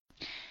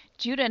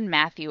Judah and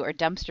Matthew are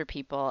dumpster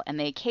people, and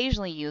they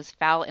occasionally use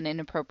foul and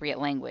inappropriate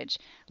language.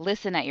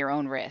 Listen at your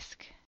own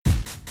risk.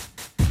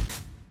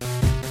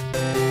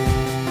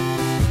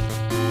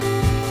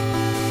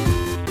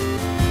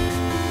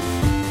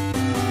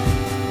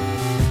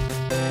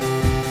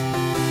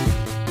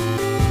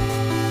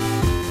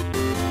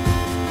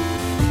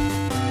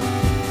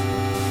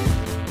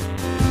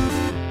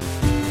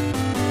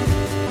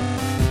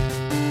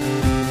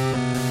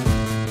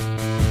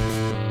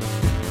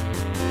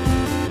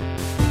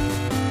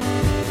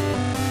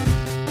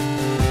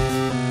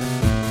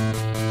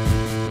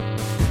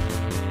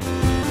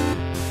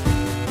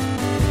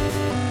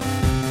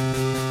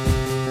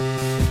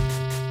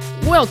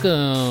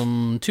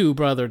 Welcome to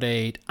Brother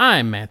Date.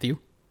 I'm Matthew.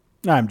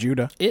 I'm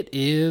Judah. It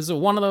is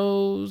one of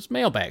those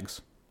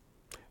mailbags.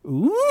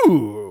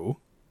 Ooh.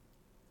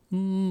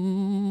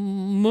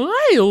 Mailbag.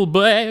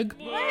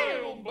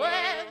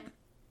 Mailbag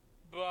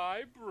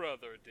by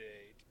Brother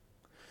Date.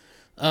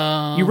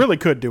 You really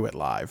could do it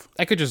live.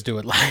 I could just do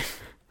it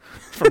live.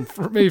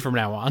 Maybe from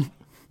now on.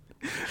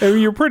 I mean,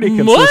 you're pretty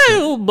consistent.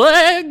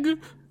 Mailbag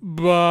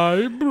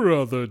by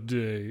Brother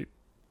Date.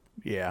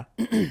 Yeah.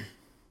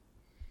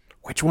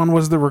 Which one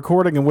was the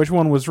recording and which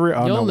one was real?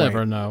 Oh, You'll no, never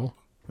wait. know.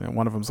 Yeah,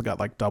 one of them's got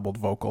like doubled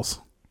vocals.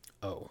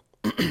 Oh.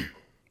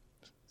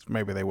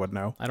 Maybe they would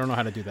know. I don't know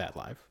how to do that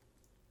live.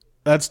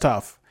 That's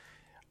tough.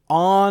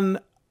 On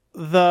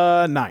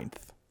the 9th,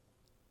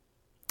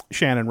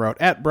 Shannon wrote,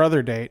 at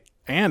Brother Date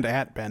and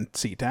at Ben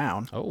C.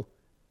 Town, Oh.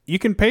 you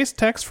can paste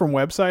text from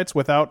websites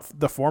without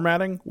the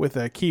formatting with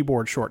a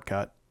keyboard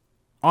shortcut.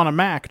 On a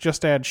Mac,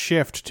 just add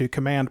Shift to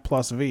Command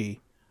plus V.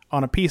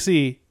 On a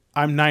PC,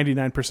 I'm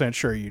 99%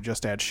 sure you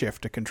just add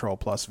Shift to Control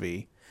plus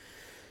V.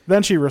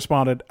 Then she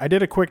responded, I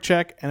did a quick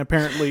check, and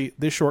apparently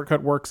this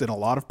shortcut works in a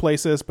lot of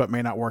places, but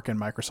may not work in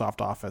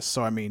Microsoft Office.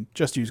 So, I mean,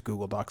 just use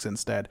Google Docs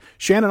instead.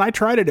 Shannon, I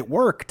tried it. It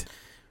worked.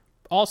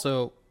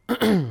 Also,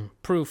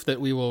 proof that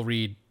we will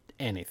read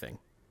anything.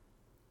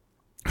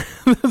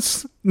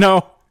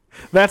 No,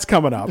 that's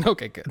coming up.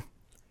 Okay, good.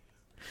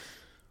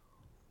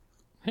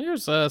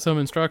 Here's some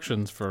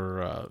instructions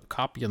for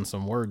copying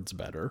some words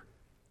better.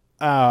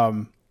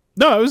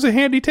 No, it was a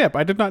handy tip.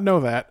 I did not know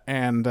that,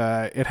 and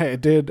I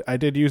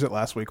did use it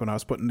last week when I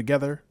was putting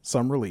together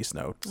some release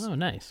notes. Oh,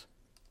 nice.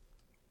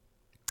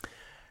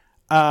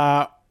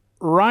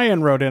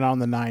 Ryan wrote in on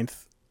the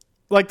 9th.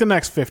 Like, the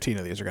next 15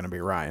 of these are going to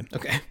be Ryan.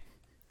 Okay.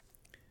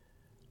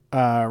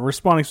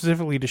 Responding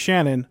specifically to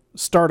Shannon,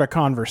 start a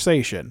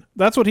conversation.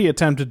 That's what he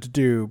attempted to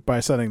do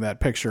by sending that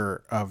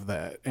picture of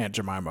the Aunt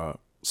Jemima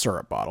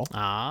syrup bottle.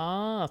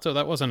 Ah, so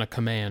that wasn't a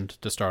command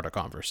to start a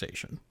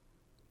conversation.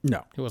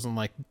 No. It wasn't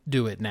like,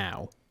 do it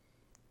now.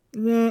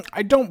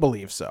 I don't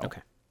believe so.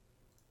 Okay.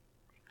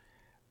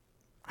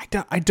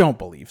 I don't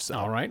believe so.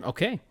 All right.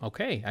 Okay.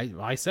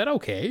 I said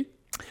okay.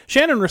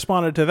 Shannon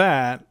responded to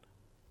that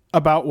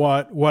about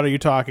what are you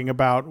talking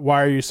about?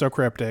 Why are you so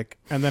cryptic?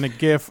 And then a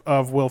gif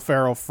of Will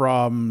Ferrell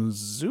from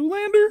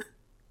Zoolander?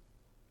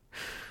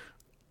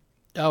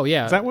 Oh,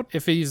 yeah. Is that what?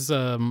 If he's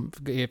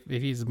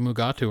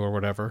Mugatu or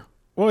whatever.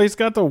 Well, he's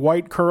got the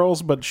white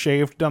curls but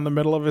shaved down the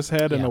middle of his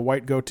head and Yeah. the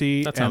white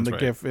goatee, That and sounds the right.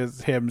 gif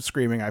is him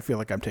screaming, I feel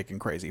like I'm taking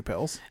crazy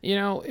pills. You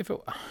know,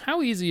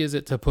 how easy is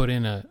it to put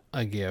in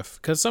a GIF?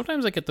 Because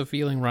sometimes I get the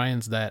feeling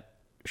Ryan's that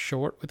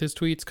short with his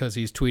tweets because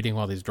he's tweeting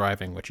while he's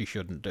driving, which he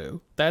shouldn't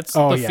do. That's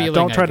Oh the yeah, feeling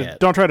don't I try get. to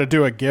don't try to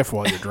do a gif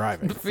while you're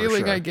driving. The for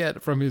feeling sure. I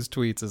get from his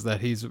tweets is that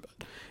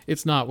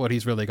it's not what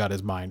he's really got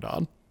his mind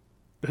on.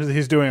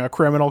 He's doing a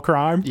criminal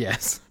crime.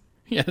 Yes.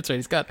 Yeah, that's right.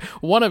 He's got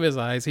one of his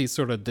eyes. He's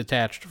sort of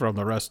detached from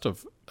the rest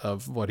of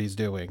what he's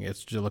doing.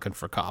 It's just looking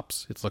for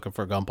cops. It's looking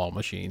for gumball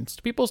machines.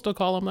 Do people still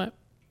call him that?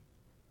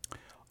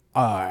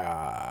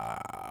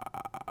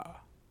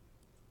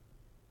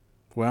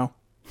 Well,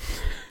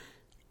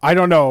 I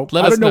don't know.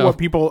 Let I us don't know know. what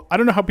people. I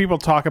don't know how people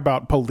talk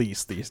about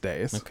police these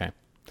days. Okay.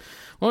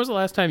 When was the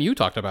last time you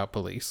talked about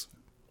police?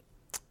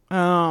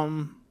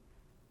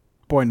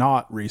 Boy,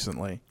 not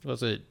recently.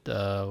 Was it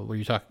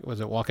was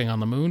it Walking on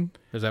the Moon?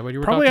 Is that what you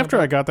were Probably talking after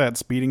about? I got that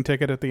speeding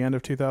ticket at the end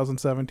of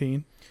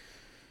 2017.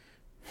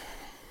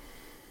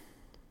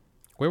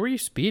 Where were you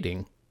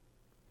speeding?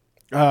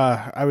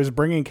 I was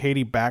bringing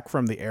Katie back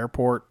from the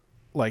airport,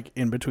 like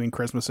in between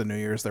Christmas and New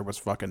Year's. There was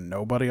fucking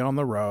nobody on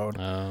the road.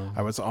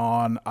 I was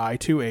on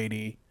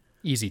I-280,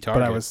 Easy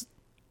target.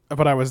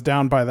 but I was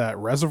down by that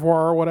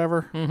reservoir or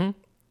whatever. Mm-hmm.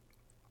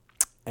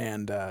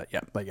 And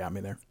yeah, they got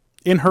me there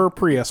in her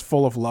Prius,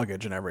 full of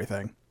luggage and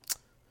everything.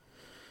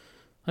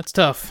 That's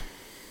tough.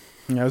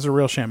 Yeah, it was a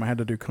real shame. I had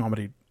to do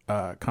comedy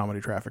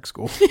traffic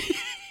school.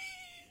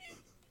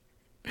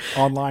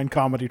 Online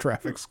comedy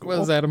traffic school.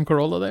 Was Adam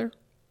Carolla there?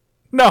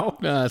 No.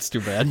 No, that's too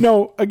bad.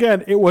 No,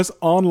 again, it was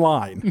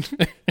online.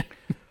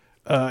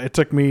 It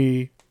took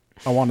me,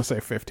 I want to say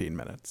 15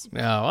 minutes.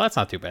 No, well, that's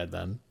not too bad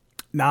then.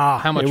 Nah,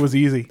 How much- it was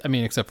easy. I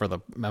mean, except for the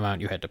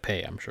amount you had to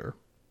pay, I'm sure.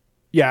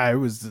 Yeah, it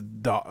was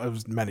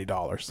many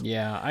dollars.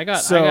 Yeah, I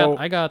got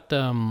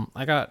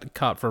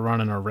caught for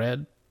running a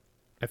red.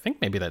 I think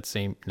maybe that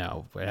same.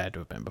 No, it had to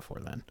have been before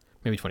then.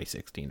 Maybe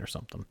 2016 or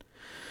something.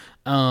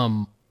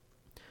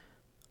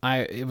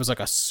 it was like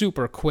a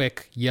super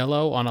quick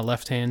yellow on a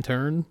left-hand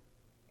turn,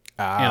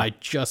 and I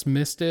just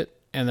missed it,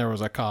 and there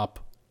was a cop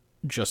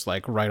just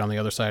like right on the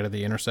other side of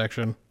the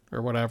intersection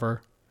or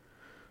whatever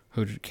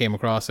who came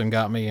across and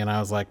got me, and I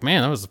was like,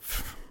 man, that was...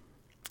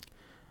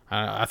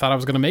 I thought I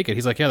was going to make it.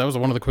 He's like, yeah, that was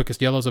one of the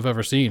quickest yellows I've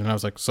ever seen. And I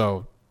was like,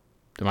 so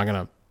do I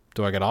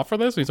get off for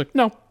this? And he's like,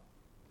 no.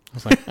 I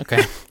was like,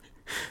 okay,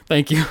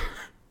 thank you.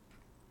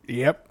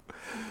 Yep.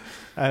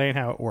 That ain't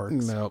how it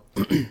works. No.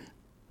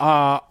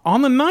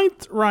 On the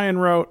 9th, Ryan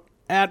wrote,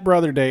 at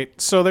Brother Date,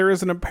 so there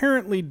is an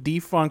apparently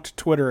defunct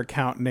Twitter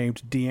account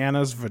named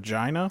Deanna's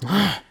Vagina.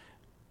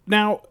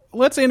 Now,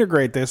 let's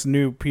integrate this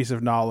new piece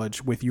of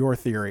knowledge with your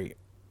theory.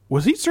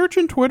 Was he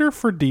searching Twitter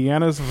for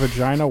Deanna's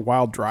Vagina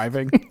while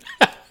driving?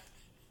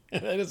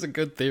 That is a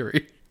good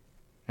theory.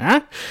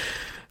 Huh?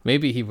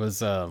 Maybe he was,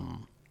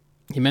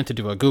 he meant to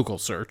do a Google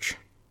search,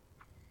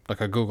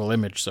 like a Google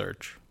image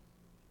search,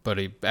 but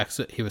he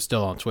was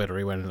still on Twitter.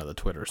 He went into the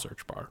Twitter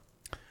search bar.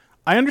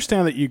 I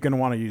understand that you're going to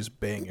want to use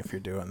Bing if you're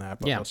doing that,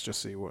 but Yeah. let's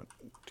just see what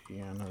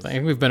Deanna's... I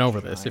think we've been over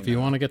this. If you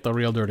want to get the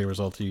real dirty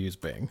results, you use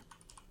Bing.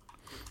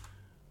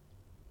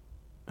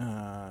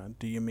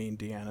 Do you mean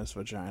Deanna's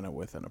Vagina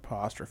with an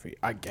apostrophe?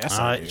 I guess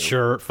I do.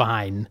 Sure,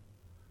 fine.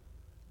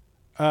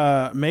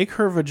 Make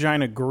her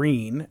vagina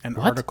green, an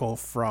What? article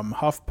from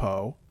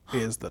HuffPo,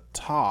 is the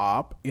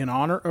top. In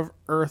honor of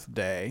Earth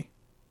Day,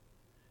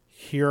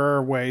 here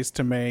are ways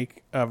to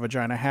make a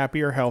vagina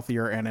happier,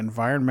 healthier, and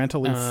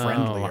environmentally I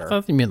friendlier.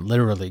 thought you meant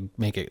literally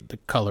make it the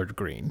colored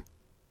green.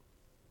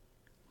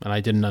 And I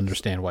didn't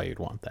understand why you'd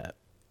want that.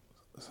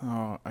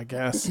 So I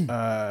guess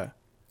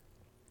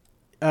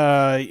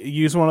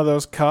use one of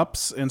those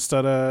cups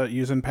instead of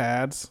using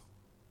pads,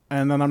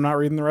 and then I'm not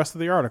reading the rest of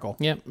the article.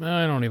 Yep,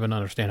 I don't even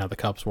understand how the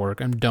cups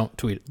work. And don't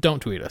tweet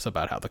us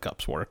about how the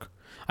cups work.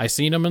 I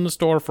seen them in the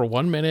store for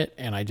 1 minute,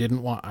 and I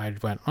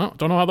went, oh,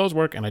 don't know how those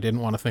work, and I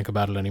didn't want to think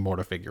about it anymore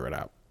to figure it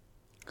out.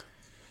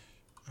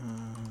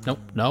 Nope.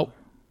 No,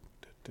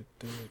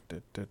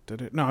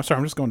 I'm sorry.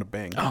 I'm just going to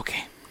Bing.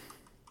 Okay.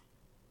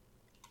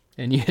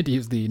 And you had to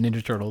use the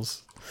Ninja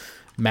Turtles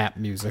map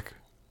music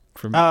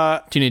from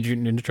Teenage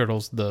Mutant Ninja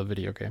Turtles, the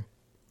video game.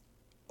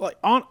 Like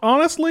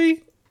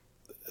honestly,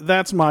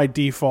 that's my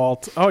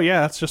default. Oh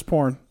yeah, that's just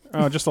porn.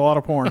 Oh, just a lot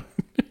of porn.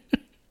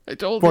 I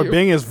told Boy, you.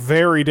 Bing is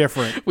very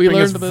different. We Bing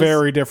is learned this.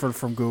 very different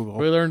from Google.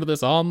 We learned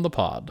this on the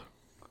pod.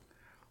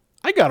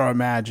 I gotta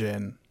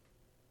imagine.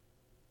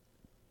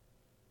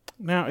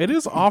 Now, it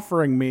is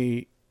offering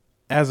me,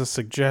 as a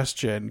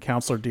suggestion,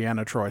 Counselor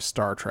Deanna Troy's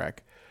Star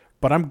Trek.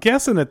 But I'm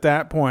guessing at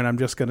that point I'm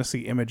just going to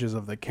see images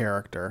of the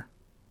character.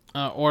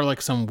 Or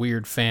like some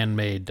weird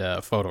fan-made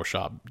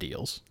Photoshop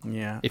deals.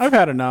 Yeah. I've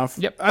had enough.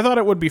 Yep. I thought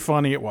it would be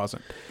funny. It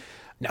wasn't.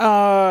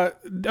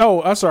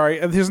 I'm sorry.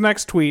 His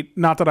next tweet,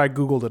 not that I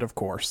Googled it, of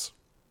course.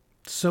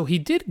 So he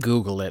did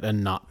Google it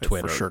and not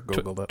Twitter. For sure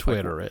Googled it.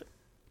 Twitter it.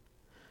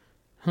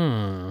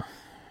 Why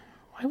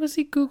was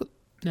he Google?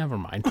 Never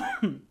mind.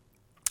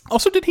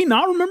 Also, did he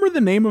not remember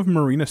the name of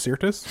Marina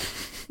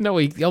Sirtis? No,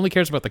 he only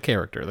cares about the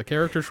character. The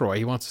character Troy.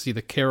 He wants to see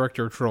the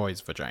character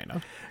Troy's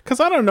vagina. Because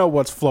I don't know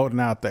what's floating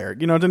out there.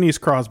 You know, Denise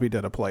Crosby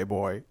did a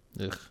Playboy.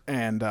 Ugh.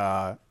 And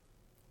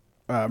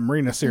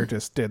Marina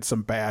Sirtis did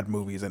some bad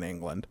movies in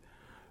England.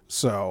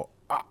 So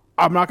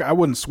I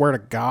wouldn't swear to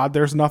God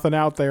there's nothing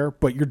out there,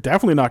 but you're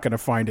definitely not going to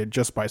find it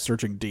just by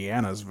searching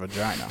Deanna's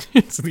vagina.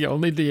 It's the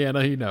only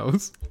Deanna he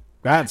knows.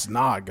 That's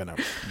not going to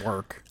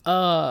work.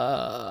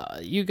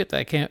 You get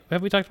that?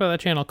 Have we talked about that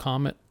channel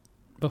Comet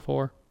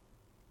before?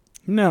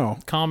 No.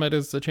 Comet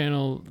is the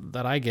channel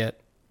that I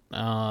get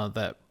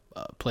that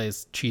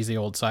plays cheesy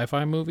old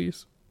sci-fi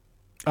movies.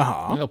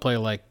 Uh-huh. They'll play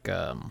like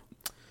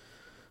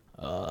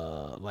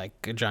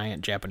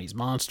giant Japanese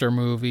monster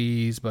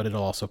movies, but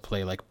it'll also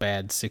play like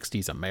bad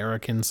 60s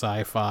American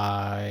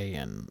sci-fi.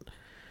 And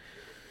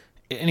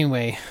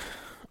anyway,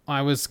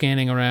 I was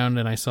scanning around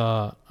and I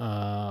saw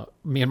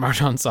me and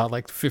Marjan saw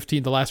like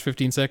the last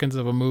 15 seconds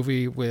of a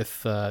movie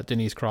with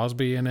Denise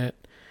Crosby in it,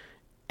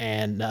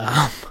 and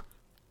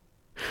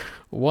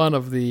one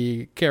of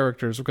the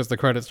characters, because the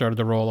credits started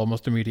to roll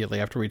almost immediately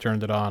after we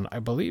turned it on, I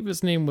believe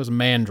his name was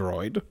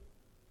Mandroid.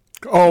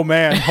 Oh,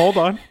 man. Hold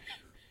on.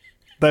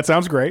 That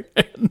sounds great.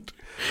 And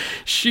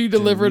she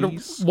delivered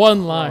Denise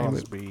one line.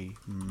 Crosby,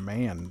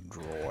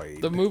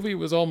 Mandroid. The movie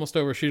was almost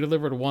over. She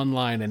delivered one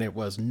line, and it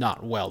was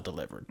not well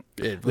delivered.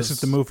 This is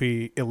the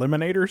movie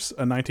Eliminators,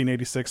 a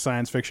 1986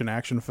 science fiction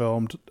action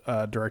film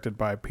directed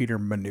by Peter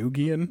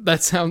Manoogian.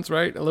 That sounds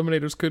right.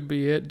 Eliminators could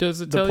be it. Does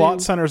it The tell plot you?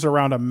 centers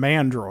around a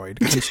mandroid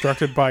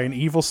constructed by an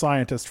evil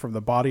scientist from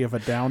the body of a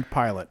downed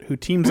pilot who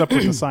teams up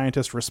with the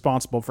scientist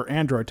responsible for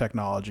android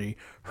technology,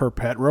 her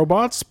pet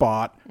robot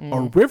Spot,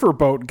 a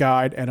riverboat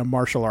guide, and a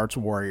martial arts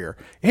warrior.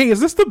 Hey, is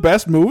this the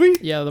best movie?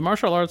 Yeah, the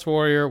martial arts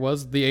warrior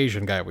was the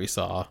Asian guy we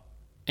saw,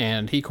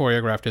 and he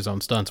choreographed his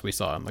own stunts we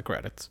saw in the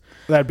credits.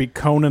 That'd be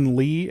Conan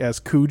Lee as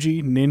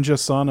Kuji, ninja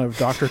son of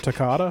Dr.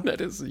 Takada. That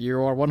is,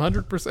 you are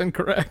 100%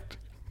 correct.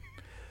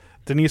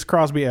 Denise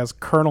Crosby as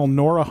Colonel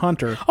Nora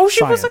Hunter, Oh, she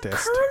scientist. was a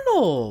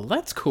kernel.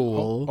 That's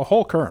cool. A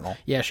whole kernel.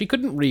 Yeah, she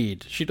couldn't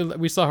read.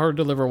 We saw her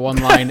deliver one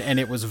line, and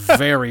it was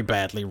very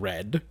badly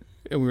read.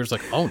 And we were just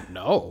like, oh,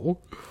 no.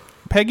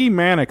 Peggy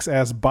Mannix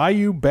as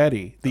Bayou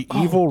Betty, the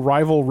evil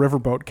rival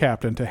riverboat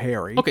captain to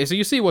Harry. Okay, so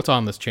you see what's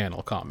on this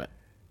channel, comment.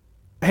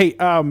 Hey,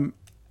 the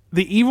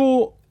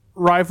evil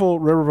rival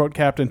riverboat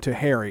captain to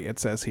Harry, it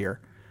says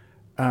here.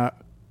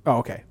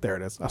 Okay, there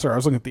it is. Sorry, I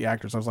was looking at the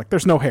actors. I was like,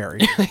 there's no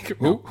Harry.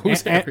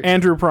 Who's Harry?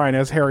 Andrew Prine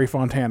as Harry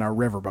Fontana,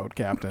 riverboat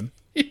captain.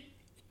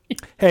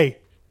 Hey,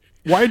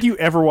 why do you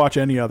ever watch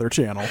any other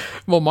channel?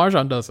 Well,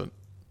 Marjan doesn't.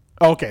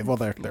 Okay, well,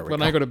 there we go.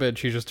 When I go to bed,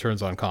 she just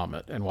turns on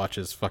Comet and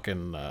watches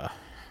fucking,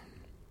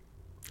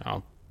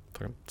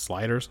 fucking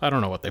Sliders. I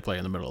don't know what they play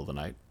in the middle of the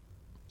night.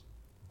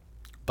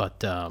 But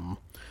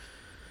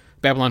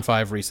Babylon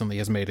 5 recently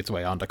has made its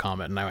way onto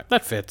Comet, and I went,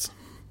 that fits.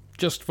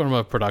 Just from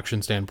a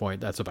production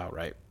standpoint, that's about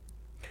right.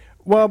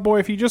 Well, boy,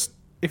 if you just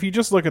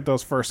look at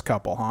those first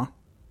couple, huh?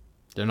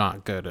 They're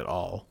not good at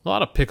all. A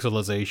lot of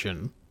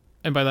pixelization.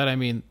 And by that I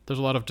mean there's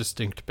a lot of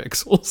distinct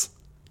pixels.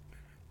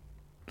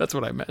 That's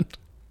what I meant.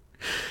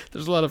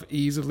 There's a lot of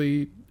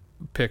easily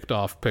picked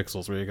off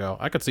pixels where you go,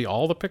 I could see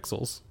all the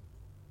pixels.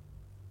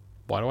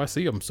 Why do I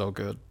see them so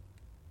good?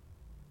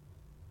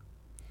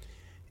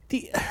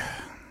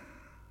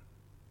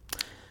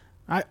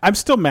 I'm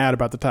still mad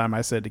about the time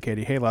I said to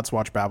Katie, hey, let's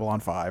watch Babylon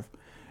 5.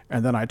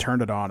 And then I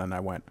turned it on and I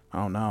went,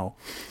 oh no.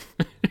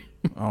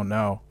 Oh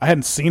no. I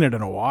hadn't seen it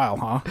in a while,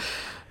 huh?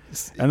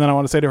 And then I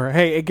want to say to her,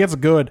 hey, it gets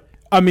good.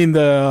 I mean,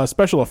 the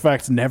special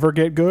effects never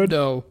get good.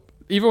 No.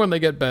 Even when they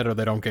get better,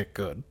 they don't get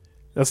good.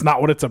 That's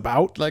not what it's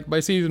about. Like, by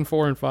season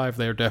 4 and 5,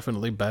 they're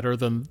definitely better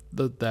than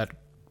that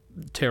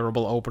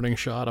terrible opening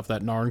shot of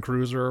that Narn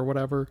cruiser or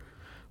whatever.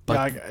 But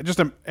I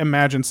just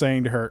imagine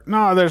saying to her,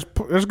 no, there's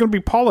going to be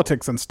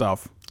politics and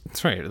stuff.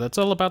 That's right. That's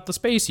all about the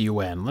Space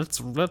UN.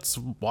 Let's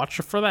watch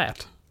for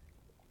that.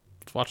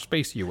 Let's watch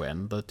Space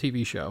UN, the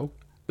TV show.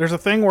 There's a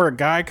thing where a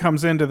guy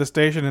comes into the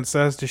station and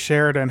says to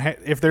Sheridan, hey,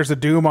 if there's a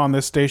doom on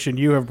this station,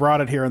 you have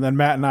brought it here. And then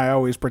Matt and I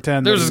always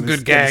pretend there's a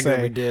good gag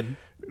that we did.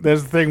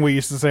 There's a thing we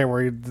used to say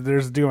where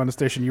there's a doom on the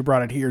station, you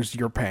brought it, here's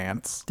your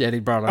pants. Yeah,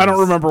 he brought up I don't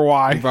remember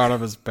why. He brought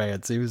up his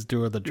pants. He was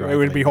doing the driving. He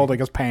would be holding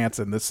his pants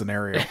in this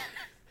scenario.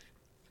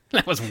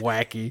 That was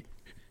wacky.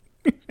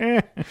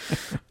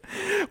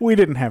 We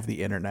didn't have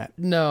the internet.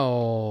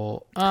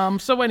 No.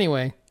 So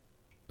anyway,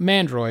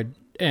 Mandroid,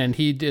 and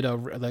he did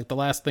the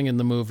last thing in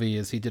the movie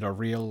is he did a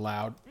real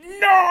loud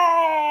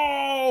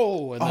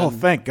no. And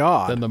Thank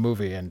God. Then the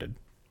movie ended.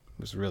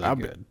 It was really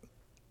good.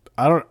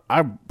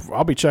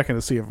 I'll be checking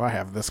to see if I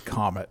have this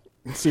Comet.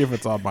 See if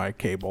it's on my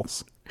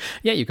cables.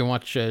 Yeah, you can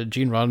watch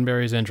Gene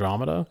Roddenberry's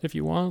Andromeda if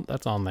you want.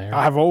 That's on there.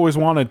 I've always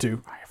wanted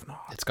to. I have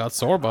not. It's got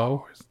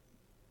Sorbo.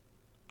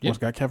 It's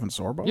got Kevin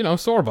Sorbo. You know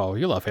Sorbo.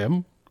 You love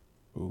him.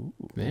 Ooh.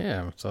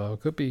 Yeah, so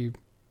it could be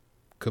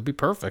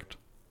perfect.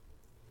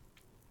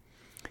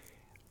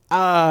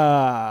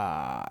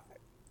 Ryan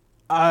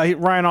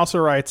also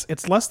writes,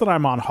 it's less that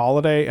I'm on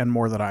holiday and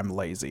more that I'm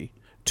lazy.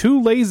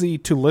 Too lazy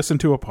to listen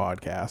to a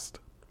podcast.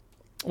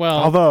 Well,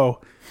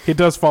 although he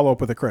does follow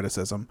up with a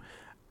criticism.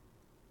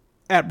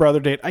 At Brother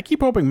Date, I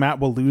keep hoping Matt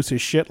will lose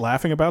his shit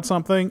laughing about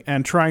something,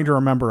 and trying to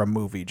remember a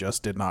movie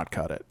just did not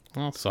cut it.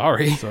 Well,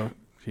 sorry. So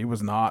he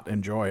was not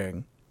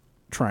enjoying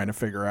trying to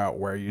figure out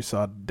where you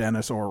saw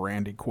Dennis or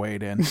Randy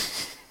Quaid in.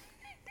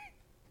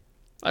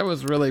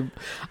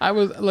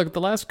 Look,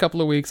 the last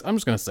couple of weeks, I'm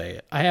just going to say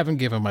it. I haven't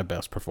given my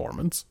best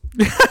performance.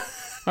 All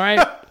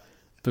right?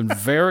 Been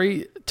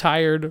very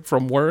tired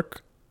from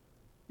work.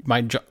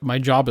 My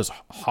job is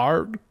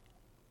hard.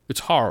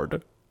 It's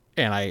hard.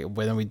 And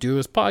when we do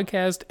this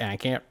podcast and I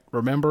can't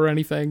remember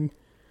anything.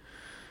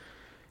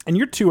 And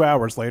you're 2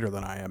 hours later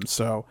than I am,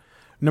 so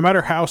no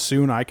matter how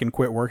soon I can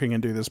quit working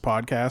and do this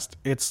podcast,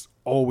 it's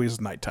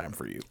always nighttime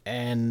for you.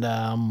 And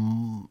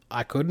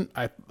I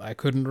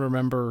couldn't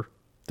remember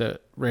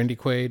that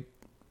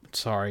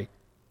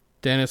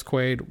Dennis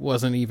Quaid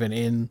wasn't even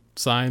in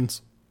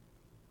Signs.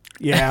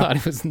 Yeah. I thought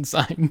he was in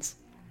Signs.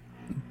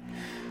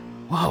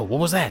 Whoa, what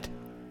was that?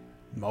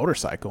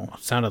 Motorcycle.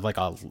 It sounded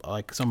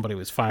like somebody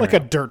was firing. Like a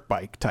dirt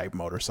bike type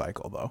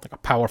motorcycle, though. Like a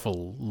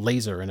powerful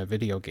laser in a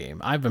video game.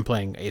 I've been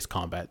playing Ace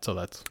Combat, so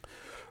that's...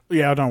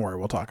 Yeah, don't worry.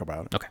 We'll talk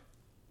about it. Okay.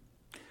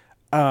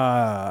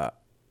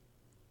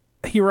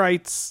 He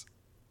writes,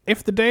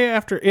 if day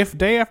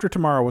after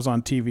tomorrow was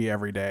on TV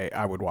every day,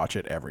 I would watch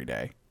it every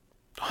day.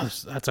 Oh,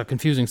 that's a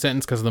confusing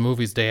sentence because the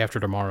movie's Day After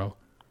Tomorrow.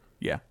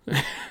 Yeah.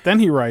 Then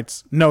he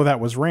writes, no, that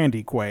was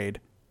Randy Quaid.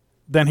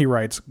 Then he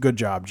writes, good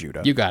job,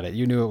 Judah. You got it.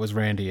 You knew it was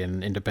Randy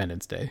in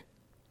Independence Day.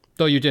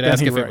 Though you did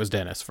ask if it was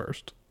Dennis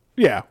first.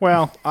 Yeah,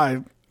 well,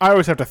 I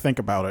always have to think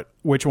about it.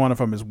 Which one of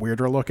them is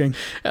weirder looking?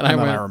 And then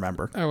I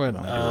remember.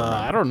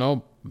 I don't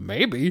know.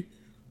 Maybe.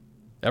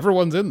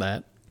 Everyone's in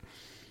that.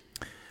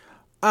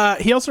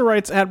 He also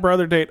writes, at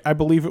Brother Date, I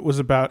believe it was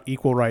about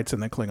equal rights in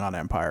the Klingon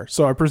Empire.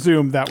 So I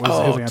presume that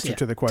was his answer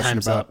to the question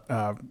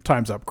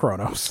Time's Up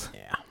Kronos.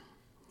 Yeah.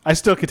 I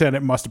still contend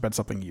it must have been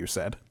something you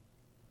said.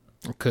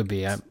 It could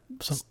be.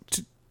 It's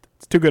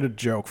too good a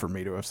joke for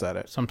me to have said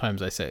it.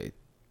 Sometimes I say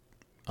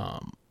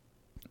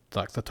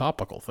like the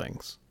topical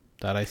things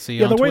that I see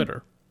Yeah, on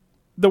Twitter.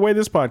 The way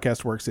this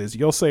podcast works is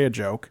you'll say a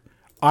joke.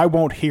 I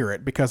won't hear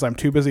it because I'm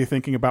too busy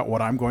thinking about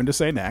what I'm going to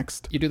say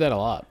next. You do that a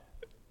lot.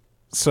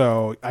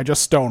 So I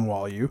just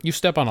stonewall you. You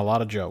step on a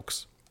lot of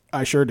jokes.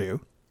 I sure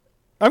do.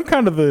 I'm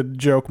kind of the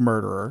joke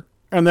murderer.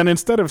 And then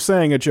instead of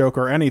saying a joke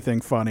or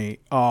anything funny,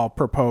 I'll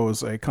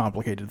propose a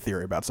complicated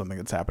theory about something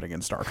that's happening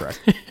in Star Trek.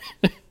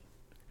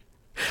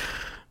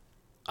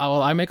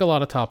 Well, I make a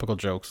lot of topical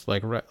jokes,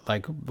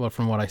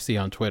 from what I see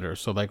on Twitter.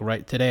 So, like,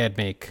 right today, I'd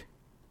make.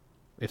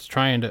 It's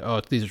trying to.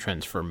 Oh, these are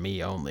trends for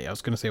me only. I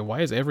was going to say,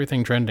 why is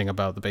everything trending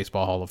about the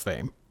Baseball Hall of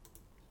Fame?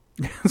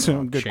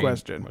 So good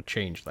question. I'll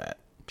change that.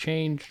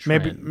 Change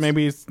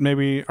trends.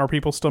 Maybe are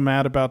people still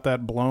mad about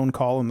that blown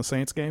call in the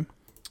Saints game?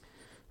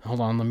 Hold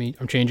on,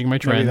 I'm changing my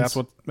trends.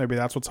 Maybe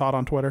that's what's hot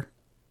on Twitter.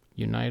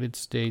 United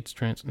States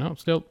trends. No,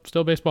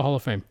 still Baseball Hall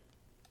of Fame.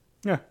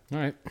 Yeah. All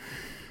right.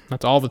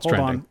 That's all that's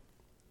trending.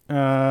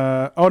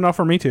 Oh no,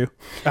 for me too.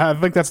 I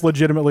think that's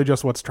legitimately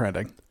just what's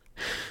trending.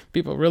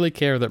 People really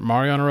care that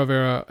Mariano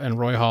Rivera and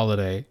Roy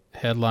Halladay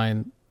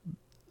headline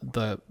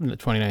the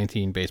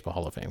 2019 Baseball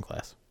Hall of Fame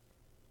class.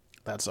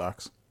 That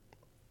sucks.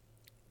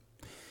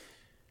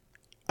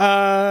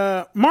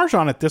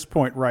 Marjan at this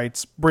point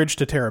writes Bridge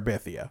to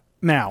Terabithia.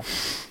 Now,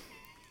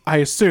 I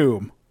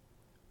assume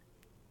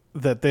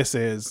that this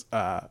is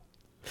a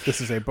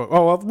book.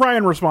 Oh, well,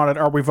 Ryan responded,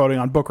 "Are we voting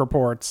on book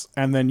reports?"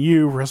 And then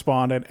you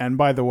responded, and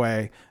by the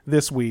way,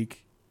 this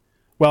week,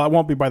 well, it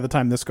won't be by the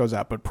time this goes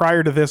out, but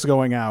prior to this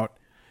going out,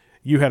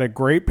 you had a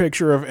great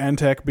picture of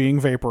Entek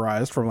being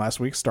vaporized from last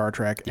week's Star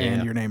Trek,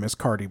 and your name is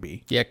Cardi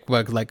B. Yeah,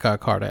 like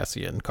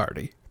Cardassian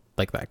Cardi.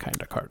 Like that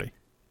kind of Cardi.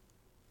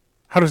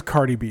 How does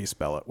Cardi B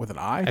spell it? With an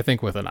I? I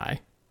think with an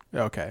I.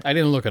 Okay. I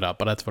didn't look it up,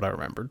 but that's what I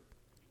remembered.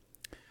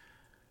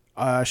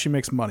 She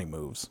makes money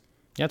moves.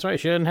 Yeah, that's right.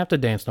 She didn't have to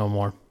dance no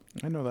more.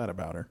 I know that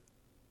about her.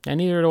 And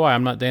neither do I.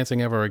 I'm not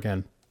dancing ever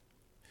again.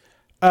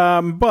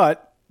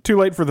 But too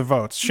late for the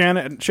votes.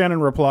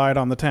 Shannon replied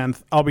on the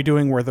 10th, "I'll be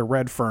doing Where the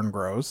Red Fern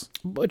Grows."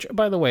 Which,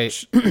 by the way,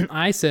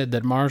 I said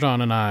that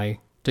Marjan and I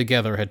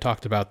together had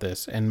talked about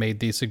this and made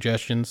these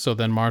suggestions, so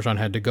then Marjan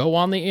had to go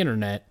on the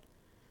internet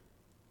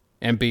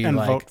and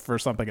vote for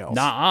something else.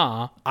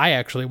 Nah, I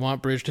actually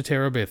want Bridge to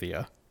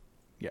Terabithia.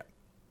 Yeah.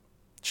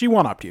 She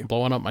one-upped you.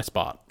 Blowing up my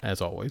spot,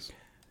 as always.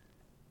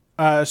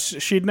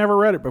 She'd never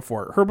read it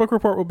before. Her book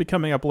report will be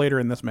coming up later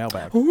in this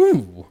mailbag.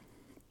 Ooh.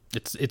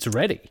 It's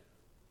ready.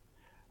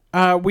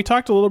 We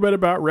talked a little bit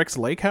about Rick's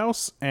lake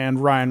house, and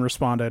Ryan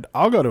responded,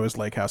 "I'll go to his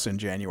lake house in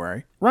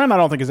January." Ryan, I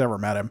don't think, has ever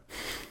met him.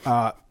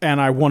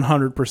 And I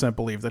 100%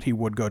 believe that he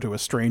would go to a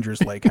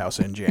stranger's lake house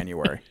in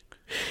January.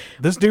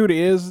 This dude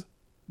is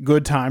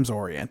good times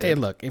oriented. Hey,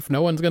 look, if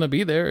no one's going to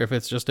be there, if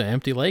it's just an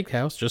empty lake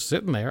house just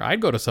sitting there,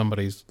 I'd go to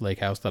somebody's lake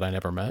house that I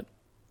never met.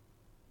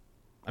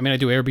 I mean, I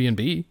do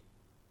Airbnb.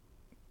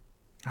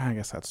 I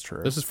guess that's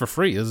true. This is for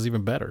free. This is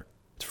even better.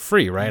 It's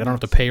free, right? I don't have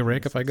to pay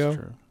Rick if I go.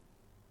 True.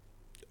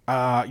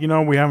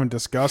 We haven't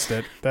discussed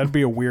it. That'd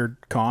be a weird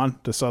con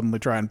to suddenly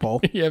try and pull.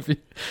 Yeah,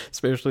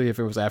 especially if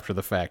it was after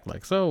the fact.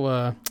 Like,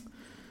 so,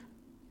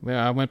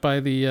 I went by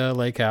the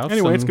lake house.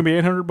 Anyway, it's going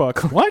to be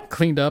 $800. What?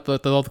 Cleaned up all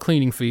the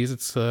cleaning fees.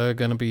 It's going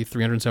to be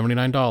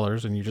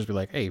 $379. And you just be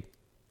like, hey,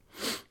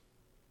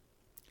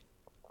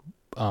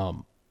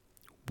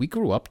 we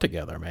grew up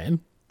together, man.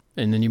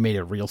 And then you made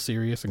it real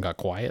serious and got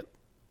quiet.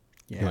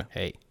 Yeah. You went,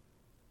 hey,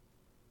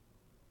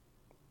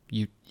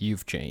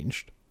 you've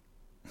changed.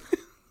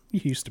 You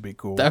used to be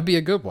cool. That'd be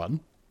a good one.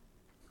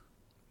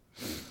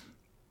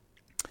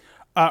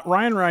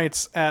 Ryan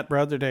writes at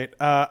Brother Date,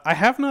 I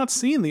have not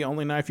seen The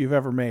Only Knife You've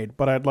Ever Made,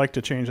 but I'd like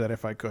to change that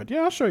if I could.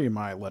 Yeah, I'll show you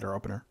my letter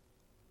opener.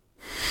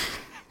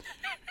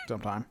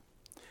 Sometime.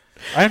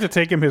 I have to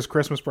take him his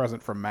Christmas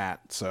present from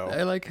Matt, so.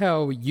 I like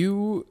how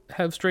you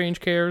have strange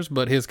cares,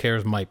 but his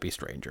cares might be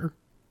stranger.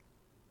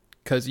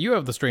 Because you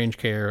have the strange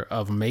care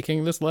of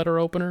making this letter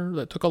opener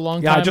that took a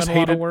long time and a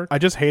lot of work. I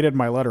just hated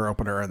my letter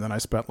opener, and then I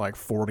spent like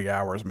 40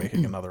 hours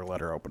making another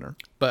letter opener.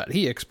 But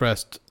he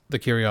expressed the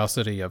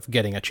curiosity of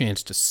getting a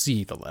chance to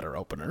see the letter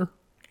opener.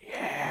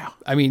 Yeah.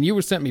 I mean,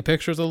 you sent me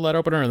pictures of the letter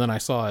opener, and then I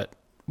saw it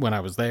when I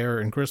was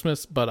there in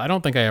Christmas, but I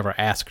don't think I ever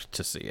asked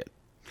to see it.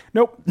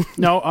 Nope.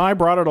 No, I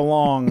brought it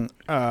along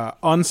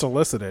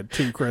unsolicited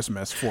to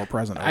Christmas for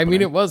present opening. I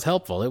mean, it was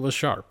helpful. It was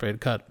sharp. It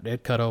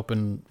cut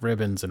open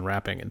ribbons and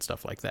wrapping and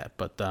stuff like that.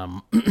 But,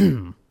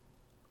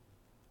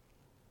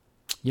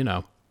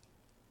 Yeah.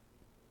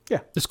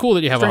 It's cool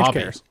that you have Strange a hobby.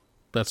 cares.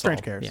 That's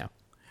Strange all. cares.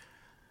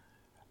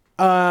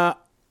 Yeah.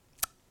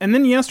 And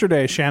then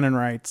yesterday, Shannon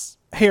writes,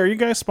 "Hey, are you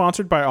guys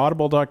sponsored by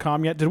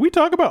Audible.com yet? Did we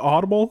talk about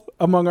Audible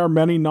among our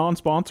many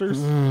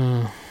non-sponsors?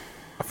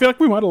 I feel like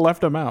we might have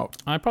left them out."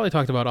 I probably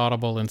talked about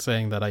Audible in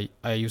saying that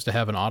I used to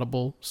have an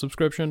Audible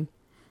subscription,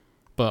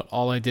 but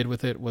all I did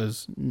with it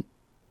was,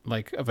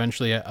 like,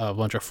 eventually a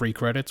bunch of free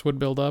credits would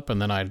build up,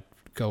 and then I'd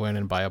go in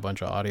and buy a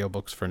bunch of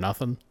audiobooks for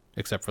nothing,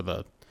 except for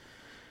the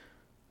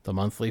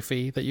monthly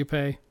fee that you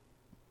pay.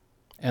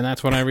 And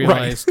that's when I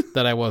realized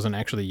that I wasn't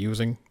actually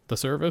using the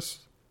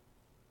service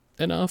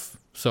enough,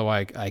 so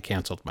I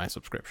canceled my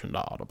subscription to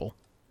Audible.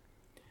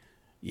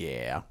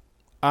 Yeah.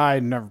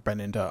 I've never been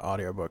into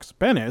audiobooks.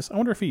 Ben is. I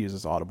wonder if he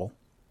uses Audible.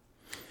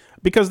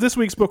 Because this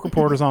week's book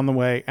report is on the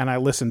way, and I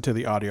listened to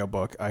the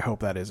audiobook. I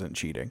hope that isn't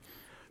cheating.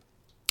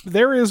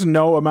 There is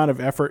no amount of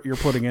effort you're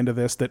putting into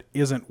this that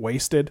isn't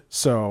wasted,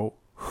 so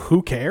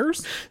who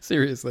cares?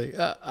 Seriously.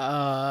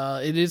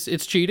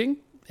 It's cheating,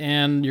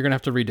 and you're going to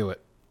have to redo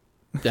it.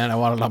 And I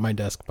want it on my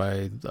desk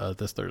by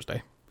this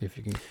Thursday, if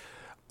you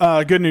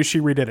can. Good news, she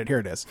redid it. Here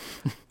it is.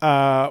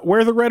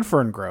 Where the Red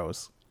Fern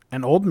Grows.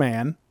 An old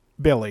man,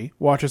 Billy,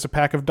 watches a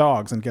pack of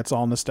dogs and gets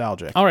all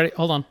nostalgic. All right,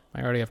 hold on.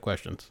 I already have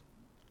questions.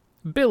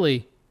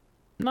 Billy,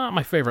 not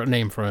my favorite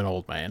name for an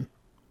old man.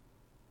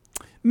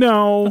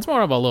 No. It's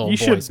more of a little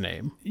boy's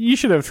name. You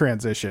should have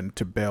transitioned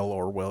to Bill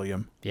or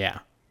William. Yeah.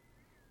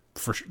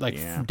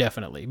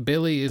 Definitely.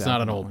 Billy is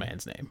not an old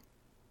man's name.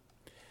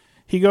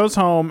 He goes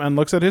home and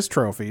looks at his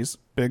trophies.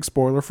 Big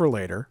spoiler for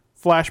later.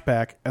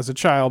 Flashback, as a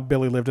child,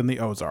 Billy lived in the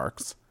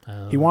Ozarks.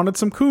 He wanted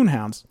some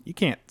coonhounds. You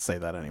can't say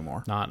that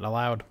anymore. Not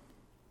allowed.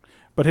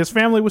 But his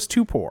family was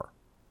too poor.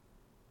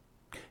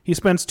 He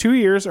spends 2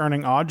 years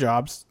doing odd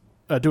jobs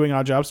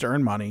to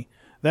earn money,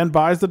 then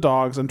buys the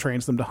dogs and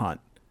trains them to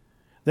hunt.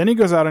 Then he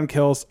goes out and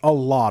kills a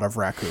lot of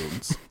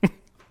raccoons.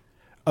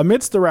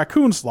 Amidst the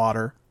raccoon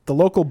slaughter, the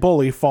local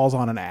bully falls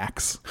on an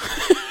axe.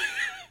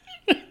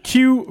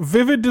 Cue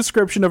vivid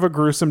description of a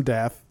gruesome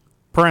death.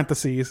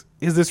 Parentheses,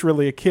 is this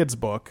really a kid's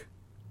book?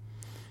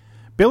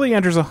 Billy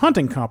enters a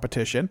hunting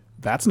competition.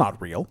 That's not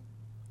real.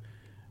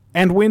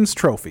 And wins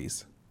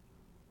trophies.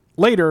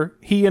 Later,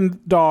 he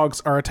and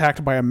dogs are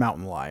attacked by a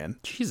mountain lion.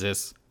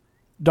 Jesus.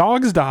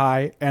 Dogs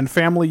die, and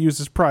family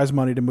uses prize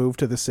money to move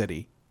to the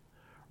city.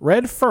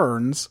 Red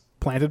ferns,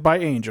 planted by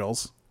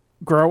angels,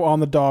 grow on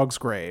the dogs'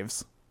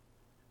 graves.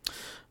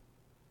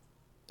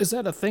 Is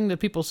that a thing that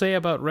people say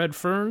about red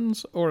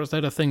ferns, or is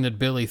that a thing that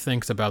Billy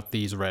thinks about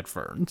these red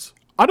ferns?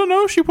 I don't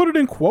know. She put it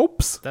in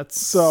quotes. That's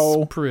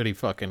so pretty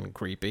fucking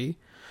creepy.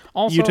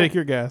 Also, you take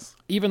your guess.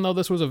 Even though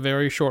this was a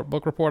very short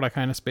book report, I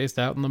kind of spaced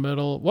out in the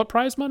middle. What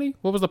prize money?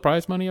 What was the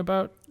prize money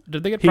about?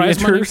 Did they get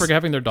prize money for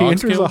having their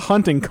dogs killed? He enters a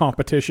hunting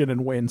competition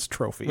and wins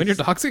trophies. When your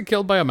dogs get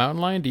killed by a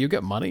mountain lion, do you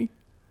get money?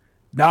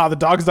 Nah, the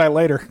dogs die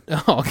later.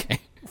 Oh,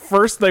 okay.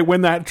 First they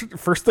win that.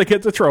 First they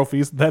get the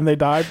trophies, then they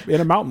die in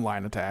a mountain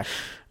lion attack.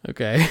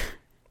 Okay.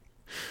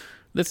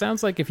 This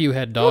sounds like if you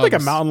had I dogs. don't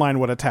think a mountain lion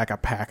would attack a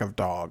pack of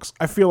dogs.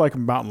 I feel like a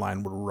mountain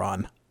lion would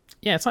run.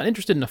 Yeah, it's not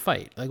interested in a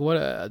fight. Like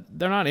what?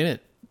 They're not in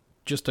it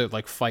just to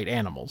like fight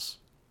animals.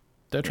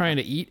 They're trying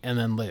to eat and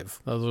then live.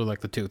 Those are like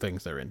the two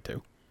things they're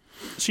into.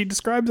 She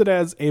describes it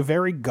as a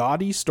very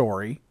gaudy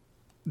story,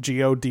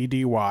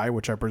 Goddy,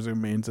 which I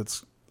presume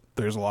means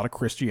there's a lot of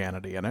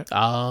Christianity in it.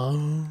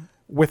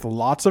 With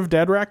lots of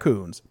dead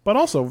raccoons, but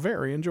also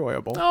very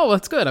enjoyable. Oh,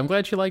 that's good. I'm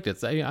glad she liked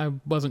it. I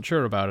wasn't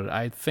sure about it.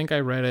 I think I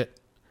read it,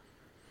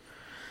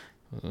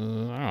 I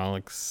don't know,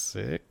 like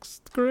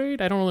 6th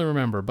grade? I don't really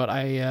remember, but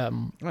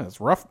It's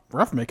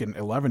rough making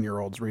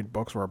 11-year-olds read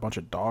books where a bunch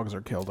of dogs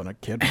are killed and a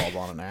kid falls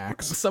on an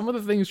axe. Some of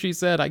the things she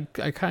said, I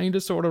kind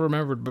of sort of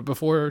remembered, but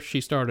before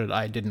she started,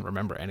 I didn't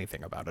remember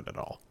anything about it at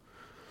all.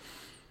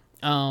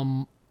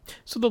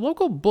 So the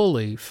local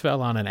bully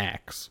fell on an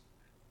axe.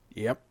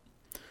 Yep.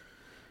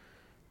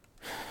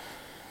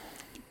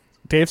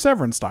 Dave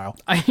Severin style.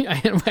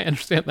 I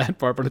understand that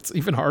part, but it's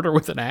even harder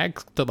with an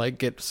axe to like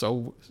get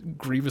so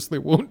grievously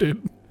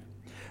wounded.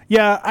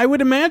 Yeah, I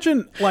would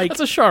imagine like That's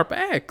a sharp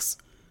axe.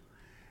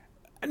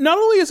 Not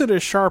only is it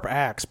a sharp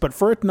axe, but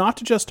for it not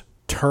to just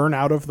turn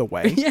out of the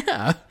way.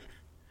 Yeah.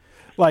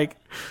 Like,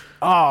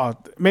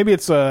 maybe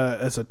it's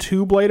a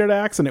two-bladed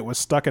axe and it was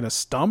stuck in a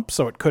stump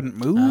so it couldn't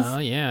move. Oh,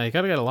 yeah. You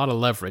gotta get a lot of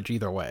leverage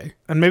either way.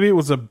 And maybe it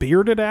was a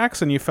bearded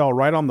axe and you fell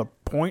right on the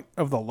point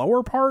of the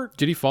lower part.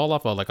 Did he fall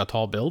off a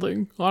tall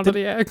building onto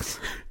the axe?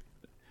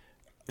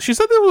 She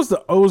said that was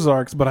the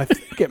Ozarks, but I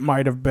think it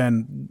might have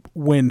been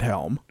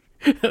Windhelm.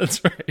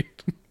 That's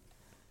right.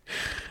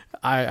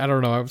 I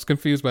don't know. I was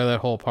confused by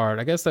that whole part.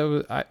 I guess that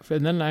was...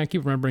 and then I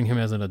keep remembering him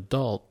as an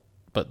adult,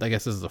 but I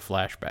guess this is a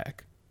flashback.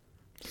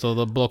 So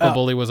the local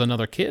bully was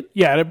another kid?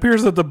 Yeah, it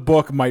appears that the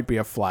book might be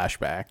a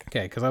flashback.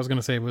 Okay, because I was going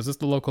to say, was this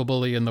the local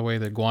bully in the way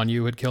that Guan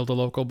Yu had killed a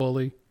local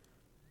bully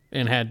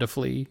and had to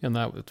flee? And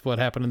that was what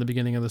happened in the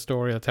beginning of the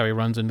story. That's how he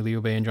runs into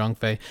Liu Bei and Zhang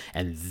Fei.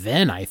 And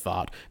then I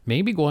thought,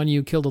 maybe Guan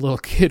Yu killed a little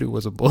kid who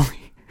was a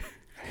bully.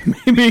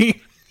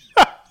 Maybe.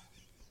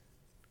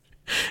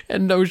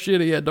 And no shit,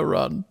 he had to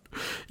run.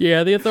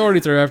 Yeah, the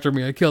authorities are after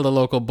me. I killed a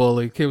local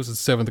bully. Kid was in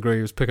 7th grade.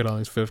 He was picking on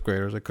these 5th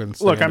graders. I couldn't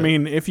stand Look, I it.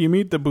 mean, if you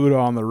meet the Buddha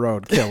on the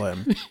road, kill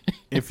him.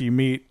 If you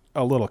meet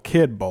a little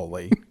kid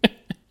bully,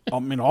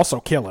 also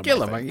kill him.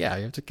 Kill I him. think. Yeah,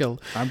 you have to kill.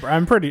 I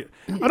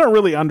don't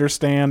really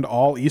understand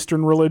all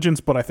Eastern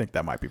religions, but I think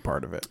that might be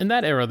part of it. In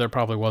that era, there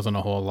probably wasn't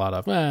a whole lot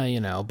of,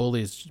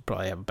 bullies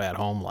probably have a bad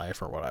home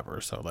life or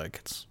whatever. So,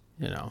 it's,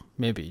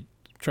 maybe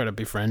try to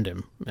befriend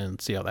him and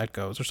see how that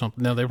goes or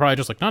something. No, they're probably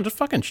just like, no, just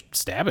fucking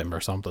stab him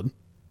or something.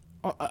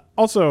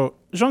 Also,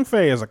 Zhang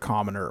Fei is a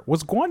commoner.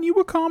 Was Guan Yu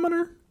a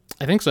commoner?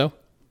 I think so.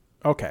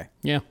 Okay.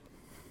 Yeah.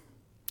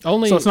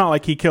 Only So it's not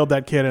like he killed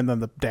that kid and then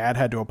the dad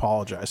had to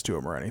apologize to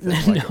him or anything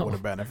like it would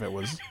have been if it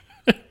was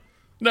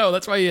no.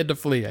 That's why he had to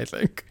flee. I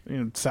think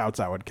Cao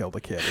Cao had killed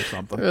a kid or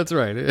something. that's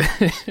right.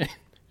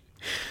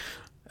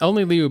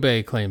 Only Liu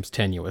Bei claims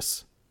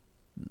tenuous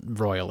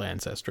royal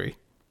ancestry.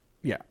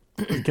 Yeah,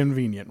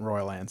 convenient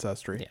royal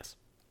ancestry. Yes.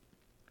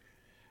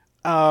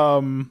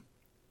 And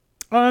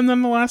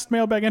then the last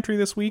mailbag entry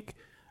this week,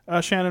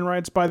 Shannon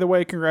writes, by the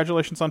way,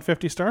 congratulations on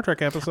 50 Star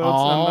Trek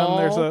episodes. And then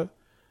there's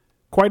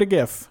quite a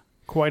gif.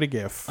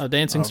 A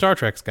dancing Star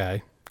Trek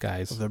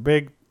guys. The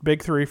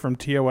big three from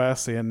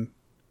TOS in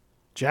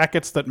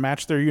jackets that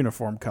match their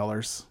uniform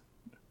colors.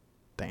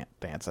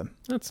 Dancing.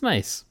 That's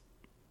nice.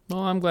 Well,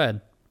 I'm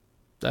glad.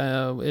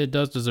 It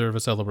does deserve a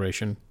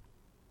celebration.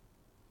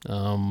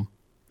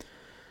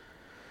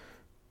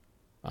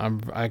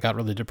 I got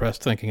really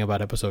depressed thinking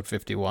about episode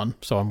 51,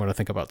 so I'm going to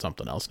think about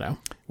something else now.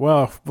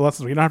 Well, we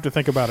don't have to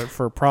think about it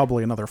for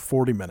probably another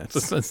 40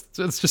 minutes. Let's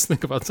just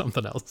think about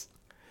something else.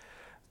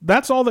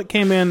 That's all that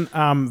came in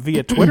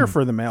via Twitter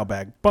for the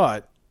mailbag,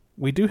 but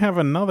we do have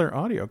another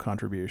audio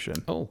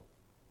contribution. Oh.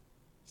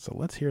 So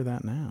let's hear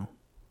that now.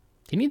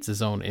 He needs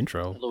his own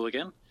intro. Hello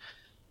again.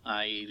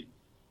 I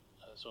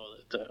saw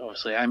that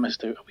obviously I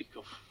missed out a week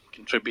of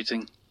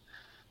contributing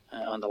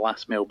on the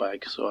last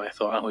mailbag, so I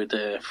thought I would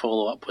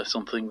follow up with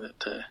something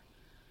that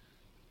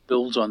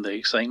builds on the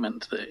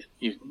excitement that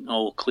you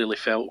all clearly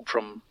felt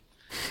from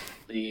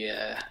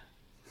the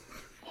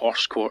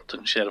horse court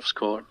and sheriff's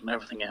court and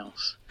everything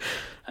else,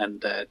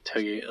 and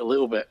tell you a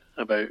little bit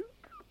about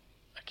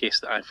a case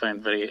that I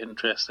found very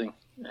interesting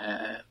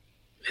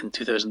in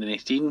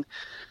 2018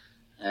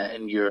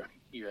 in your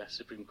US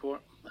Supreme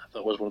Court. I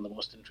thought was one of the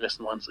most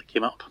interesting ones that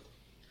came up,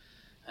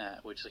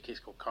 which is a case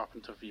called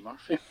Carpenter v.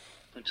 Murphy,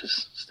 which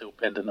is still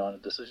pending on a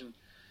decision.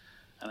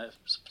 And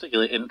it's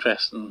particularly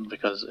interesting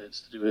because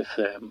it's to do with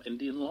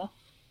Indian law,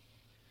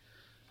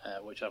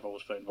 which I've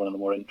always found one of the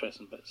more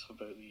interesting bits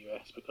about the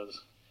US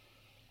because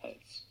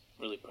it's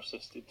really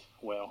persisted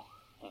well,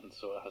 and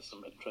so it has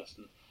some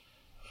interesting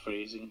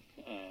phrasing.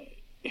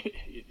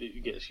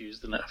 It gets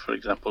used in it, for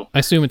example. I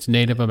assume it's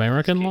Native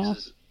American law?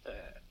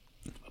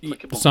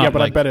 It's not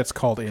but I bet it's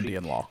called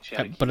Indian law.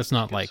 But it's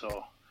not like...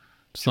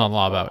 It's not a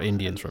law about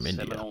Indians from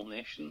India.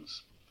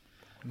 Nations,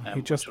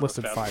 he just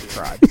listed 5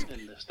 tribes.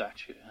 In the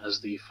statute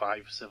as the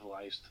 5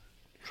 civilized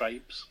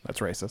tribes. That's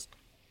racist.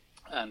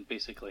 And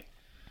basically,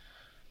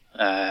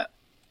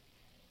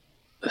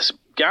 this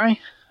guy,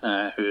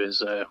 who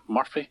is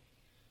Murphy,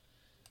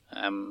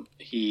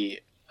 he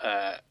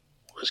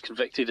was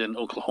convicted in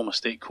Oklahoma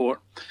State Court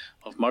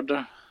of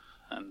murder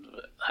and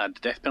had the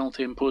death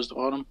penalty imposed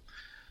upon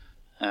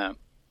him.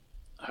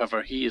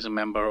 However, he is a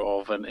member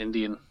of an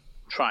Indian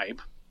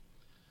tribe,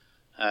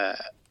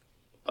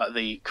 but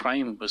the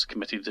crime was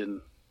committed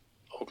in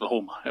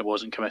Oklahoma. It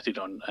wasn't committed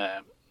on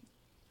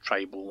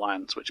tribal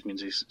lands, which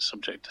means he's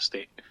subject to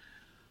state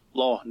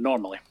law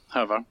normally.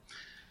 However,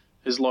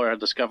 his lawyer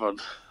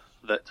discovered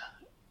that,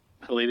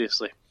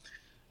 hilariously,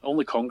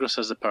 only Congress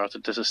has the power to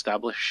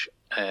disestablish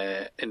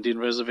Indian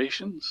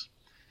reservations,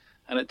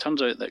 and it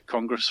turns out that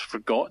Congress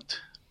forgot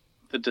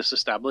to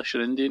disestablish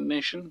an Indian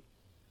nation,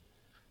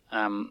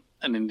 an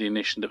Indian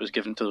nation that was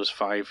given to those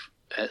 5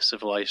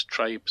 civilized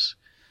tribes.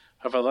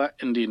 However, that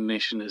Indian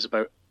nation is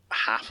about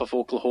half of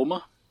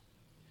Oklahoma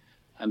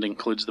and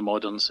includes the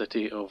modern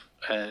city of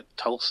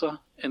Tulsa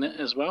in it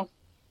as well.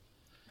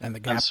 And the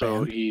Gap And so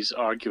Band. he's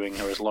arguing,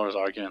 or his lawyer's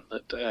arguing,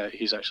 that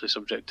he's actually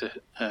subject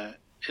to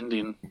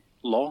Indian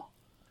law,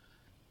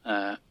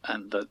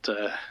 and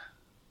that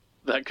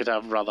that could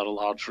have rather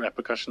large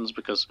repercussions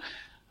because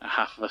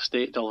half of a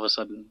state all of a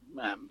sudden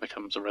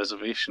becomes a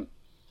reservation,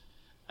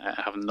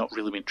 having not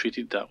really been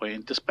treated that way,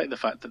 and despite the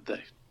fact that the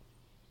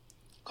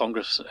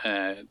Congress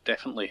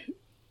definitely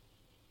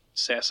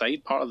set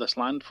aside part of this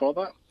land for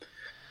that,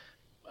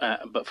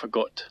 but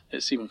forgot,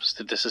 it seems,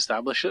 to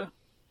disestablish it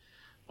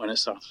when it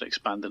started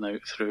expanding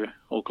out through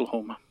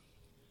Oklahoma.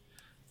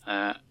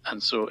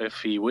 And so if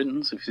he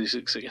wins, if he's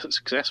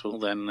successful,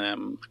 then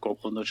the court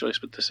will have no choice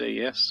but to say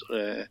yes.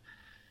 The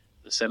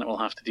Senate will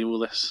have to deal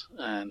with this,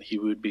 and he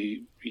would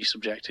be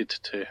re-subjected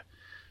to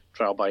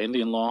trial by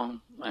Indian law,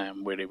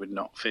 where he would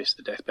not face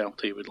the death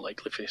penalty. He would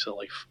likely face a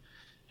life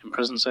in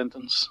prison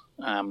sentence.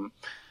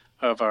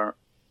 However,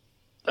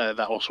 that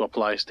also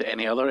applies to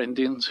any other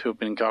Indians who have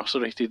been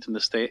incarcerated in the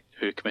state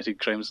who committed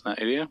crimes in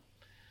that area,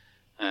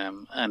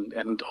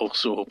 and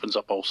also opens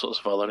up all sorts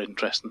of other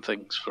interesting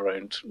things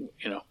around,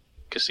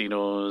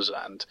 casinos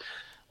and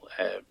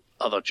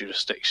other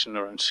jurisdiction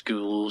around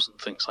schools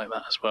and things like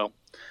that as well.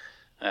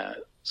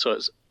 So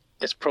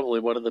it's probably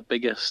one of the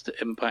biggest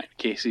impact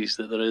cases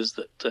that there is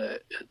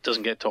that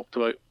doesn't get talked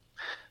about.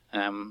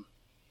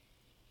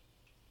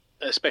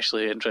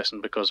 Especially interesting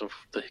because of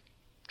the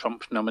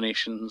Trump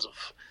nominations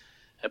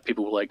of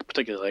people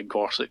particularly like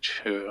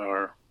Gorsuch, who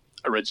are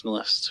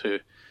originalists who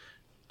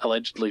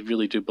allegedly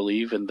really do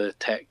believe in the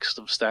text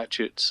of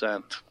statutes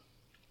and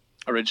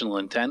original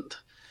intent.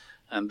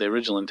 And the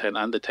original intent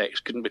and the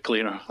text couldn't be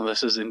clearer.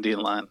 This is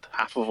Indian land.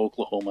 Half of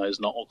Oklahoma is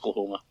not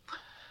Oklahoma.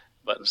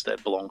 but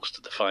instead belongs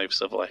to the 5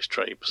 civilized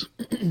tribes.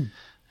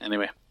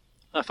 Anyway,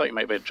 I thought you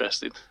might be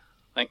interested.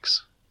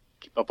 Thanks.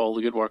 Keep up all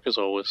the good work as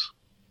always.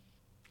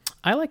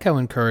 I like how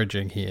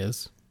encouraging he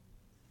is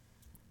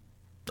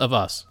of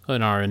us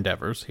in our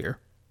endeavors here.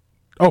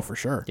 Oh, for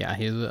sure. Yeah,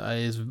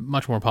 he's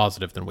much more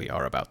positive than we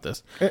are about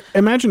this.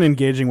 Imagine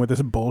engaging with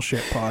this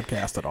bullshit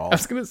podcast at all. I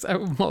was going to say,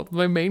 well,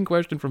 my main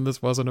question from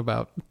this wasn't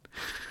about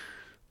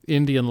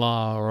Indian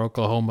law or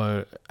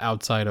Oklahoma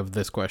outside of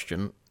this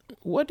question.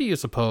 What do you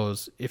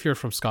suppose, if you're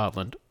from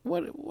Scotland,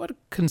 what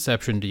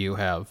conception do you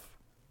have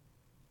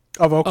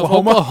Of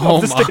Oklahoma?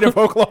 Of the state of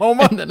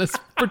Oklahoma? And then it's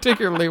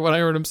particularly when I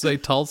heard him say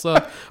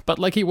Tulsa, but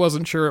like he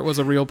wasn't sure it was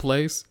a real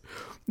place.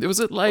 Was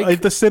it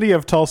like the city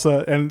of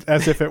Tulsa, and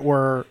as if it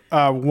were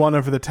one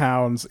of the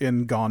towns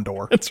in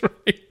Gondor. That's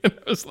right. And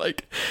I was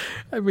like,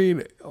 I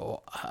mean,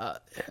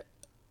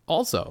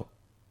 also,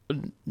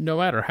 no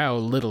matter how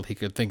little he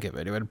could think of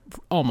it, it would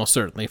almost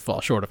certainly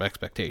fall short of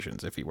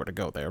expectations if he were to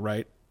go there,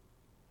 right?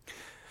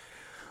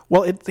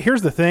 Well,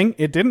 here's the thing.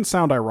 It didn't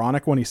sound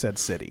ironic when he said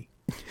city.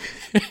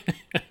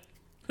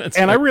 That's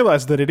and right. I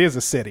realize that it is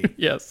a city.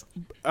 Yes.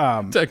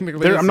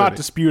 Technically, I'm not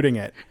disputing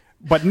it.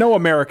 But no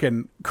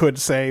American could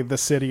say the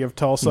city of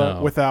Tulsa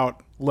No.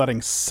 without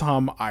letting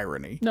some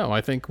irony No,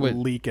 I think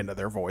leak into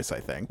their voice, I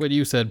think. what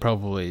you said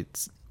probably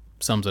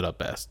sums it up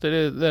best. That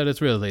it's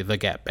really the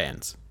Gap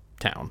Band's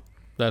town.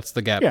 That's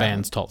the Gap Yeah.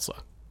 Band's Tulsa.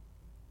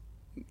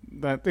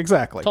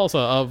 Exactly. Tulsa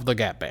of the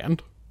Gap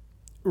Band.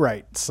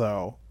 Right.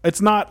 So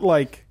it's not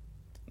like,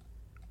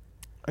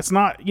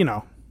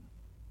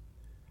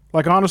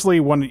 like honestly,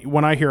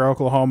 when I hear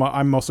Oklahoma,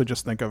 I mostly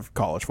just think of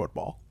college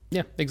football.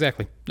 Yeah,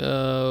 exactly.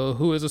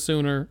 Who is a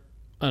Sooner,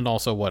 and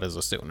also what is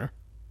a Sooner?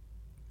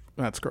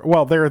 That's great.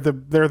 Well, they're the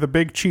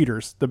big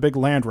cheaters. The big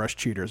land rush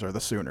cheaters are the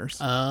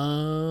Sooners.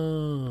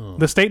 Oh.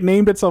 The state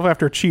named itself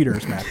after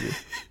cheaters, Matthew.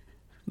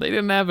 They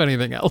didn't have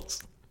anything else.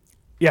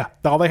 Yeah,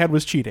 all they had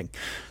was cheating.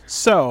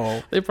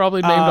 So They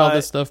probably named all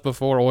this stuff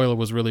before oil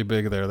was really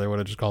big there. They would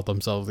have just called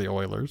themselves the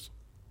Oilers.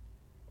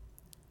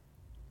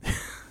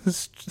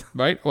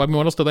 Right? Well, I mean,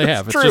 what else do they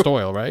have? It's true. just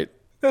oil, right?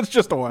 it's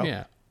just oil.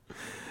 Yeah,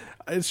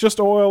 It's just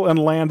oil and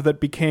land that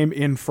became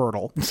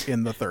infertile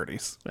in the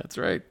 30s. that's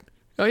right.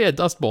 Oh, yeah,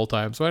 Dust Bowl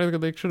time. So I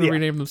think they should have Yeah.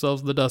 renamed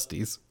themselves the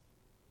Dusties.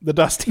 The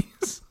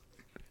Dusties.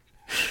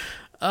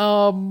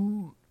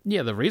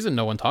 Yeah, the reason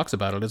no one talks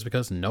about it is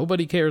because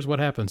nobody cares what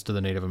happens to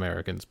the Native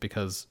Americans,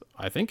 because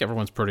I think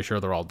everyone's pretty sure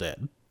they're all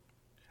dead.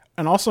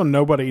 And also,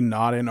 nobody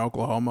not in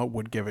Oklahoma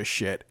would give a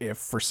shit if,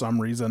 for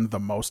some reason, the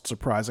most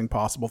surprising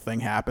possible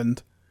thing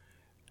happened,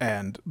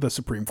 and the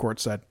Supreme Court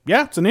said,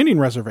 "Yeah, it's an Indian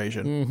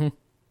reservation." Mm-hmm.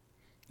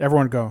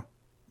 Everyone would go,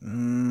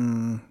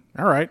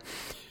 "All right."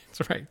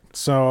 That's right.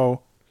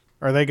 So,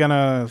 are they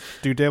gonna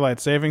do daylight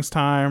savings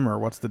time, or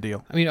what's the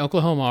deal? I mean,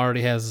 Oklahoma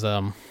already has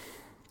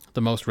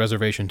the most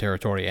reservation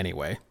territory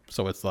anyway,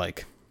 so it's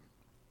like,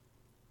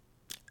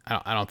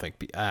 I don't think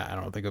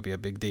it'll be a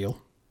big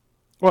deal.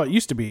 Well, it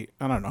used to be.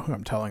 I don't know who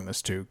I'm telling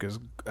this to, because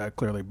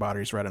clearly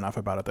Boddy's read enough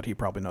about it that he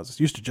probably knows. This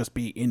used to just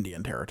be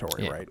Indian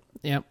territory, right?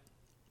 Yep.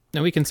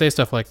 Now we can say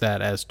stuff like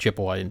that as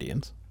Chippewa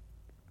Indians.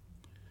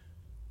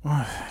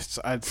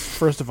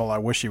 First of all, I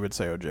wish you would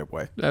say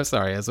Ojibwe.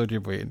 Sorry, as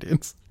Ojibwe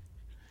Indians.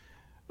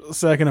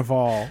 Second of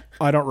all,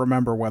 I don't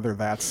remember whether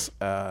that's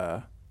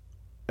an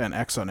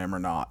exonym or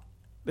not.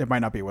 It might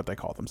not be what they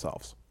call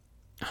themselves.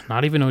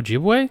 Not even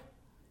Ojibwe?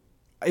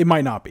 It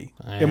might not be.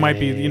 It might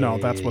be,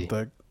 that's what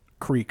the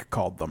Creek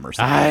called them or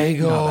something. I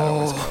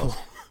go.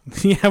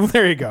 Yeah, well,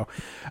 there you go.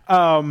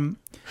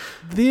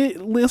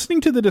 Listening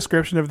to the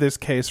description of this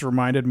case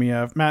reminded me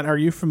of, Matt, are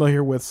you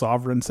familiar with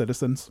sovereign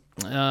citizens?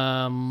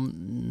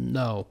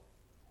 No.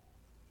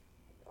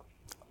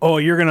 Oh,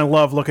 you're going to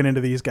love looking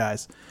into these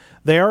guys.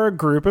 They are a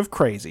group of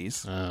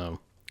crazies Oh.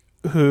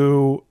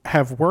 who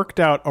have worked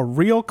out a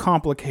real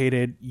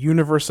complicated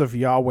Universe of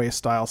Yahweh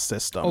style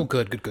system. Oh,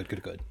 good.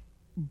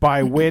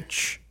 By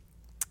which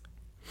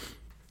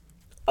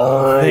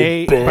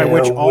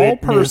all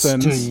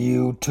persons to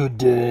you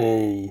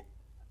today.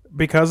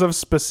 because of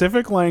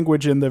specific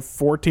language in the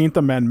 14th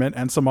Amendment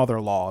and some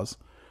other laws,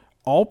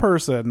 all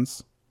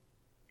persons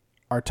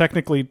are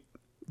technically,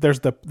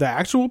 there's the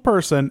actual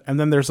person, and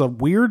then there's a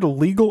weird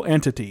legal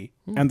entity,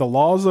 and the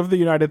laws of the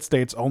United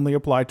States only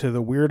apply to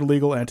the weird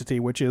legal entity,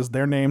 which is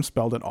their name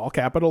spelled in all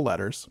capital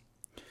letters.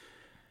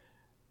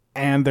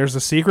 And there's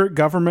a secret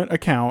government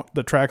account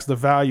that tracks the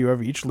value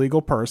of each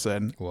legal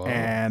person. Whoa.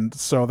 And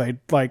so they,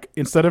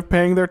 instead of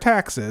paying their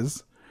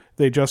taxes,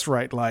 they just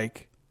write,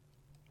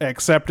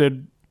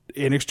 accepted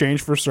in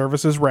exchange for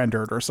services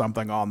rendered or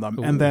something on them.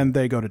 Ooh. And then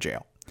they go to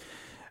jail.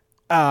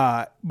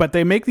 But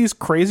they make these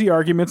crazy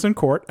arguments in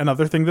court.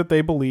 Another thing that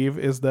they believe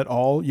is that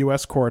all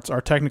U.S. courts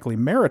are technically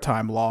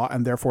maritime law,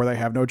 and therefore they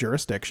have no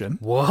jurisdiction.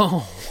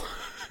 Whoa.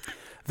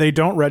 They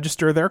don't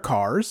register their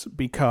cars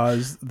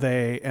because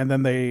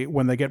when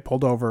they get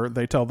pulled over,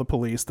 they tell the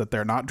police that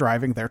they're not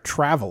driving, they're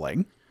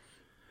traveling.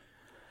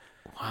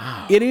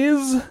 Wow. It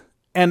is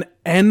an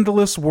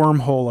endless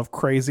wormhole of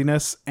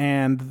craziness.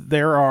 And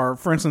there are,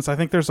 for instance, I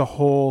think there's a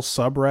whole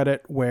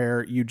subreddit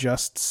where you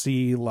just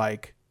see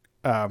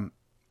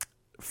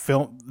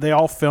they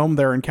all film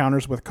their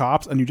encounters with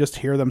cops, and you just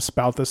hear them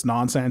spout this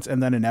nonsense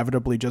and then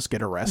inevitably just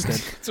get arrested.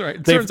 That's right.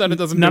 It turns out it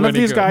doesn't None do of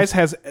any these good.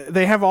 guys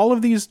they have all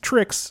of these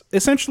tricks,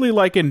 essentially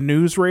like in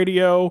news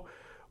radio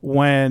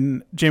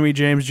when Jimmy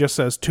James just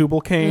says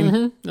tubal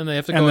cane, And they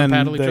have to go and and then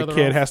paddle each the other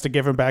kid off. has to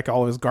give him back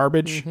all of his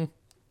garbage.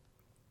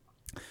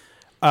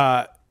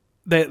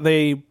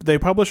 They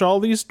publish all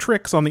these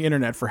tricks on the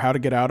internet for how to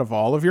get out of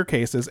all of your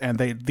cases, and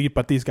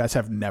but these guys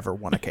have never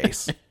won a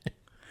case.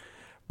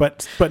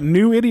 But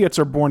new idiots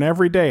are born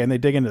every day, and they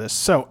dig into this.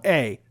 So,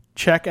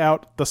 check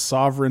out the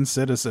Sovereign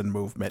Citizen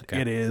movement.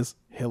 Okay. It is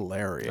All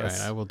hilarious.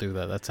 right, I will do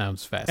that. That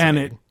sounds And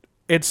fascinating.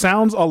 it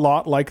sounds a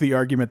lot like the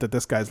argument that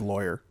this guy's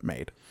lawyer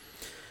made.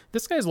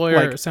 This guy's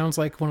lawyer like- sounds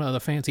like one of the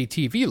fancy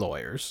TV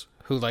lawyers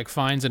who like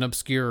finds an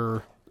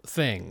obscure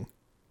thing.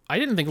 I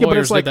didn't think but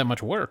lawyers it's like- did that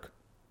much work.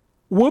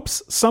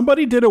 Whoops,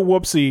 somebody did a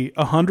whoopsie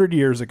 100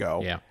 years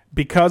ago. Yeah.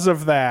 Because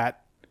of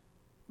that,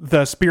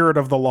 the spirit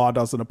of the law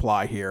doesn't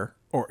apply here.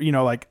 Or,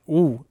 like,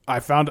 ooh, I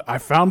found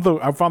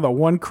the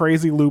one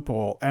crazy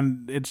loophole,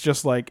 and it's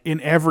just like in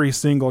every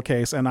single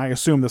case, and I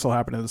assume this will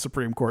happen in the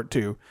Supreme Court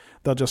too.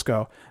 They'll just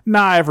go,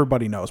 nah,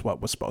 everybody knows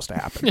what was supposed to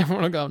happen. Yeah, we're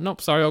gonna go.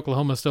 Nope, sorry,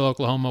 Oklahoma's still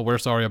Oklahoma. We're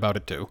sorry about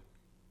it too.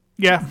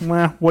 Yeah,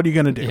 well, what are you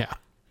gonna do? Yeah.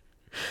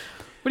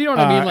 But you know what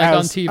I mean? Like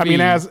on TV. I mean,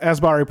 as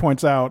Barry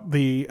points out,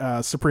 the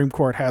Supreme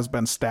Court has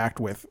been stacked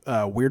with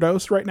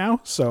weirdos right now.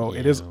 So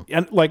it is,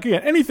 and like,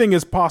 anything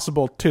is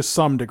possible to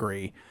some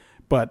degree,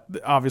 but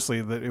obviously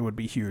it would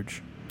be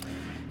huge.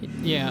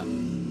 Yeah.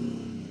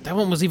 That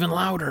one was even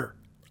louder.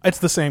 It's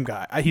the same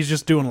guy. He's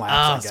just doing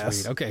laughs, I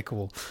guess. Sweet. Okay,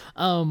 cool.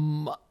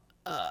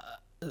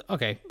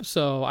 Okay,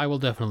 so I will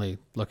definitely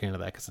look into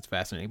that because it's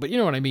fascinating. But you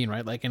know what I mean,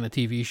 right? Like in a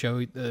TV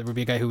show, there would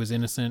be a guy who was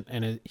innocent,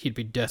 and he'd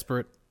be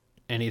desperate,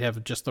 and he'd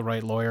have just the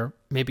right lawyer.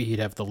 Maybe he'd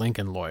have the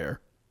Lincoln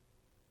Lawyer.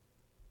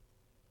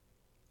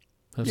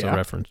 That's Yeah. a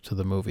reference to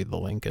the movie The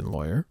Lincoln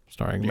Lawyer,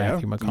 starring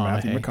Matthew McConaughey.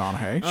 Matthew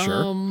McConaughey,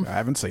 sure. I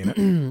haven't seen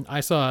it. I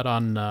saw it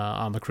on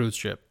the cruise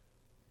ship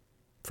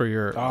for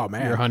your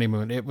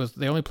honeymoon.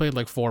 They only played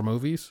like 4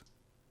 movies.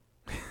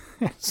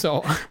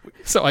 So I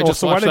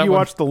just why watched did that you one.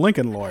 watch The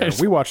Lincoln Lawyer?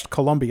 We watched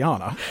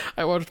Columbiana.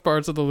 I watched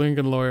parts of The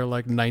Lincoln Lawyer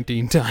like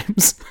 19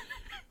 times.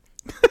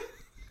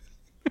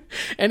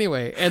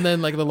 Anyway, and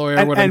then like the lawyer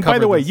would And by uncover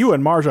the way, this. you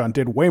and Marjan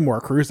did way more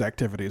cruise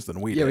activities than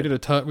we did. Yeah, we did a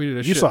ton. We did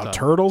a You shit saw ton.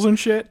 turtles and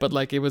shit? But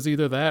like it was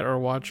either that or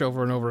watch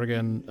over and over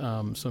again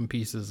some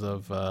pieces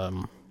of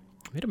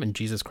might have been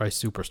Jesus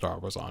Christ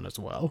Superstar was on as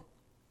well.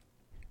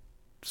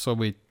 So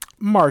we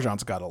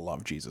Marjan's got to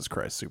love Jesus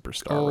Christ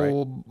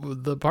Superstar,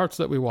 right? the parts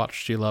that we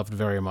watched she loved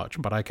very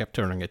much, but I kept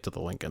turning it to the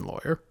Lincoln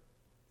Lawyer.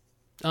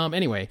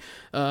 Anyway,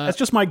 That's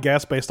just my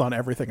guess based on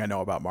everything I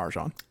know about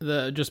Marjan.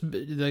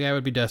 the guy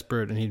would be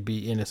desperate and he'd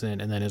be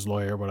innocent, and then his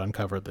lawyer would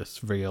uncover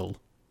this real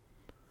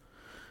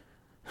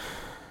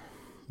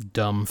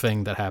dumb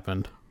thing that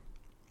happened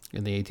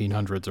in the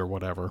 1800s or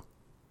whatever,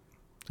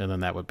 and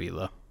then that'd be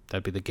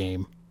the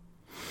game.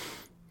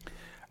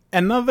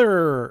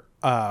 Another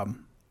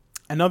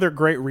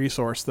great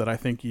resource that I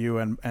think you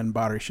and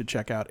Barry should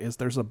check out is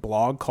there's a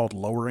blog called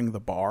Lowering the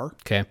Bar.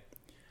 Okay.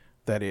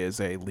 That is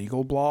a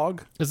legal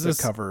blog that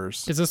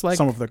covers is this like-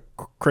 some of the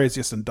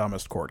craziest and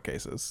dumbest court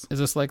cases. Is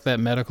this like that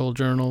medical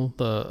journal,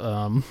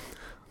 the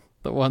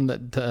one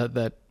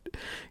that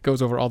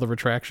goes over all the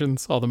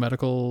retractions, all the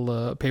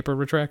medical paper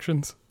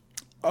retractions?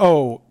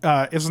 Oh,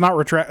 it's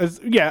not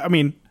yeah, I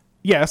mean,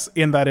 yes,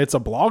 in that it's a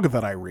blog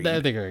that I read.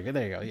 There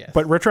you go. Yes.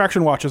 But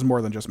Retraction Watch is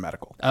more than just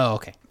medical. Oh,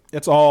 okay.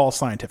 It's all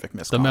scientific The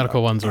misconduct.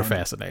 medical ones are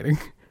fascinating.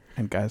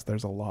 And guys,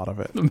 there's a lot of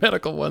it. The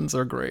medical ones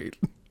are great.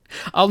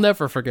 I'll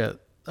never forget.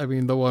 I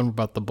mean, the one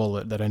about the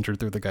bullet that entered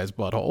through the guy's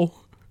butthole.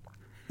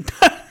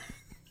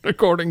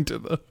 According to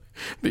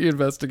the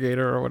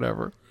investigator or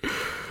whatever.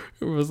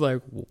 It was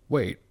like,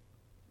 wait,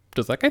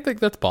 does that guy think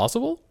that's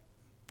possible?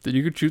 That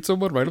you could shoot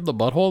someone right in the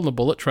butthole and the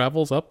bullet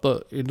travels up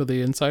into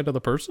the inside of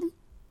the person?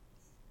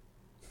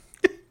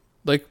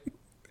 Like,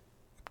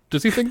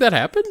 does he think that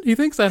happened? He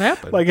thinks that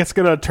happened. Like it's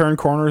gonna turn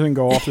corners and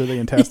go off through the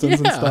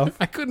intestines and stuff.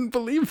 I couldn't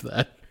believe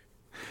that.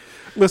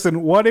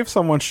 Listen, what if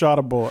someone shot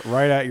a bullet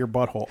right at your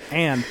butthole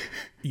and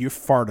you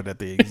farted at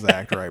the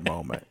exact right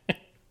moment?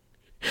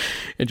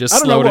 And just I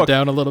don't know, slowed it look.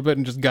 down a little bit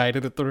and just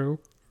guided it through.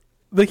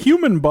 The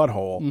human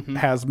butthole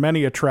has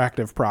many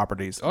attractive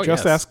properties. Oh,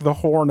 Just yes. ask the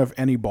horn of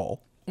any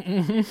bull.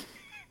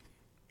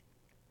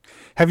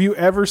 Have you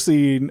ever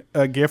seen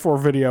a GIF or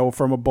video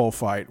from a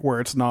bullfight where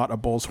it's not a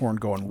bull's horn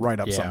going right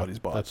up somebody's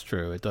butt? That's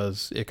true. It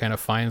does. It kind of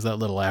finds that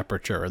little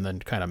aperture and then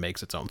kind of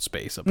makes its own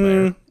space up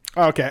there.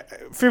 Okay,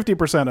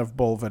 50% of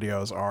bull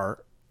videos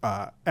are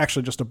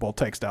actually just a bull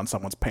takes down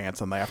someone's pants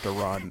and they have to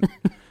run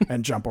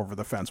and jump over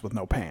the fence with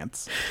no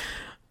pants.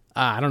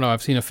 I don't know.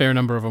 I've seen a fair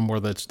number of them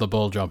where it's the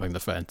bull jumping the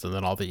fence and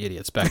then all the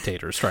idiot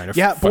spectators trying to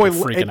Yeah, fucking boy,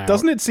 freaking out.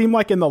 doesn't it seem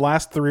like in the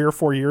last 3 or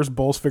 4 years,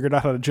 bulls figured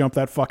out how to jump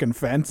that fucking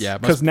fence? Yeah,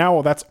 it because must-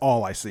 now that's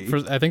all I see.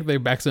 I think they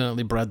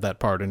accidentally bred that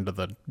part into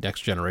the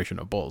next generation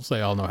of bulls.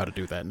 They all know how to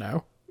do that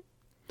now.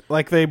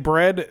 Like they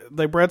bred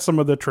some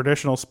of the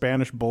traditional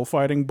Spanish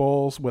bullfighting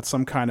bulls with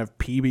some kind of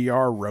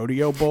PBR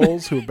rodeo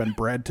bulls who have been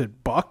bred to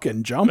buck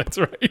and jump. That's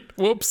right.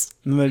 Whoops.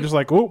 And they're just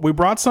like, oh, we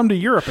brought some to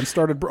Europe and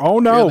started. Oh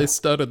Yeah, no! they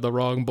studded the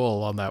wrong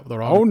bull on that. The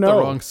wrong, Oh, no.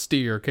 The wrong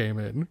steer came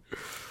in.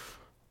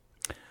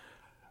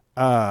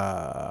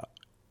 I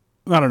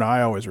don't know.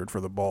 I always root for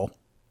the bull.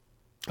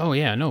 Oh,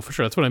 yeah, no, for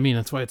sure. That's what I mean.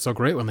 That's why it's so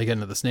great when they get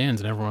into the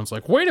stands and everyone's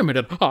like, wait a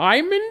minute,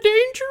 I'm in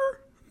danger?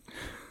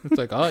 It's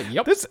like,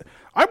 yep.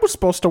 I was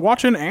supposed to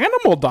watch an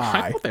animal I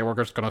die. thought they were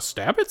just going to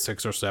stab it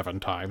 6 or 7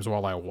 times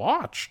while I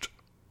watched.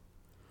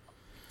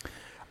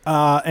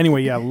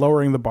 Anyway, yeah,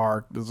 lowering the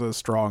bar is a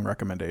strong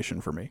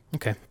recommendation for me.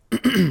 Okay.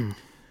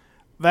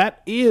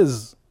 That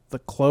is the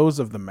close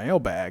of the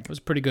mailbag. It was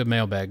a pretty good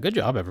mailbag. Good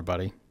job,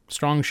 everybody.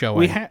 Strong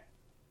showing.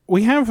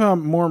 We have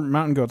more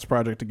Mountain Goats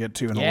Project to get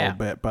to in a little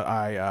bit,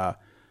 but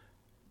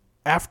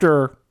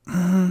after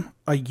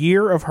a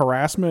year of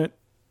harassment,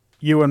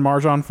 you and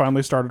Marjan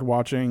finally started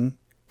watching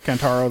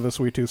Kentaro the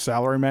Sweet Tooth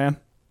Salaryman.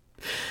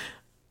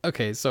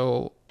 Okay,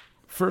 so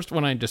first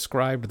when I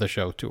described the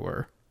show to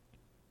her,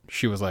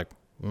 she was like,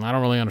 I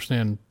don't really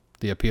understand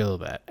the appeal of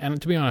that.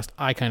 And to be honest,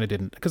 I kind of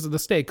didn't, because the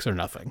stakes are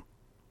nothing.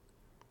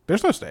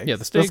 There's no stakes. Yeah,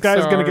 the stakes This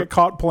guy's going are- to get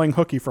caught playing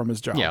hooky from his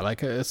job. Yeah,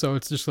 like, so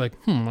it's just like,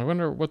 I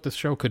wonder what this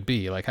show could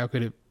be. Like, how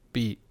could it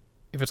be?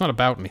 If it's not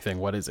about anything,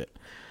 what is it?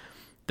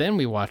 Then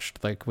we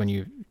watched, like, when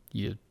you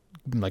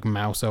like,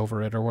 mouse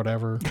over it or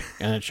whatever,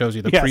 and it shows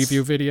you the Yes.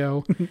 preview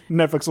video.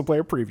 Netflix will play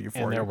a preview for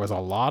And you. there was a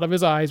lot of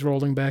his eyes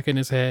rolling back in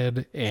his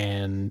head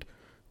and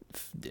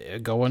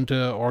going to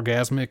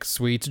orgasmic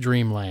sweets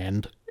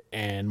dreamland.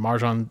 And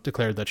Marjan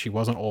declared that she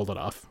wasn't old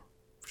enough.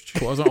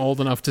 She wasn't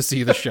old enough to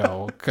see the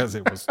show because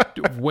it was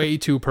way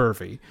too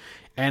pervy.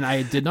 And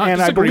I did not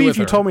And I disagree believe with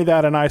you her. told me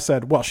that, and I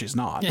said, well, she's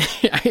not.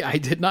 I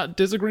did not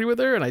disagree with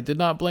her, and I did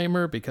not blame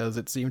her because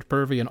it seemed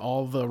pervy in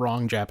all the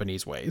wrong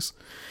Japanese ways.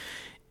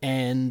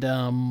 And,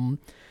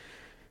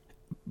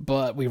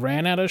 but we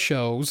ran out of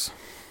shows,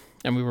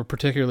 and we were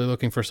particularly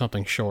looking for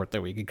something short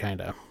that we could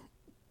kind of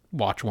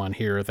watch one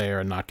here or there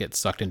and not get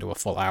sucked into a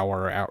full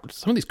hour.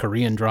 Some of these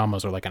Korean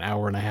dramas are like an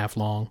hour and a half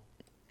long.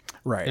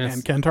 Right. And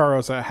And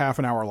Kentaro's a half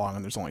an hour long,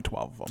 and there's only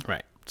 12 of them.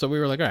 Right. So we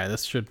were like, all right,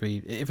 this should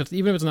be, even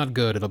if it's not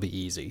good, it'll be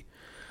easy.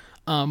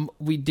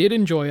 We did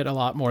enjoy it a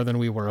lot more than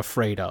we were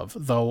afraid of,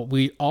 though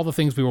all the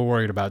things we were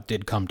worried about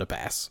did come to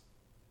pass.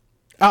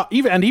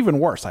 Even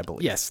worse, I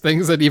believe. Yes,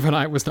 things that even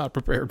I was not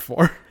prepared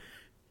for.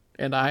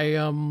 And I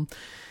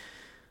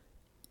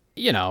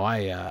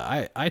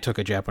took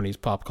a Japanese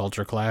pop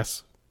culture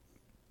class.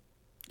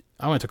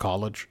 I went to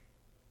college.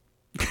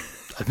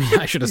 I mean,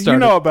 I should have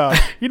started.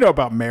 You know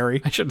about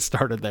Mary. I should have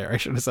started there. I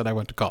should have said I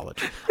went to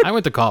college. I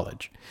went to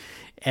college.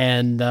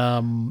 And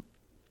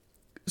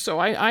so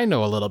I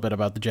know a little bit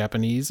about the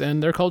Japanese,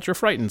 and their culture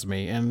frightens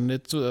me. And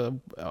it's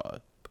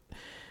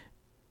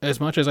as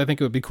much as I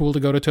think it would be cool to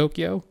go to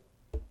Tokyo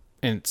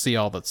and see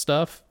all that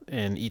stuff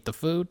and eat the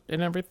food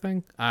and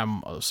everything,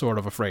 I'm sort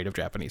of afraid of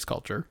Japanese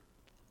culture.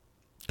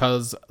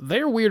 Because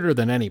they're weirder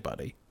than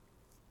anybody.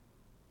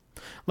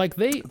 Like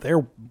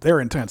They're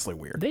intensely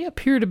weird. they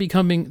appear to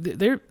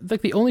they're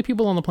like the only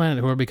people on the planet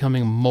who are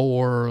becoming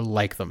more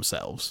like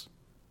themselves.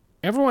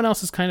 Everyone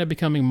else is kind of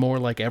becoming more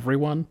like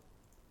everyone.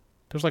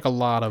 There's like a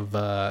lot of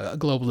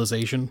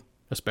globalization,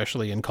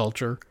 especially in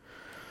culture.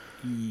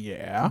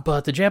 Yeah.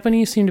 But the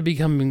Japanese seem to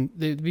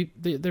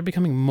they're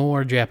becoming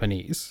more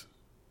Japanese.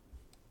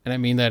 And I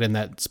mean that in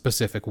that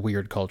specific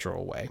weird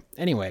cultural way.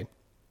 Anyway,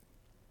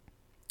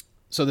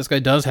 so this guy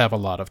does have a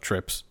lot of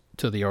trips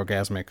to the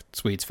Orgasmic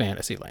Sweets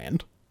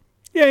Fantasyland.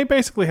 Yeah, he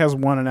basically has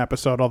one an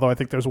episode, although I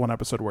think there's one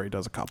episode where he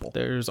does a couple.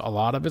 There's a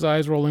lot of his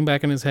eyes rolling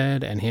back in his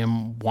head and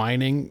him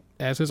whining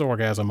as his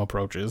orgasm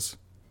approaches.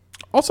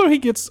 Also, he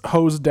gets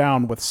hosed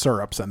down with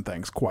syrups and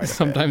things quite a bit.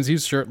 Sometimes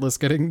he's shirtless,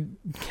 getting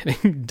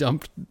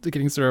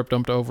syrup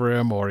dumped over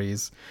him, or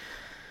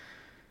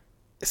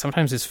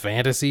sometimes his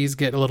fantasies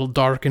get a little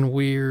dark and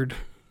weird.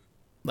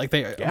 Like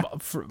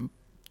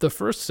the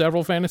first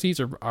several fantasies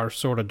are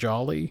sort of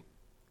jolly,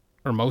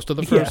 or most of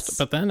the first, Yes.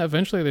 but then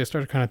eventually they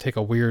start to kind of take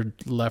a weird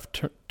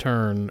left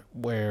turn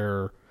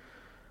where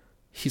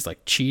he's like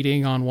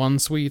cheating on one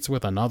sweets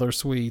with another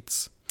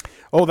sweets,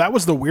 Oh, that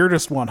was the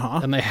weirdest one, huh?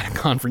 and they had a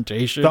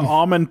confrontation. The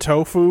almond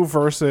tofu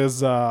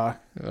versus... What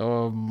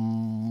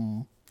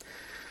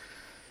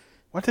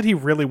what did he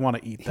really want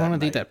to eat he that wanted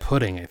to eat night? that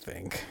pudding, I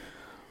think.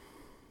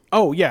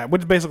 Oh, yeah,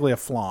 which is basically a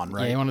flan, Yeah,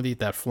 right? he wanted to eat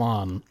that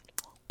flan.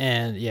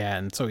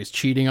 And so he's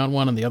cheating on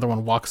one, and the other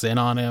one walks in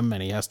on him,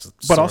 and he has to.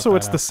 But sort also, that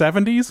it's out.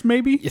 the 70s,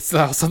 maybe? It's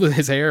also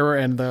his hair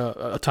and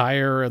the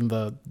attire and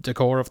the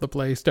decor of the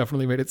place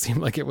definitely made it seem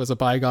like it was a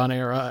bygone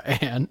era,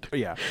 and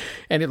Yeah.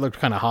 and it looked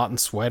kind of hot and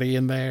sweaty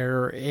in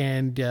there.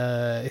 And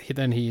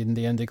then in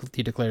the end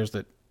he declares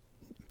that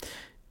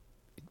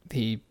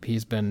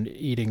he's been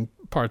eating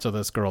parts of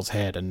this girl's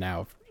head, and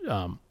now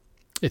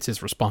it's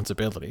his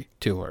responsibility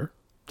to her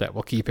that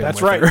will keep him.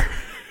 That's with right. her.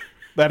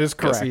 That is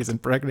Because correct. he's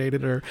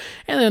impregnated her.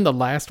 And then the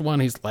last one,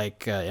 he's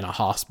like in a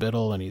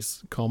hospital and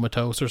he's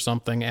comatose or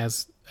something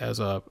as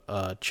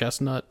a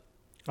chestnut.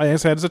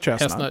 His head's a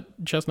chestnut.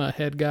 Chestnut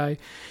head guy.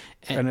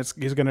 And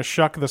he's going to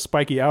shuck the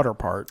spiky outer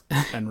part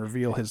and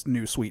reveal his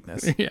new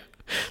sweetness. Yeah.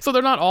 So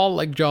they're not all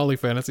like jolly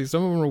fantasies.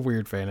 Some of them are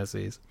weird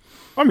fantasies.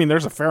 I mean,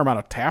 there's a fair amount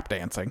of tap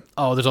dancing.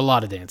 Oh, there's a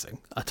lot of dancing.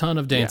 A ton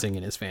of dancing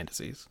in his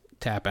fantasies.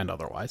 Tap and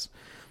otherwise.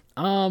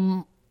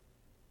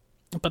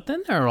 But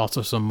then there are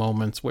also some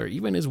moments where,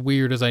 even as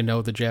weird as I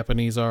know the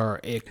Japanese are,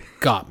 it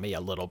got me a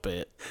little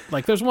bit.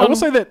 Like, there's one... I will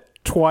say that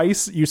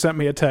twice you sent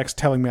me a text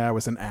telling me I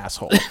was an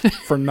asshole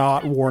for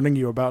not warning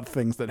you about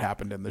things that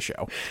happened in the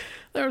show.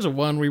 There was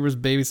one where he was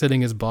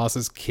babysitting his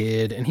boss's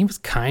kid, and he was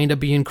kind of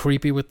being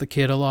creepy with the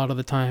kid a lot of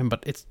the time,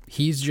 but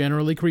he's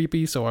generally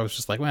creepy, so I was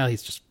just like, well,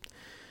 he's just...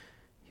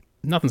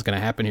 Nothing's going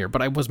to happen here.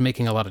 But I was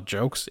making a lot of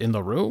jokes in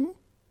the room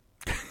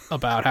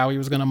about how he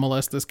was going to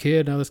molest this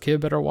kid. Now this kid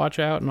better watch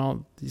out,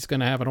 and he's going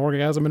to have an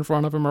orgasm in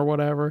front of him or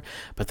whatever.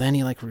 But then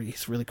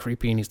he's really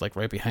creepy, and he's like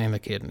right behind the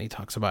kid, and he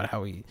talks about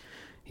how he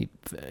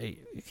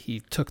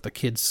took the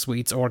kid's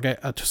sweets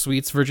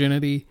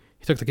virginity.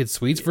 He took the kid's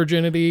sweets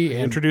virginity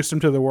and introduced him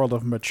to the world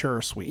of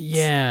mature sweets.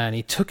 Yeah, and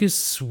he took his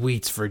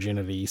sweets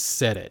virginity. He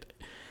said it.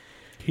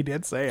 He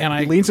did say it. And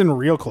he leans in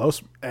real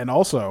close, and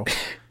also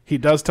he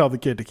does tell the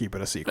kid to keep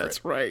it a secret.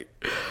 That's right.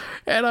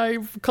 And I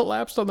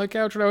collapsed on the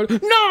couch and I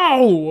went,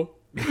 no!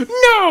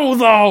 No,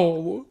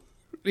 though!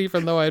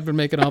 Even though I had been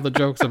making all the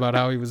jokes about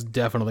how he was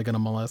definitely going to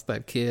molest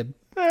that kid.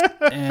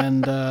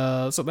 And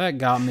so that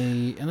got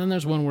me. And then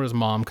there's one where his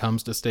mom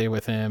comes to stay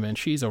with him, and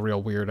she's a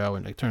real weirdo,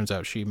 and it turns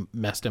out she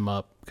messed him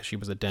up because she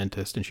was a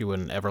dentist, and she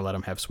wouldn't ever let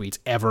him have sweets,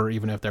 ever,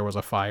 even if there was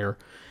a fire.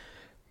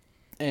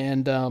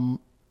 And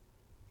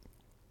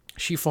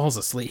she falls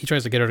asleep. He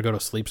tries to get her to go to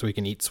sleep so he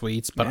can eat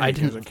sweets, but I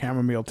didn't. He a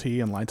chamomile tea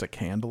and lights a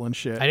candle and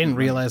shit. I didn't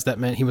realize that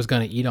meant he was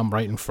going to eat them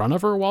right in front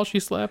of her while she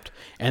slept.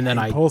 And then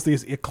he pulls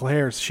these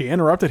eclairs. She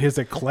interrupted his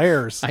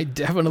eclairs. I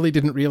definitely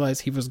didn't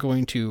realize he was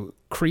going to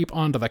creep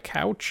onto the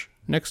couch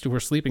next to her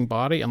sleeping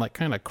body and like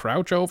kind of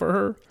crouch over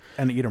her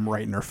and eat them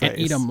right in her face. And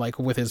eat them like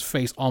with his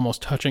face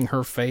almost touching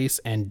her face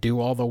and do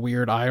all the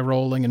weird eye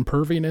rolling and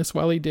perviness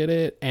while he did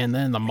it. And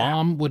then the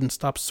mom wouldn't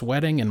stop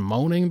sweating and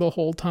moaning the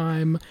whole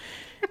time.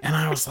 And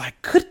I was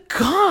like, good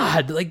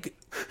God, like,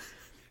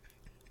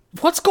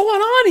 what's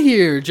going on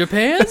here,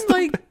 Japan?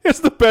 It's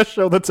the best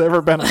show that's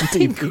ever been on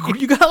TV.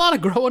 You got a lot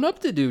of growing up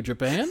to do,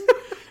 Japan.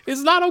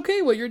 It's not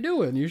okay what you're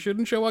doing. You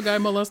shouldn't show a guy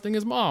molesting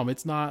his mom.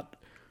 It's not,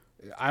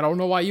 I don't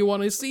know why you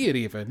want to see it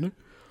even.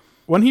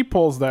 When he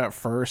pulls that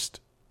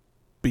first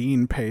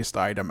bean paste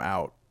item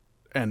out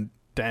and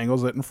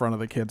dangles it in front of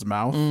the kid's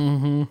mouth,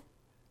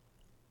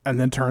 and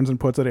then turns and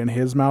puts it in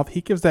his mouth, he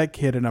gives that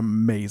kid an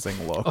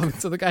amazing look. Oh,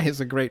 so the guy is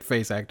a great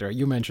face actor.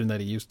 You mentioned that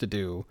he used to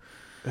do...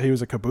 He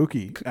was a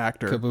kabuki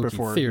actor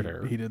before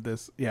theater. He did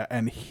this. Yeah,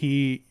 and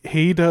he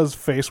does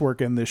face work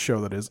in this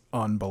show that is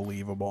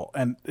unbelievable.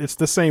 And it's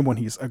the same when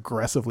he's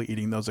aggressively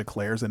eating those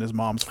eclairs in his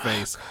mom's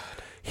face.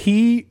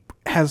 He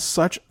has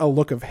such a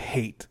look of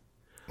hate.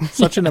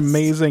 Such an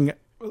amazing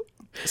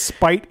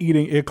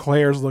spite-eating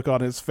eclairs look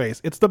on his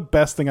face. It's the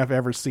best thing I've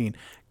ever seen.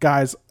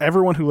 Guys,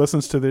 everyone who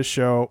listens to this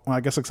show, well,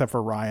 I guess except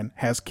for Ryan,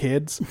 has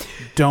kids.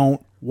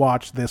 Don't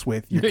watch this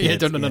with your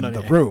kids in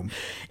the room.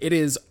 It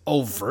is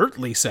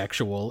overtly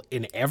sexual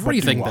in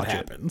everything that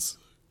happens.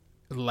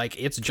 Like,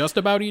 it's just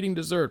about eating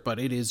dessert, but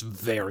it is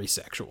very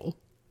sexual.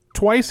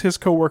 Twice his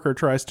coworker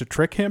tries to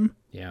trick him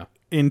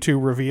into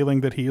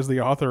revealing that he is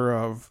the author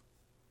of,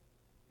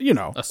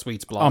 a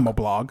sweets blog. A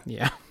blog.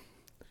 Yeah.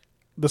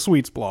 The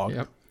sweets blog.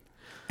 Yep.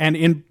 And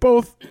in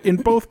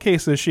both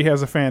cases, she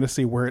has a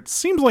fantasy where it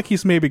seems like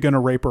he's maybe going to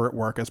rape her at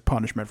work as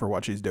punishment for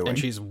what she's doing. And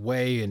she's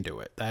way into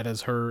it. That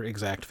is her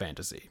exact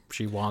fantasy.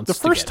 She wants the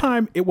first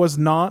time it was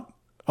not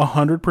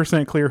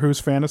 100% clear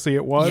whose fantasy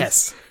it was.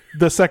 Yes.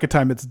 The second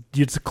time it's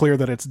clear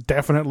that it's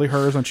definitely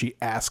hers, and she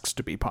asks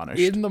to be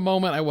punished. In the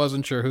moment, I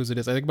wasn't sure whose it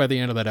is. I think by the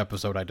end of that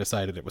episode, I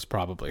decided it was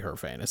probably her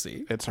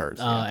fantasy. It's hers.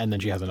 And then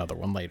she has another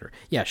one later.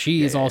 Yeah,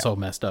 she is also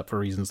messed up for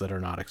reasons that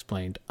are not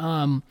explained.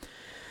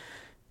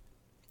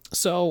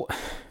 So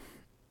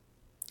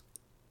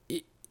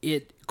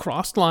it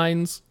crossed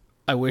lines.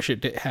 I wish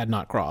it had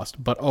not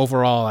crossed, but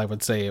overall, I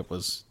would say it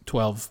was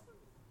 12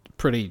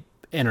 pretty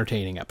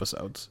entertaining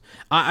episodes.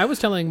 I was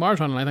telling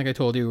Marjan, and I think I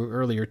told you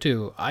earlier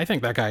too, I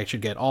think that guy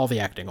should get all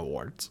the acting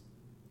awards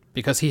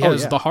because he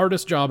has the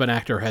hardest job an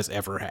actor has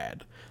ever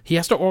had. He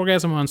has to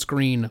orgasm on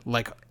screen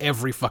like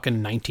every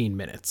fucking 19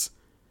 minutes.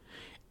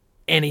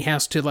 And he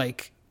has to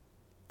like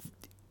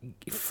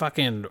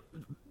fucking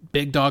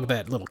big dog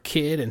that little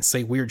kid and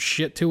say weird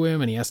shit to him,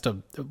 and he has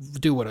to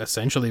do what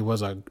essentially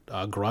was a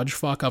grudge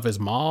fuck of his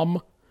mom.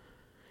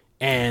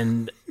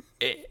 And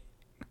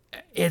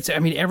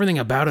everything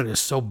about it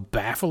is so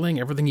baffling.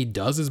 Everything he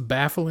does is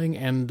baffling,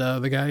 and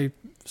the guy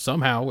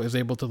somehow is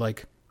able to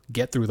like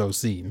get through those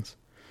scenes.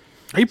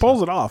 He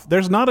pulls it off.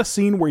 There's not a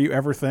scene where you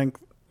ever think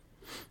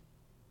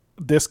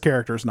this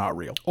character's not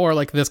real, or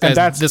like this guy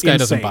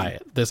doesn't buy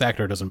it. This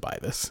actor doesn't buy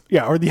this.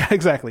 Yeah, or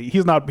exactly.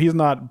 He's not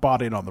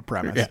bought in on the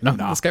premise. Yeah,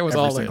 no, this guy was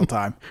all every single in.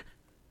 time.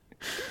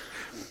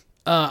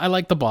 I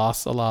like the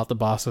boss a lot. The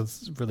boss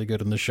is really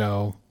good in the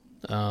show.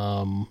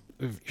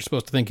 you're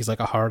supposed to think he's like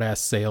a hard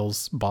ass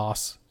sales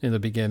boss in the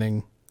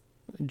beginning,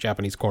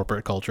 Japanese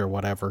corporate culture,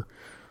 whatever.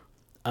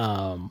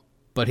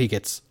 But he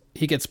gets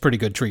pretty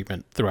good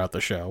treatment throughout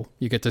the show.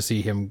 You get to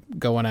see him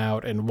going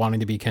out and wanting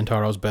to be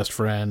Kentaro's best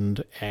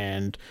friend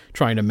and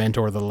trying to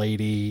mentor the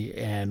lady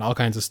and all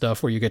kinds of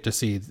stuff, where you get to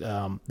see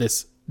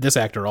this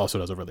actor also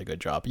does a really good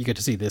job. You get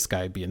to see this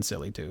guy being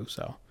silly too.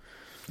 So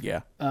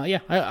Yeah.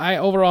 I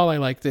overall I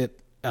liked it,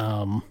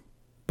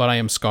 but I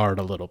am scarred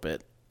a little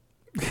bit.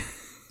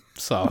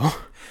 So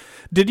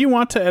Did you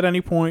want to, at any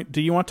point,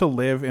 do you want to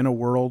live in a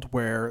world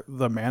where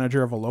the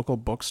manager of a local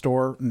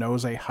bookstore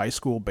knows a high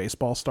school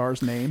baseball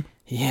star's name?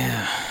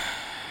 yeah.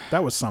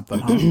 That was something,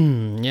 huh?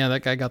 Yeah,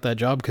 that guy got that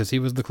job because he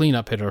was the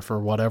cleanup hitter for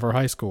whatever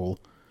high school.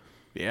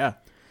 Yeah.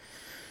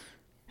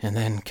 And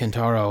then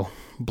Kentaro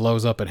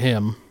blows up at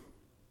him.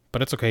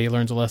 But it's okay, he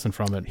learns a lesson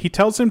from it. He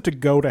tells him to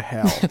go to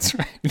hell. That's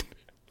right.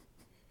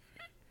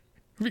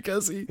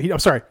 Because I'm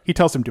sorry. He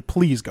tells him to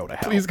please go to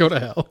hell. please go to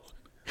hell.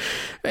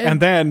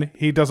 And then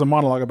he does a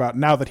monologue about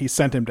now that he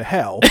sent him to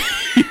hell,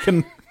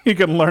 he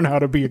can learn how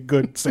to be a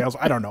good sales.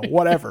 I don't know,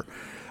 whatever.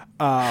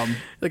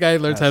 The guy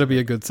learns how to be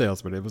a good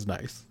salesman. It was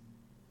nice.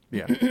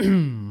 Yeah.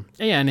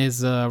 Yeah, and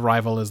his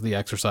rival is the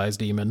exercise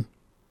demon.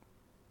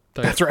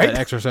 That's right. That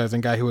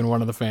exercising guy who in one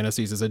of the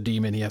fantasies is a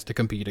demon he has to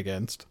compete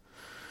against.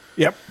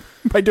 Yep.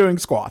 By doing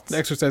squats. The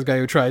exercise guy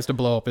who tries to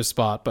blow up his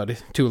spot,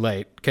 but too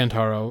late.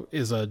 Kentaro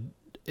is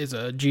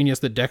a genius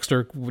that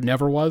Dexter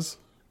never was.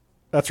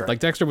 That's right. Like,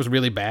 Dexter was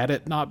really bad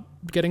at not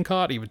getting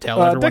caught. He would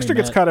tell everyone Dexter he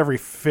gets met. caught every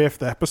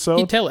 5th episode.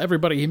 He'd tell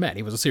everybody he met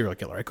he was a serial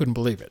killer. I couldn't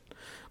believe it.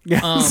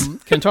 Yes.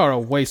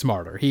 Kentaro, way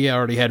smarter. He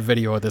already had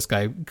video of this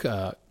guy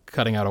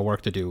cutting out of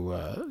work to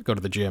go to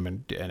the gym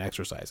and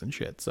exercise and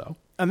shit. So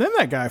And then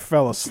that guy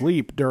fell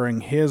asleep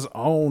during his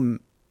own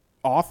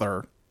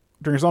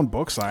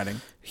book signing.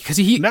 because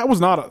he And that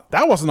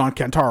wasn't on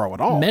Kentaro at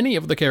all. many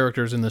of the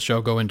characters in the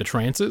show go into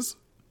trances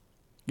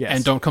Yes.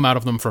 and don't come out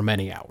of them for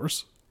many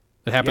hours.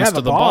 It happens Yeah,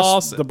 to the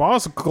boss. The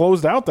boss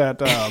closed out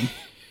that.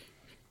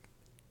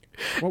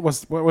 What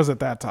was it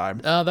that time?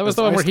 That was It's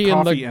the one where iced he and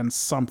coffee the and That's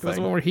something.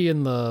 the one where he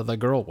and the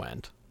girl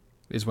went.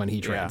 Is when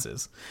he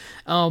trances.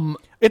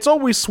 It's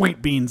always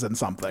sweet beans and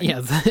something.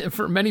 Yeah,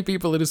 for many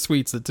people it is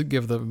sweets that to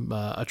give them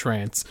a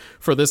trance.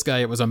 For this guy,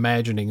 it was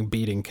imagining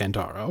beating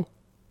Kentaro.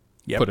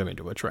 Yep. Put him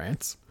into a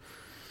trance.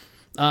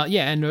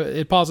 And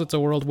it posits a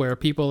world where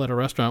people at a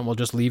restaurant will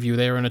just leave you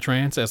there in a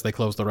trance as they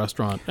close the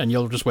restaurant, and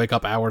you'll just wake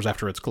up hours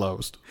after it's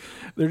closed.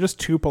 They're just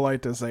too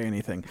polite to say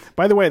anything.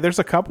 By the way, there's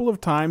a couple of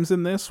times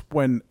in this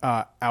when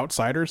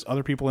outsiders,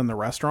 other people in the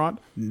restaurant,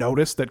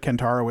 notice that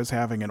Kentaro is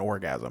having an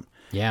orgasm.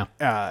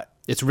 Yeah.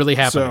 It's really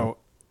happening. So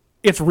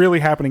it's really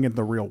happening in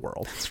the real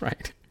world. That's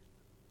right.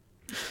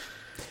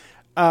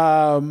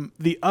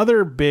 The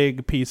other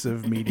big piece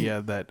of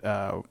media that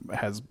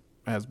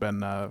has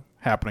been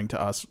happening to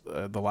us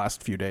the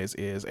last few days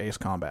is Ace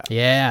Combat.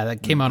 Yeah,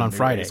 that came out on New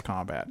Friday. Ace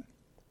Combat.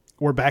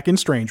 We're back in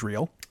Strange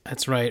Reel.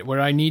 That's right, where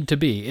I need to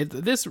be.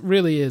 This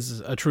really is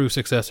a true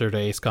successor to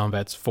Ace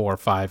Combat's 4,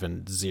 5,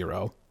 and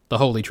 0. The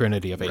holy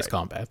trinity of Ace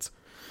Combats.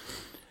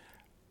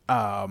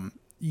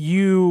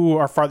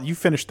 You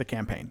finished the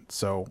campaign,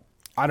 so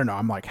I don't know.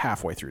 I'm like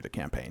halfway through the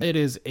campaign. It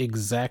is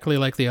exactly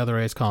like the other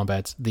Ace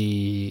Combats.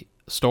 The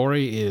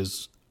story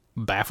is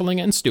baffling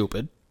and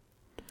stupid.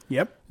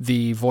 Yep.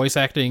 The voice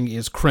acting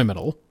is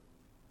criminal.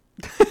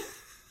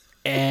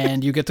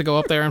 And you get to go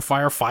up there and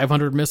fire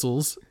 500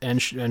 missiles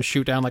and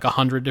shoot down like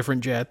 100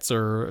 different jets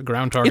or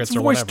ground targets It's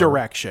or voice whatever.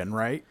 direction,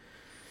 right?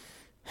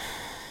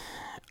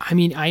 I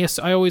mean, I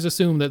always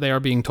assume that they are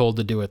being told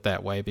to do it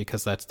that way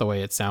because that's the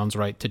way it sounds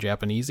right to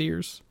Japanese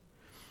ears.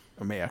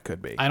 I mean, it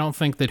could be. I don't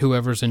think that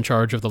whoever's in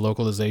charge of the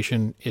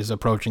localization is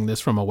approaching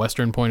this from a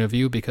Western point of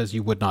view because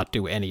you would not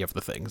do any of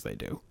the things they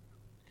do.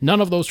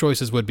 None of those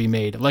choices would be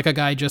made. Like a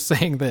guy just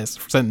saying this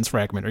sentence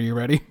fragment. Are you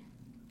ready?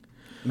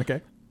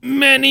 Okay.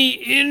 Many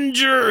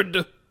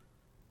injured.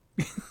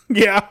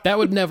 Yeah. That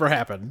would never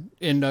happen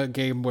in a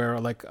game where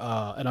like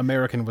an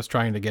American was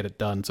trying to get it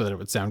done so that it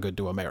would sound good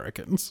to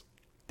Americans.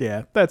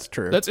 Yeah, that's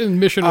true. That's in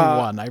Mission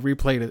 1. I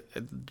replayed it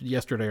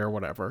yesterday or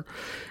whatever.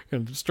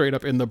 And straight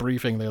up in the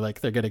briefing,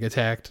 they're getting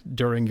attacked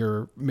during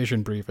your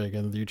mission briefing,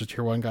 and you just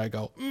hear one guy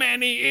go,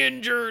 "Many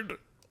injured,"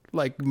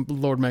 like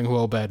Lord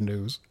Menghuo Bad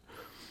News.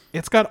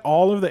 It's got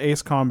all of the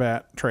Ace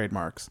Combat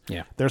trademarks.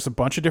 Yeah. There's a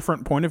bunch of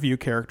different point of view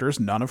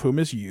characters, none of whom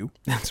is you.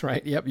 That's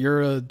right. Yep,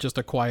 you're just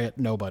a quiet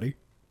nobody.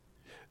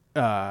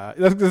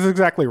 That's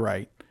exactly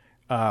right.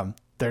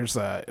 There's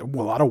a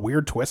lot of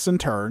weird twists and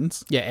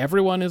turns. Yeah,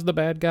 everyone is the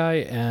bad guy,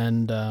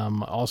 and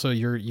also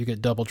you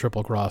get double,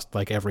 triple crossed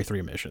like every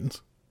 3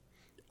 missions.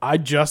 I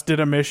just did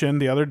a mission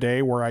the other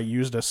day where I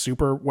used a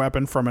super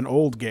weapon from an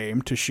old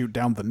game to shoot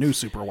down the new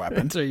super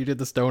weapon. So you did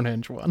the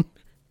Stonehenge one.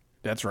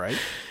 That's right.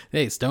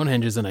 Hey,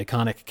 Stonehenge is an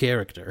iconic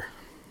character.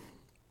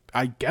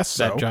 I guess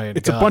so. That giant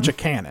it's a gun. bunch of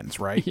cannons,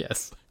 right?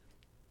 Yes.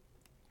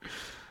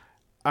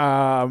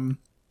 I'm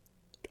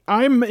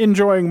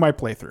enjoying my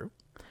playthrough.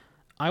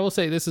 I will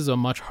say this is a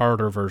much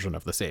harder version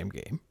of the same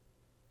game.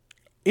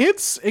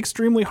 It's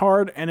extremely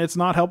hard, and it's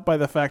not helped by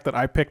the fact that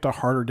I picked a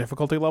harder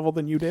difficulty level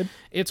than you did.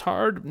 It's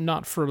hard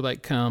not for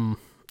like the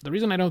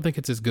reason I don't think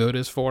it's as good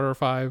as 4 or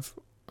 5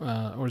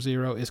 or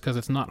 0 is because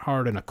it's not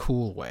hard in a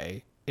cool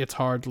way. It's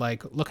hard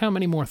like, look how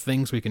many more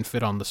things we can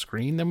fit on the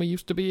screen than we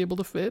used to be able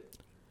to fit.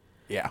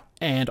 Yeah.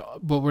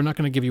 But we're not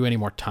going to give you any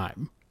more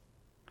time.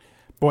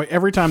 Boy,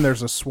 every time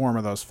there's a swarm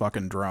of those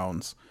fucking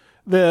drones,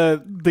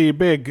 the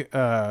big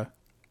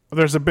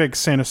there's a big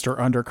sinister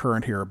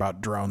undercurrent here about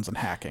drones and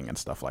hacking and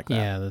stuff like that.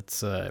 Yeah,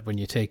 that's when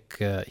you take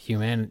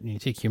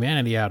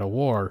humanity out of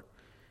war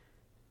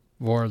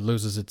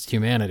loses its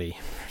humanity.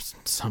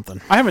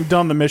 Something. I haven't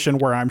done the mission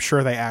where I'm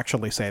sure they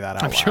actually say that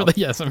out loud.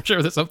 I'm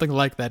sure that something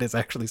like that is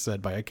actually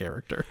said by a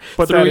character.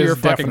 But through that is your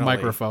fucking definitely-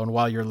 microphone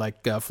while you're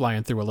like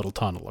flying through a little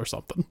tunnel or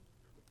something.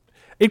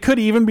 It could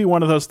even be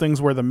one of those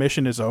things where the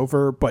mission is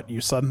over, but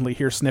you suddenly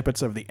hear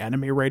snippets of the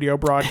enemy radio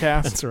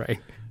broadcast. That's right.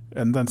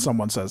 And then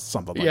someone says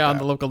something like that. Yeah, on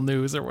the local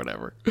news or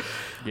whatever.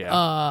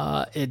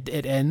 Yeah.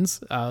 It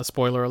ends,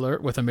 spoiler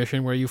alert, with a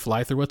mission where you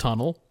fly through a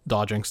tunnel,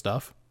 dodging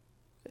stuff.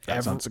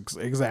 That sounds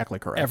exactly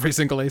correct. Every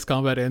single Ace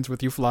Combat ends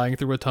with you flying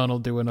through a tunnel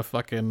doing a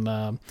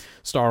fucking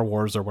Star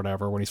Wars or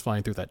whatever when he's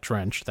flying through that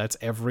trench. That's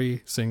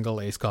every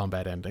single Ace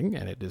Combat ending,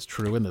 and it is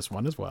true in this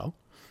one as well.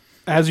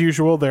 As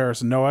usual,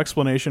 there's no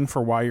explanation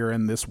for why you're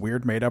in this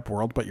weird made-up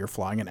world, but you're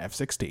flying an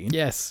F-16.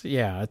 Yes,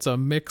 yeah, it's a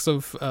mix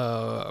of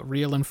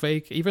real and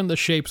fake. Even the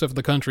shapes of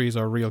the countries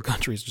are real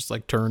countries, just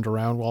like turned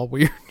around all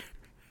weird.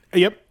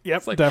 Yep,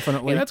 Like,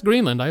 definitely. Yeah, that's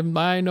Greenland.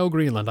 I know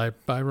Greenland. I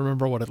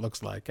remember what it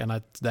looks like, and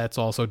that's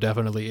also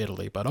definitely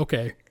Italy. But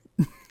okay.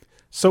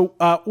 So,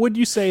 would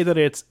you say that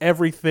it's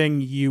everything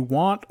you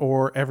want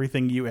or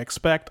everything you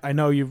expect? I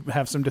know you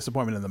have some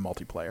disappointment in the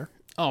multiplayer,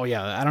 Oh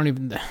yeah, I don't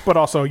even. but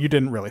also you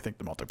didn't really think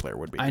the multiplayer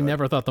would be I good.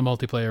 never thought the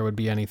multiplayer would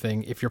be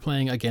anything. If you're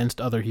playing against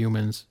other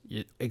humans,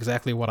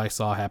 exactly what I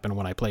saw happen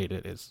when I played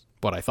it is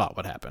what I thought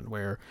would happen,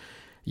 where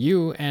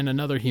you and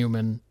another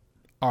human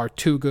are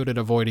too good at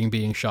avoiding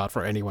being shot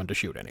for anyone to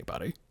shoot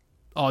anybody.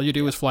 All you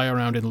do is fly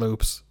around in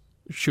loops,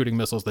 shooting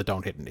missiles that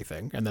don't hit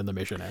anything, and then the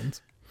mission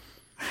ends.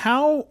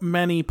 How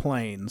many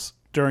planes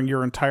during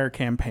your entire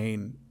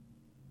campaign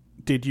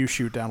did you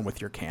shoot down with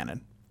your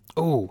cannon?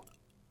 Oh,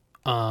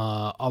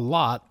 a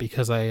lot,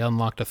 because I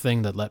unlocked a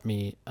thing that let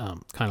me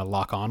kind of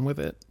lock on with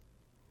it.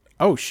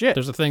 Oh, shit.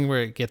 There's a thing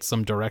where it gets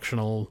some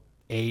directional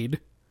aid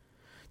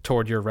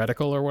toward your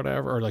reticle or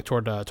whatever, or like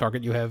toward a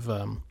target you have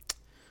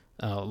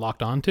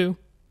locked onto.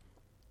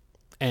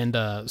 And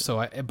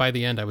so by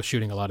the end, I was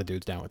shooting a lot of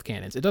dudes down with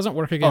cannons. It doesn't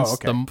work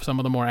against some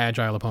of the more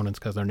agile opponents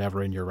because they're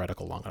never in your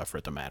reticle long enough for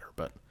it to matter.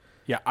 But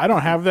Yeah, I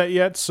don't have that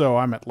yet, so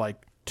I'm at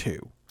like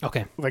 2.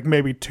 okay, Like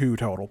maybe 2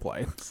 total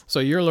planes. so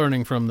you're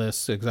learning from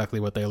this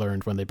exactly what they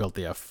learned when they built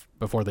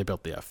before they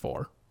built the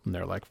F4, and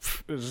they're like,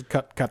 Just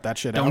cut that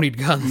shit out. don't need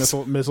guns.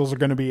 Missiles are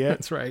going to be it.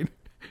 That's right.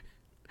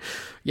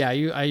 Yeah,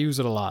 I use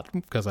it a lot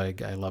because I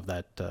love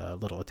that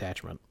little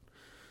attachment.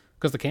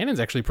 Because the cannon's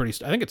actually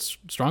I think it's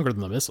stronger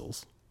than the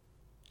missiles.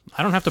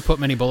 I don't have to put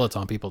many bullets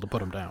on people to put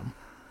them down.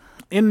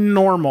 In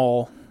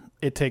normal,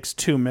 it takes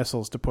 2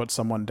 missiles to put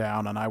someone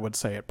down, and I would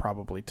say it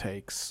probably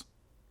takes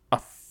a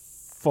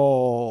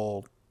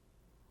full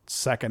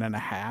second and a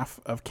half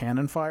of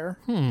cannon fire.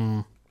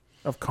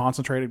 Of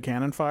concentrated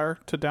cannon fire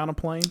to down a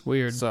plane.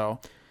 Weird. So,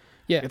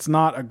 Yeah, it's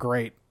not a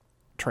great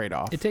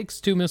trade-off. it takes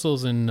 2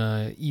 missiles in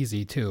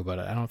easy too, but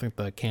I don't think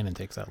the cannon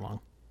takes that long.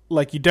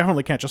 Like, you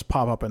definitely can't just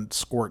pop up and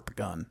squirt the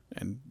gun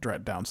and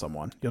dread down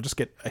someone. You'll just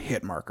get a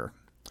hit marker.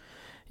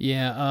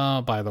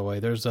 Yeah, by the way,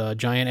 there's a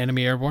giant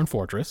enemy airborne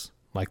fortress,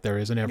 like there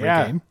is in every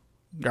Yeah. game.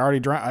 I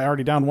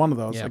already downed one of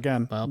those. Yeah,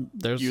 Again, well,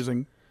 there's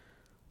using...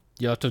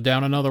 You'll have to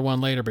down another one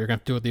later, but you're going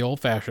to do it the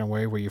old-fashioned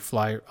way where you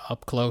fly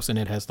up close and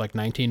it has like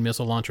 19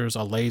 missile launchers,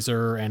 a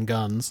laser, and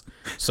guns.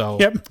 So,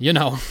 Yep. you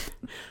know.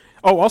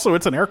 Oh, also,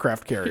 it's an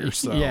aircraft carrier,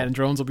 so... Yeah, and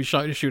drones will be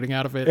shooting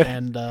out of it. It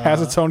and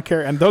has its own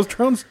carrier. And those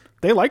drones,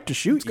 they like to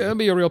shoot It's going to you.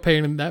 be a real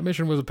pain. And that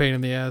mission was a pain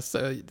in the ass.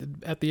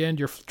 At the end,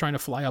 you're trying to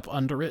fly up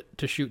under it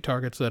to shoot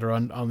targets that are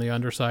on the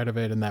underside of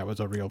it, and that was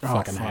a real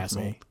fucking fuck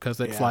hassle me. because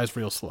it Yeah. flies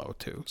real slow,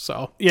 too.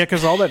 So, Yeah,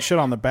 because all that shit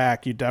on the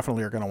back, you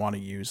definitely are going to want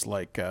to use,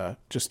 like,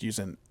 just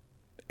using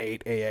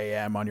 8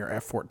 AAM on your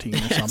F-14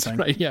 or something.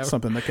 right, yeah.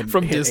 Something that can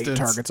From hit distance.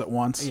 8 targets at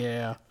once.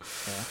 yeah.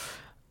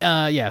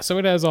 So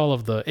it has all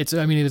of the. It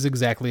is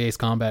exactly Ace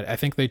Combat. I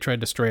think they tried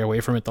to stray away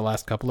from it the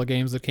last couple of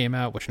games that came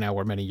out, which now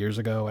were many years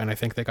ago, and I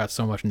think they got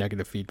so much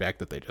negative feedback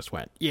that they just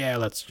went, "Yeah,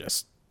 let's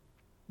just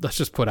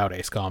put out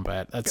Ace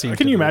Combat." That seems.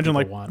 Can to you be what imagine,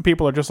 people like, want.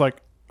 people are just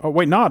like, oh,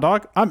 wait, nah,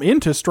 dog, I'm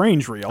into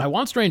Strange Reel. I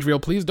want Strange Reel.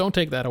 Please don't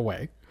take that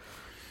away.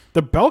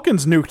 The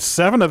Belkans nuked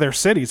 7 of their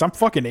cities. I'm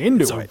fucking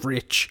into It's a it.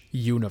 rich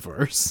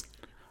universe.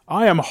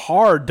 I am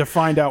hard to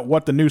find out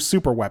what the new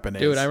super weapon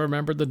is. Dude, I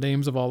remembered the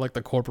names of all like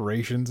the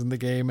corporations in the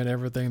game and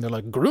everything. They're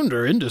like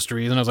Grunder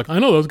Industries, and I was like, I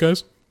know those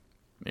guys.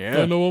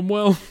 I know them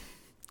well.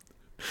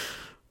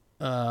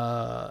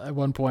 At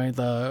one point,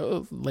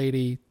 the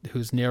lady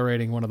who's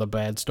narrating one of the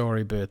bad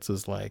story bits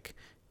is like,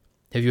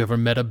 "Have you ever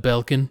met a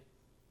Belkin?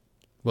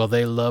 Well,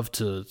 they love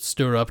to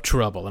stir up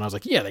trouble." And I was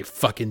like, "Yeah, they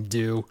fucking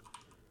do.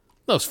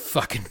 Those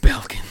fucking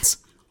Belkins.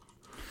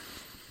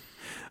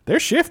 They're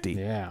shifty.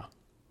 Yeah.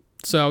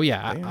 So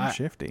yeah, They are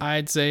shifty.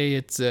 I'd say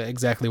it's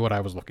exactly what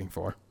I was looking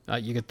for.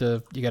 You get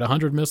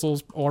 100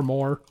 missiles or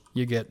more.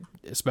 You get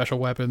special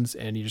weapons,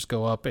 and you just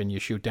go up and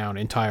you shoot down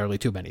entirely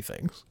too many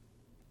things.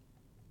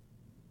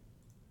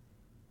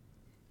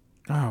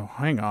 Oh,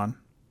 hang on.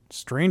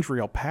 Strange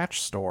Real Patch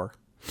Store.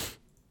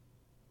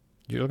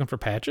 You're looking for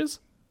patches?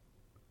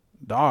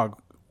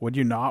 Dog, would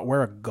you not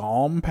wear a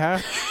Galm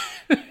patch?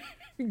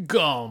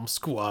 Golem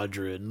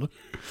Squadron.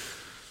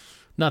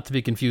 Not to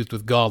be confused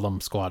with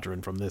Gollum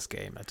Squadron from this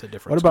game. That's a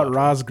different What about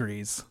squadron.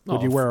 Rosgrees?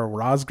 Would you wear a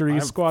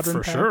Rosgrees squadron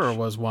For patch? sure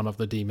was one of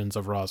the demons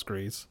of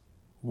Rosgrees.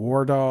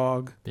 War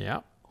Dog, Yeah.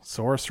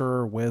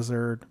 Sorcerer,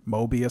 Wizard,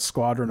 Mobius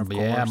squadron, of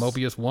course. Yeah,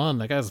 Mobius won.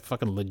 That guy's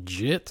fucking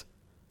legit.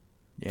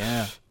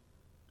 Yeah.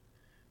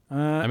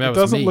 that It was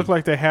doesn't me. look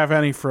like they have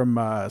any from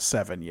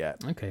 7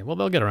 yet. Okay, well,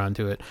 they'll get around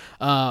to it.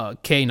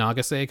 Kei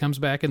Nagase comes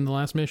back in the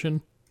last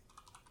mission.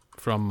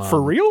 From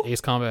For real?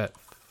 Ace Combat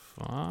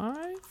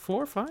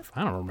 4 or 5?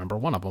 I don't remember.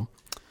 One of them.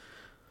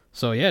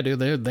 So, yeah,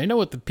 dude, they know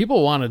what the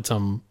people wanted.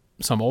 Some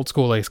old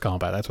school Ace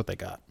Combat. That's what they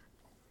got.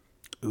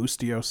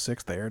 Ustio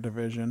 6th Air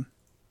Division.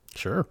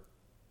 Sure.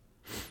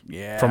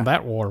 Yeah. From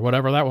that war,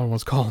 whatever that one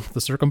was called. The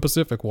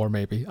Circum-Pacific War,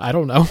 maybe. I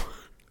don't know.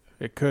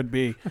 It could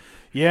be.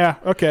 Yeah,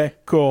 okay,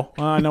 cool.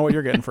 Well, I know what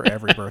you're getting for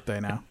every birthday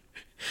now.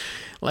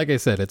 Like I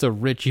said, it's a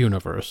rich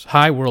universe.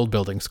 High world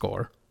building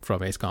score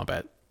from Ace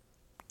Combat.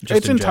 Just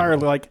It's in entirely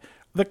general. like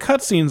the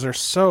cutscenes are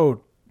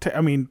so.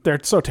 They're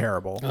so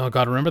terrible. Oh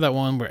god, remember that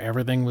one where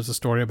everything was a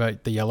story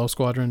about the Yellow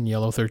Squadron,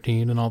 Yellow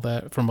 13, and all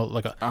that? From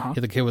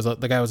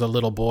the guy was a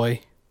little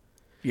boy,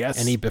 Yes,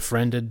 and he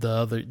befriended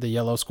the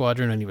Yellow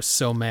Squadron, and he was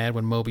so mad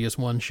when Mobius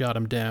one shot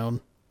him down.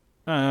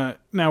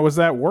 Now, was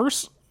that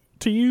worse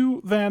to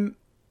you than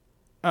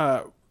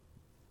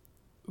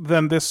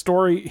this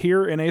story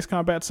here in Ace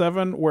Combat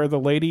 7, where the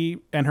lady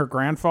and her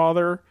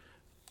grandfather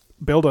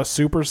build a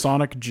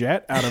supersonic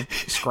jet out of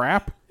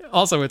scrap?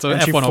 Also, it's an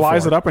And F she 104.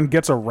 flies it up and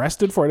gets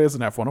arrested for it. It is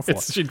an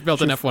F-104. She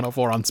built an F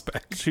 104 on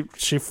spec.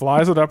 She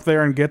flies it up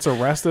there and gets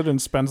arrested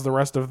and spends the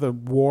rest of the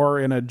war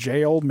in a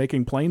jail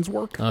making planes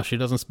work. Oh, she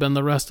doesn't spend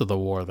the rest of the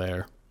war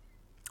there.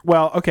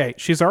 Well, okay,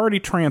 she's already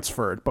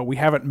transferred, but we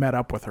haven't met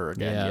up with her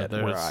again Yeah, yet.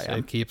 Where I am.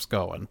 it keeps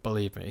going.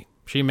 Believe me,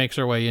 she makes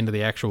her way into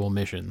the actual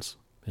missions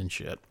and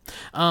shit.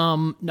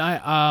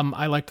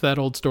 I liked that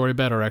old story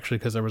better actually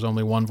because there was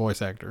only one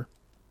voice actor.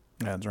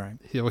 That's right.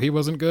 He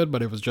wasn't good,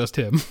 but it was just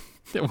him.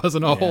 It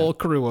wasn't a whole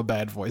crew of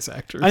bad voice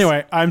actors.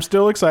 Anyway, I'm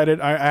still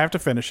excited. I have to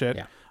finish it.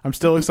 Yeah. I'm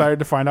still excited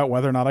to find out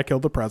whether or not I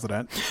killed the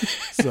president.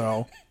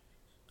 So,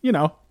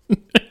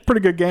 pretty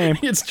good game.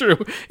 It's true.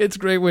 It's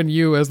great when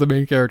you, as the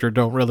main character,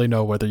 don't really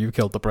know whether you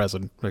killed the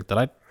president.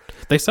 Like,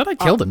 they said I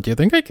killed him. Do you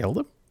think I killed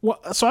him? Well,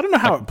 so I don't know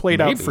how it played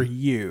out maybe. for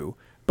you,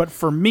 but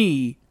for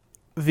me,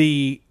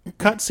 the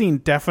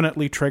cutscene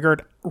definitely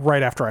triggered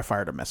right after I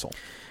fired a missile.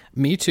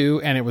 Me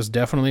too, and it was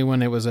definitely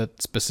when it was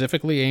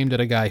specifically aimed at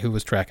a guy who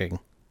was tracking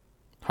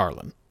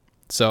Harlan.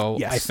 So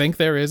Yes. I think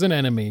there is an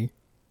enemy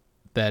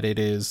that it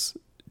is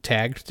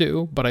tagged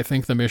to, but I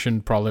think the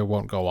mission probably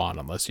won't go on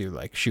unless you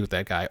shoot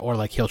that guy,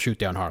 or he'll shoot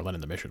down Harlan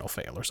and the mission will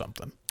fail or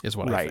something, is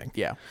what I think.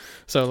 Yeah.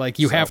 So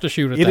you have to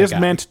shoot at It that is guy.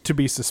 meant to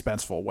be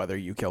suspenseful whether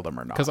you killed him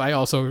or not. Because I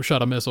also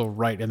shot a missile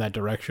right in that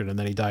direction, and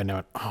then he died, and I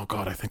went, oh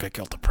god, I think I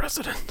killed the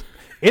president.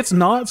 It's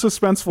not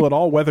suspenseful at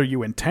all whether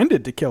you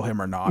intended to kill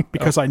him or not,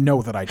 because I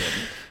know that I didn't.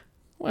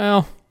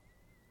 Well,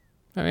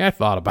 I mean, I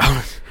thought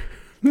about it.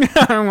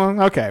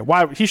 Okay,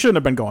 why he shouldn't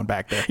have been going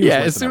back there. He was Yeah,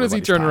 as wasting soon as he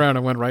everybody's turned time. around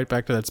and went right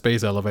back to that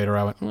space elevator,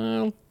 I went,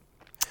 well,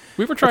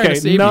 we were trying Okay, to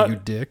save not- you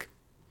dick.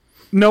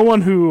 No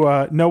one who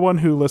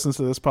listens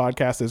to this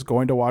podcast is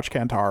going to watch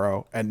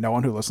Kantaro, and no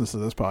one who listens to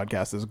this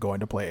podcast is going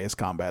to play Ace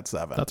Combat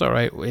 7. That's all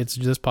right. It's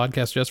this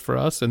podcast just for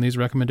us, and these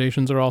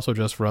recommendations are also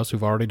just for us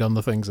who've already done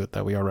the things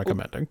that we are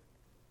recommending.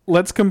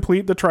 Let's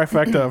complete the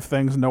trifecta of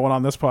things no one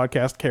on this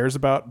podcast cares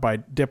about by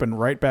dipping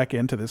right back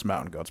into this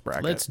Mountain Goats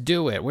bracket. Let's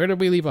do it. Where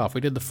did we leave off?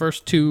 We did the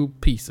first two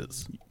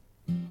pieces.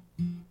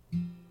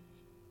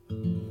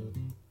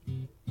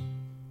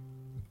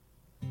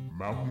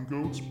 Mountain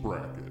Goats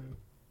Bracket.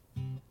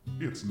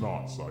 It's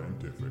not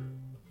scientific.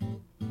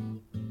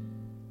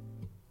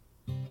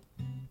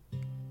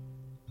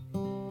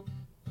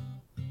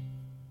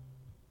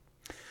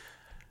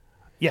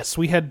 Yes,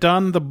 we had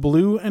done the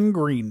blue and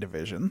green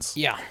divisions.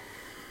 Yeah.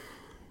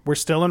 We're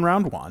still in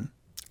round 1.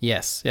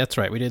 Yes, that's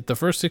right. We did the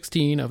first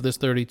 16 of this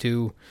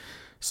 32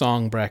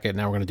 song bracket.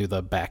 Now we're going to do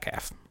the back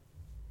half.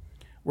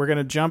 We're going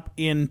to jump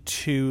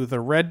into the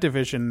red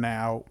division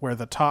now, where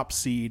the top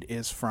seed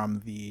is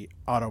from the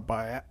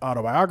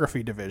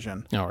autobiography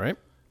division. All right.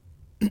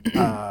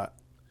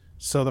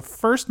 So the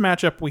first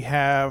matchup we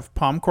have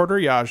Palm Quarter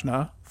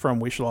Yajna from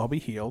We Shall All Be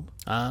Healed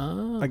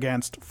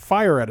against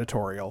Fire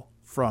Editorial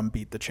from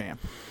Beat the Champ.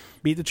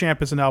 Beat the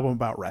Champ is an album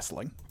about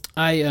wrestling.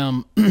 I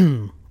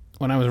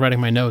when I was writing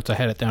my notes, I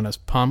had it down as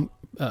Palm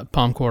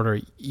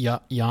Quarter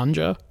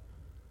Yanja.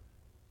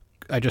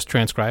 I just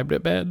transcribed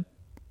it bad,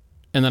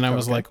 and then I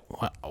was like,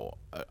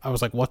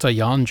 what's a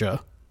Yanja?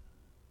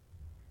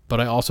 but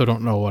I also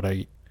don't know what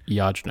a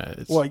yajna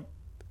is.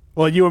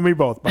 Well, you and me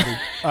both, buddy.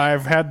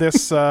 I've had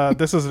this.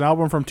 This is an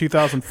album from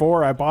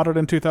 2004. I bought it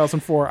in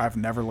 2004. I've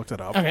never looked it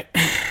up. Okay.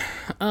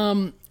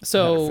 Had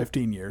So it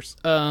 15 years.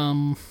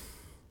 all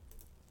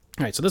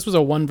right. So this was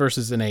a 1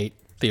 versus an 8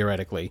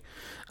 theoretically.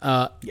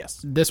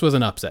 Yes. This was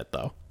an upset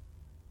though.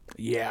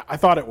 Yeah, I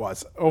thought it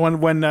was.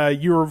 When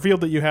you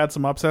revealed that you had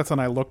some upsets, and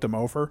I looked them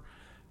over,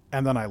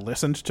 and then I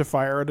listened to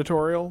Fire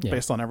Editorial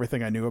based on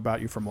everything I knew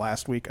about you from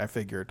last week, I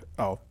figured,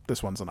 oh,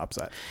 this one's an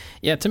upset.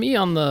 Yeah. To me,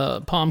 on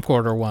the Palm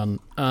Quarter one,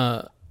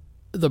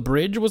 the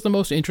bridge was the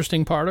most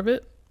interesting part of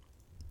it,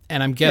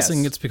 and I'm guessing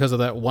Yes. it's because of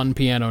that one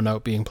piano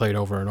note being played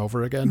over and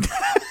over again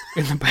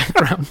in the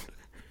background.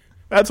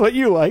 That's what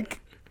you like.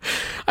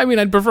 I mean,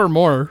 I'd prefer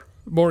more.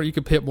 You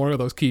could hit more of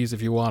those keys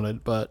if you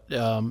wanted, but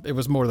it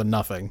was more than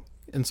nothing.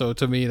 And so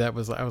to me, I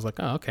was like,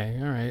 oh, okay,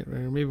 all right,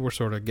 maybe we're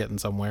sort of getting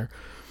somewhere.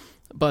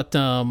 But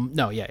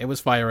no, yeah, it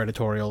was Fire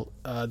Editorial.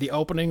 The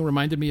opening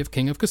reminded me of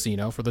King of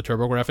Casino for the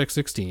TurboGrafx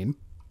 16,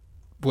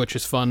 which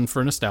is fun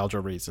for nostalgia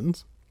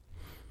reasons.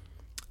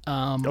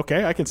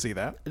 Okay, I can see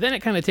that. Then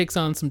it kind of takes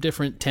on some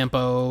different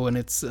tempo, and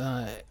it's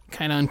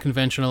kind of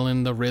unconventional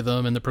in the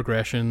rhythm and the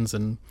progressions.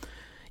 And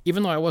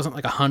even though I wasn't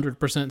like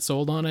 100%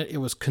 sold on it, it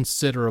was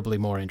considerably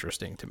more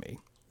interesting to me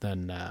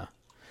than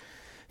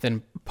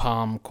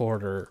Palm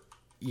Quarter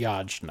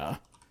Yajna.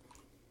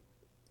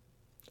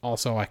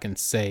 Also, I can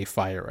say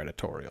Fire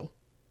Editorial,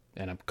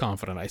 and I'm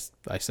confident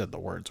I said the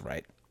words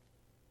right.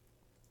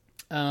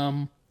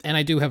 And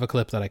I do have a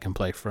clip that I can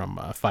play from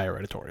Fire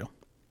Editorial.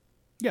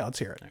 Yeah, let's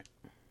hear it.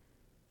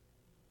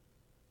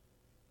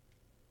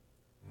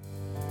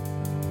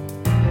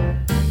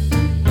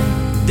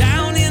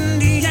 Down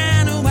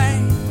Indiana way,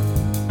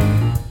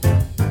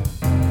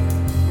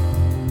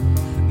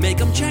 make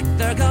 'em check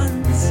their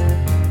guns.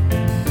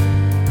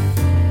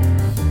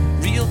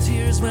 Real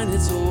tears when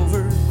it's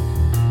over.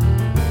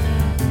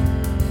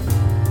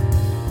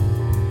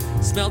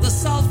 Smell the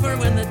sulfur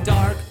when the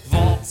dark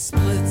vault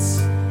splits.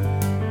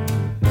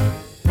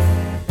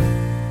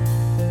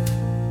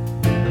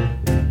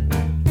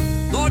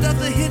 Lord of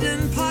the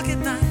hidden pocket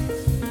knife,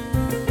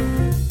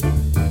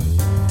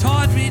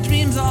 tawdry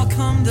dreams all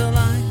come to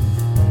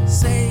life.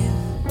 Save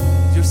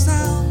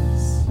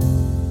yourselves.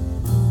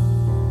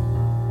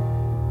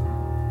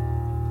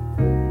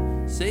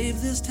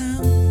 Save this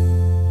town.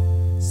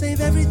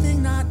 Save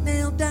everything not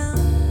nailed down.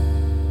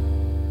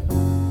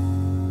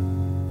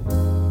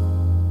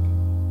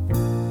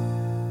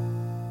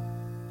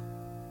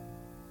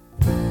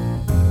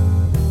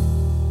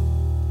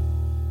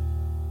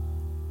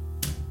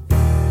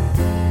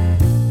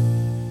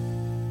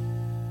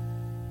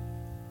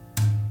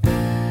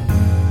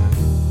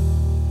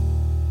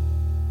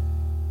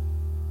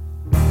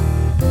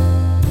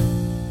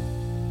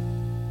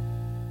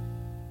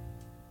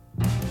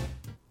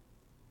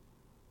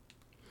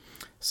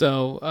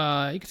 So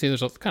you can see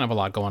there's kind of a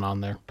lot going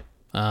on there.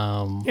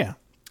 Yeah.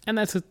 And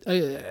that's,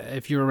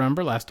 if you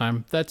remember last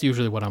time, that's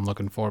usually what I'm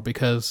looking for,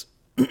 because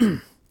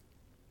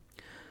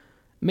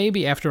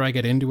maybe after I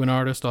get into an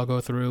artist, I'll go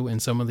through,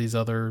 and some of these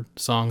other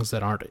songs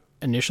that aren't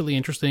initially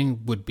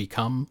interesting would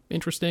become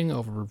interesting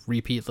over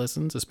repeat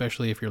listens,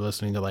 especially if you're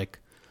listening to like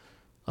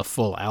a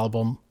full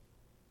album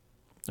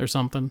or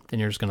something,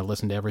 and you're just going to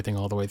listen to everything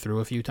all the way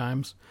through a few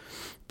times.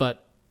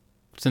 But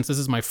since this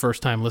is my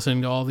first time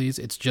listening to all these,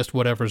 it's just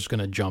whatever's going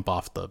to jump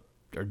out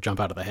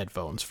of the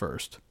headphones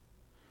first.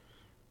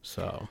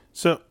 So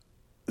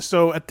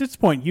at this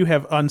point, you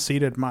have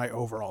unseated my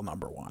overall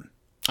number one.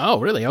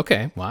 Oh, really?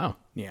 Okay. Wow.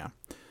 Yeah.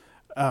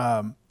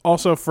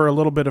 Also, for a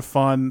little bit of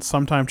fun,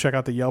 sometime check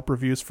out the Yelp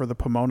reviews for the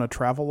Pomona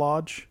Travel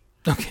Lodge.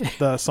 Okay.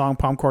 The song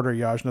Palm Quarter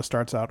Yajna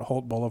starts out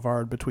Holt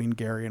Boulevard between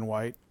Gary and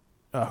White.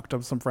 Hooked up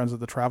with some friends at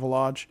the Travel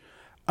Lodge.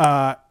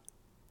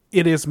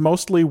 It is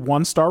mostly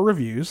 1-star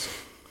reviews,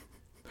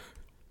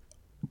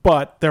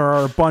 but there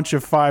are a bunch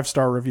of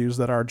 5-star reviews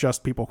that are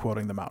just people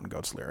quoting the Mountain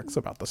Goats lyrics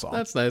about the song.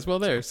 That's nice. Well,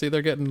 there. See,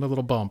 they're getting a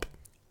little bump.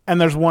 And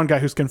there's one guy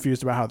who's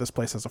confused about how this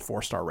place has a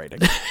 4-star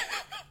rating.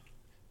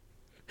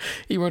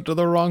 He went to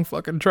the wrong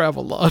fucking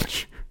Travel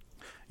Lodge.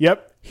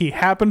 Yep. He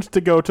happened to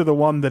go to the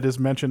one that is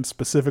mentioned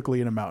specifically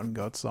in a Mountain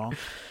Goats song.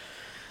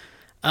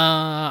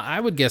 I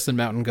would guess that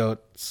Mountain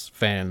Goats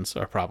fans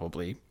are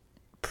probably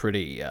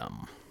pretty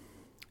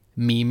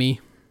memey,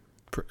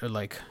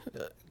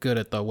 good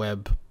at the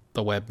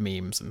web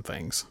memes and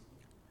things.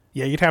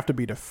 Yeah, you'd have to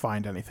be to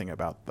find anything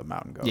about the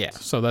Mountain Goats. Yeah,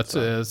 so that's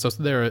so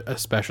they're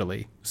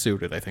especially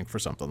suited, I think, for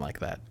something like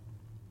that.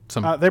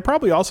 They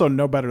probably also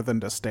know better than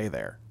to stay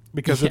there,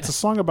 because it's a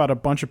song about a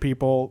bunch of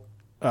people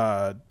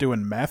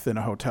doing meth in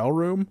a hotel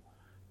room,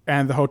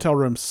 and the hotel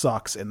room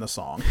sucks in the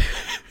song.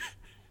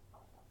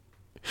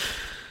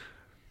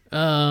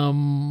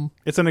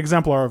 It's an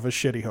exemplar of a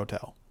shitty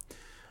hotel.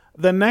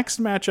 The next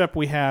matchup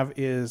we have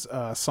is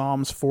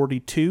Psalms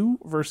 42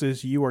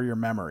 versus You Are Your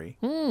Memory.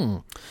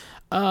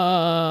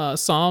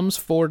 Psalms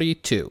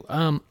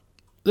 42.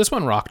 This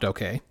one rocked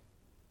okay.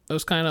 It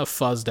was kind of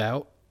fuzzed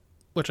out,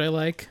 which I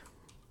like.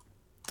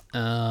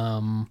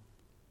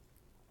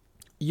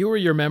 You Or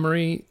Your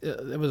Memory,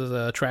 it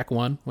was track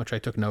 1, which I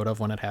took note of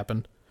when it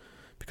happened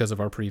because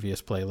of our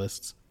previous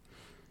playlists.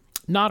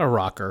 Not a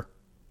rocker.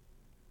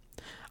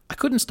 I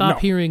couldn't stop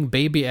hearing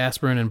Baby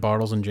Aspirin and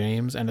Bartles and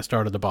James, and it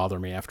started to bother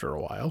me after a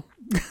while.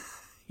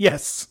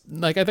 Yes.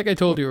 Like I think I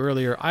told you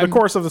earlier. The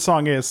chorus of the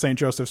song is St.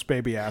 Joseph's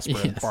Baby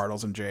Aspirin,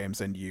 Bartles and James,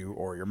 and You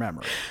Or Your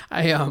Memory.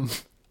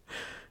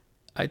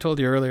 I told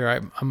you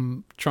earlier,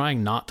 I'm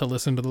trying not to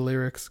listen to the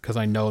lyrics because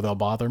I know they'll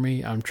bother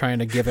me. I'm trying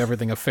to give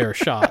everything a fair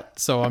shot.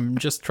 So I'm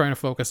just trying to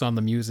focus on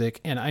the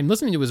music. And I'm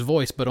listening to his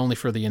voice, but only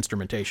for the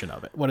instrumentation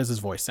of it. What does his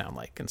voice sound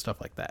like and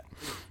stuff like that.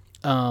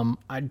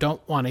 I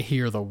don't want to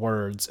hear the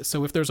words.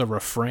 So if there's a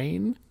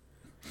refrain,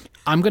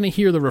 I'm going to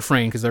hear the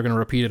refrain because they're going to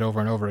repeat it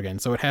over and over again.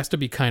 So it has to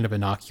be kind of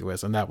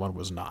innocuous, and that one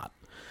was not.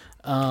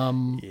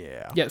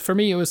 Yeah, for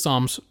me, it was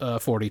Psalms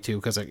 42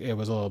 because it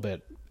was a little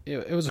bit,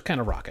 it was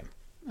kind of rocking.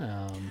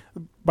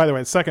 By the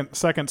way,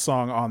 second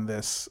song on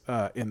this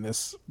in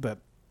this that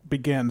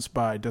begins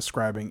by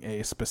describing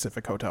a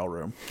specific hotel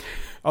room.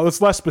 Oh,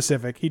 it's less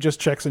specific. He just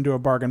checks into a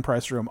bargain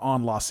price room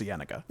on La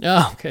Cienega.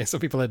 Oh, okay. So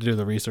people had to do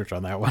the research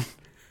on that one.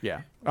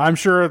 Yeah, I'm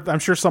sure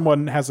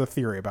someone has a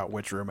theory about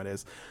which room it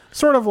is.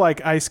 Sort of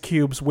like Ice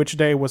Cube's "Which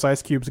Day Was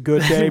Ice Cube's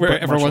Good Day?" Where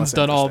but everyone's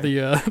done all the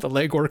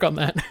legwork on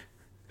that.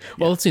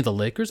 Well, let's see. The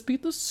Lakers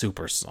beat the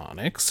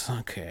Supersonics.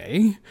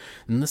 Okay,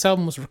 and this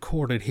album was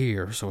recorded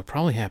here, so it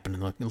probably happened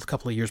in a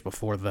couple of years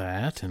before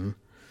that. And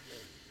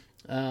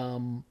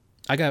I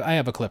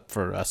have a clip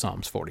for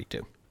Psalms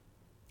 42.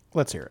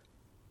 Let's hear it.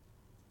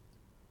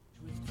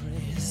 With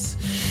grace,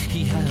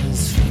 he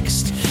has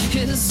fixed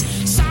his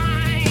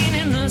sign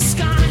in the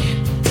sky.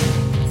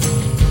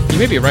 You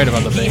may be right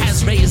about the bass. He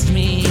has raised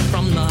me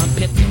from the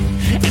pit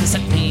and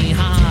set me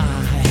high.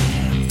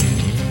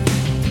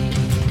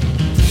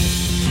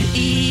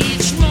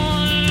 Each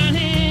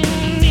morning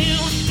new.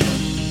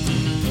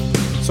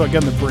 So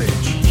again, the bridge.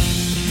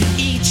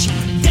 Each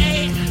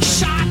day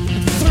shot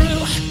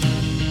through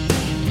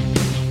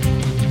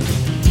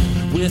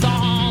with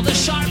all the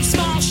sharp,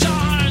 small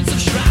shards of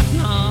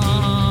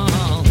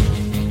shrapnel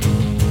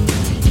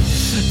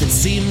that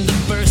seemed to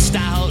burst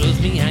out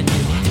of me and you.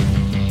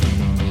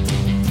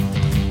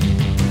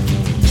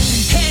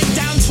 Head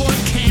down toward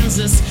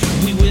Kansas,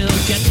 we will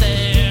get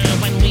there.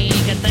 When we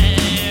get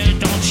there,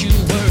 don't you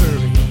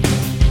worry.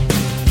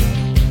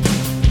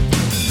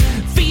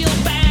 Feel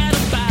bad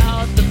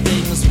about the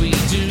things we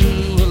do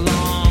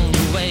along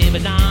the way,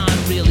 but not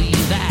really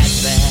that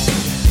bad.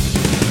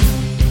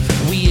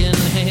 We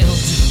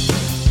inhaled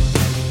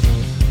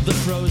the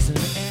frozen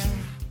air.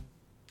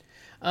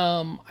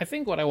 I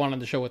think what I wanted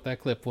to show with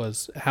that clip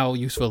was how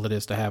useful it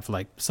is to have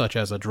like such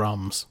as a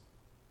drums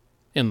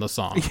in the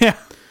song. Yeah,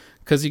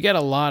 because you get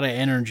a lot of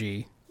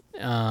energy,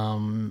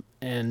 and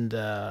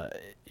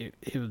it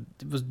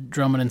was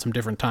drumming in some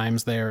different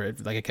times there.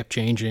 It kept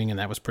changing, and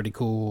that was pretty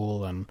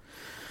cool. And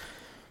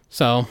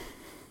so,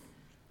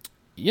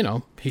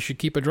 he should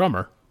keep a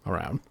drummer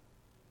around.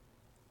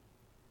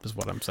 Is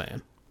what I'm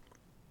saying.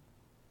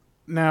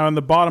 Now, in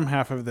the bottom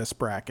half of this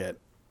bracket,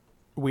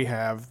 we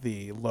have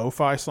the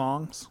lo-fi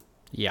songs.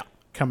 Yeah.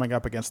 Coming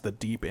up against the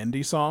deep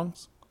indie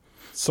songs.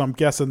 So I'm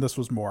guessing this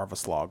was more of a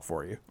slog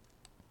for you.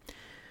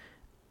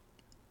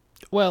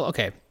 Well,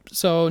 okay.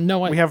 So,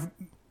 we have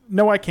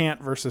No I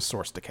Can't versus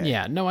Source Decay.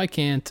 Yeah, No I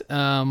Can't.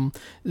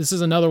 This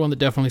is another one that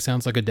definitely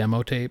sounds like a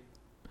demo tape.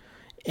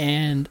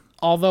 And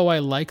although I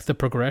like the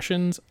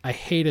progressions, I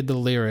hated the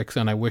lyrics,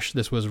 and I wish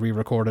this was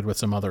re-recorded with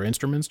some other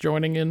instruments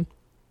joining in.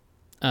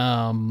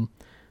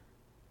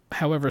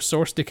 However,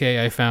 Source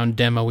Decay I found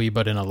demo-y,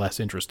 but in a less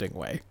interesting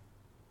way.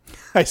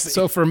 I see.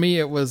 So for me,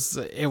 it was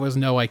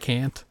No I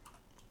Can't.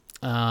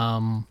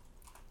 I'll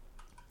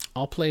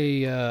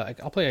play, I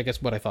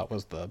guess, what I thought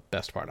was the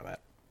best part of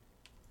that.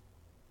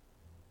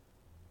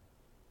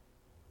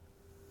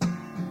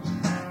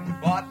 You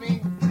bought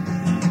me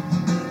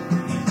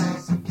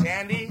some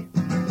candy,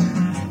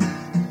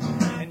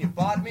 and you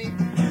bought me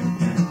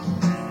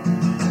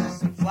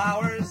some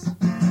flowers,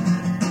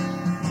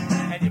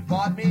 and you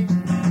bought me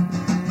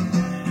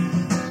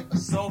a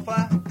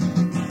sofa,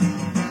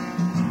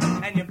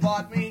 and you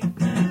bought me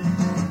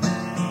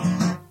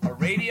a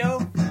radio.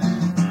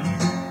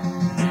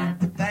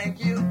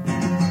 Thank you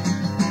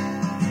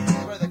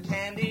for the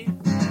candy.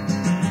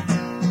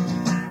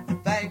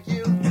 Thank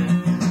you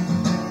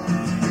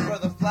for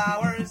the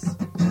flowers.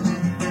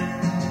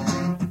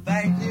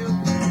 Thank you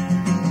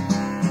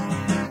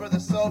for the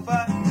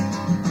sofa.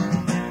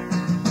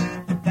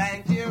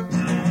 Thank you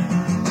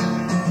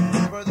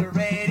for the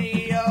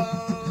radio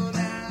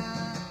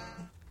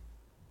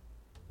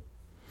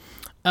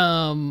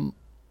now.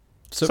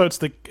 So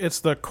it's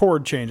the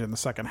chord change in the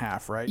second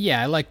half, right?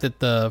 Yeah, I like that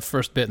the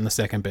first bit and the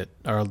second bit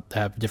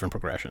have different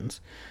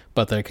progressions,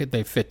 but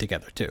they fit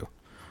together too.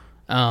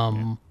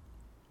 I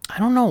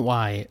don't know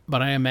why, but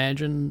when I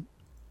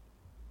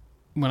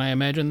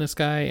imagine this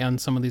guy on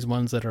some of these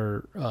ones that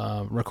are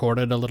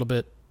recorded a little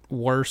bit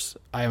worse,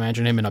 I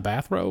imagine him in a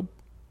bathrobe.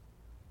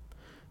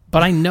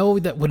 But I know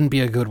that wouldn't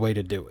be a good way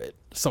to do it.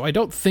 So I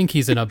don't think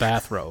he's in a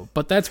bathrobe,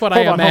 but that's what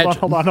I Hold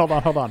imagine.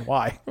 on.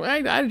 Why?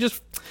 I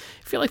just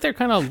feel like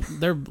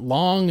they're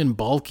long and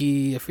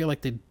bulky. I feel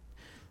like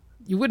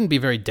you wouldn't be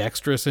very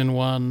dexterous in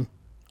one.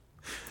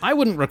 I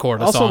wouldn't record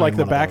a song. Also, like in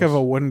the one back of of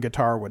a wooden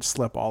guitar would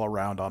slip all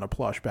around on a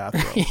plush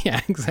bathrobe. yeah,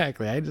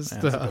 exactly. That's a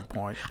good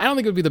point. I don't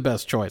think it would be the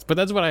best choice, but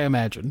that's what I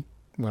imagine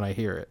when I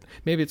hear it.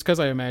 Maybe it's because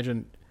I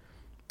imagine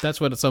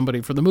that's what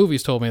somebody for the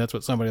movies told me. That's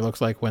what somebody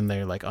looks like when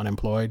they're like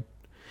unemployed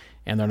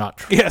and they're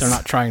not Yes. they're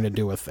not trying to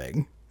do a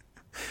thing.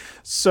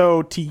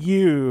 So to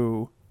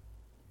you,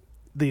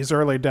 these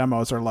early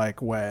demos are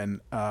like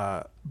when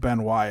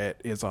Ben Wyatt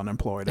is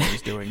unemployed and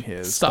he's doing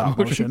his stop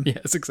motion.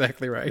 Yes,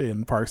 exactly right.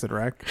 In Parks and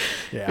Rec.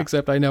 Yeah.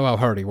 Except I know how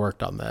hard he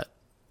worked on that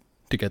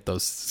to get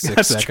those 6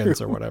 That's seconds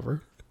true. or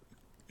whatever.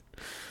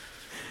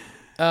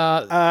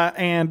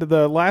 And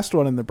the last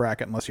one in the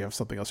bracket, unless you have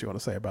something else you want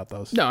to say about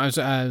those, No, I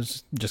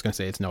was just going to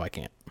say it's No, I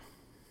Can't.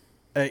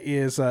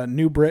 is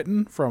New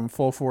Britain from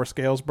Full Force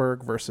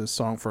Galesburg versus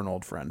Song for an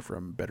Old Friend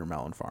from Bitter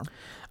Melon Farm.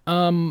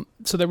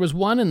 So there was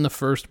one in the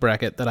first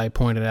bracket that I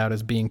pointed out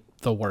as being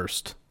the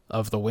worst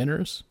of the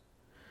winners.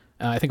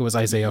 I think it was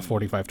Isaiah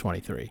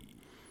 45:23.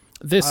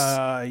 This,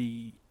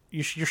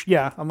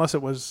 Yeah, unless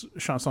it was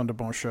Chanson de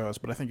Bon Chose,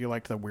 but I think you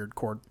liked the weird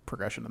chord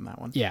progression in that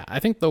one. yeah, I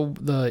think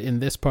the in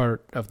this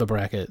part of the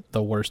bracket,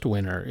 the worst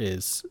winner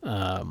is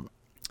Song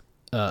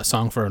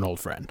for an Old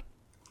Friend.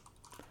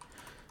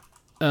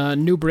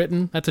 New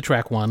Britain, that's a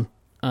track one.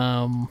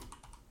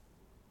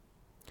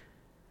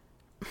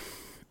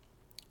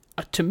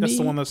 To me, That's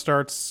the one that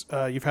starts,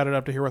 you've had it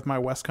up to here with my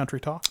West Country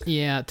talk.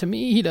 yeah, to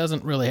me, he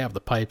doesn't really have the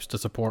pipes to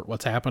support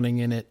what's happening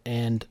in it,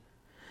 and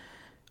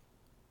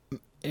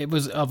it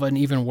was of an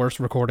even worse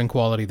recording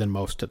quality than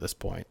most to this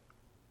point.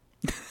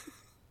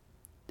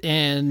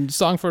 And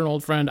Song for an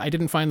Old Friend, I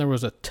didn't find there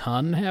was a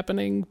ton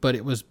happening, but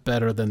it was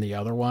better than the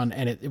other one,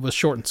 and it was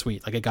short and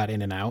sweet. Like, it got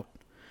in and out.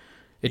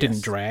 It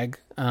didn't drag.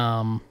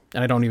 And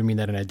I don't even mean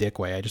that in a dick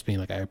way. I just mean,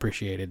 like, I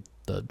appreciated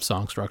the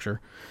song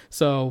structure.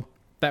 So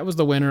that was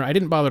the winner. I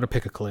didn't bother to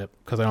pick a clip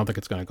because I don't think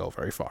it's going to go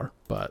very far,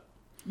 but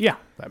Yeah,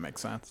 that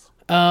makes sense.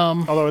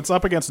 Although it's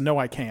up against No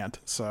I Can't,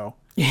 so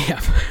yeah.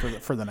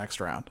 for the next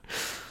round.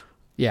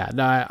 Yeah,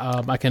 no,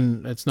 I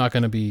can. It's not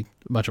going to be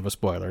much of a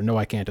spoiler. No,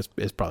 I Can't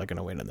is probably going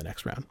to win in the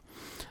next round.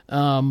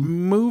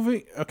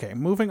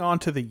 Moving on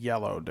to the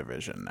yellow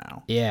division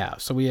now. Yeah,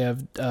 so we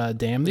have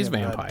Damn These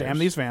Vampires. Damn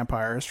These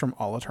Vampires from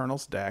All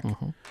Eternal's deck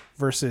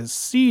versus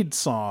Seed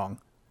Song.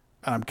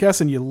 And I'm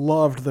guessing you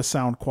loved the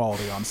sound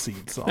quality on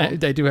Seed Song. I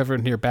do have it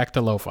in here, back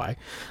to lo-fi.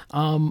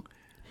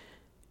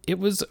 It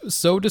was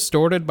so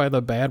distorted by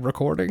the bad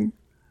recording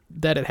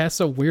that it has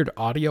some weird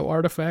audio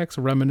artifacts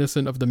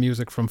reminiscent of the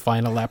music from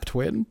Final Lap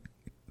Twin.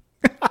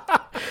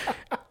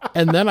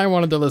 And then I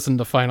wanted to listen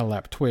to Final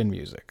Lap Twin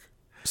music.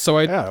 So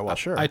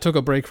I took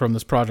a break from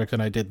this project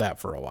and I did that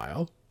for a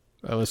while.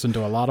 I listened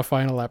to a lot of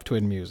Final Lap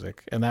Twin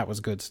music, and that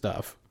was good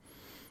stuff.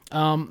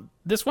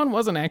 This one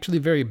wasn't actually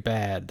very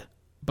bad,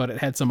 but it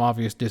had some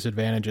obvious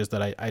disadvantages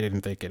that I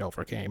didn't think it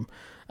overcame.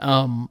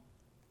 Damn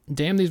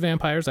These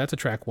Vampires, that's a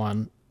track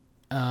one.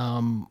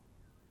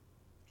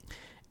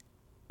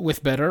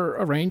 With better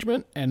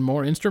arrangement and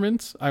more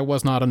instruments, I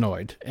was not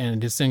annoyed,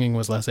 and his singing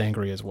was less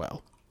angry as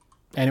well.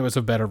 And it was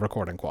of better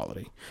recording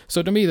quality.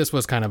 So to me, this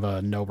was kind of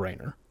a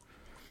no-brainer.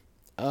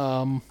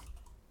 And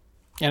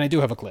I do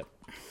have a clip.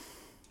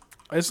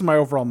 This is my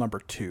overall number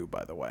 2,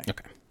 by the way.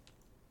 Okay.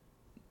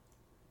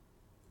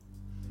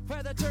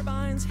 Where the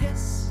turbines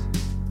hiss.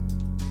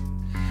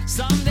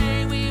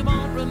 Someday we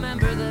won't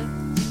remember this.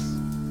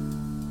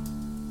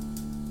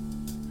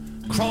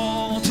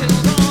 Crawl till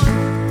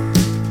dawn.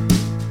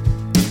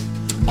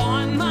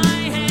 On my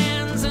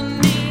hands and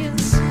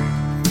knees.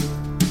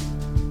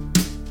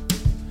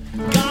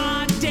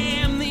 God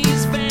damn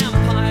these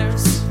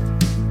vampires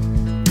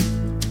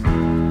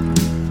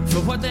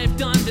for what they've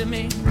done to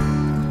me.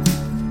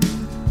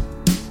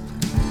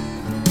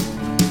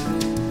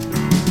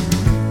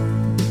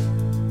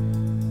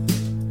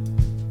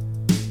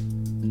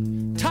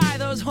 Tie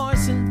those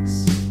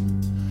horses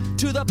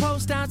to the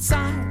post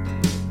outside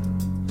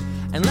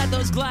and let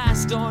those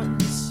glass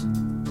doors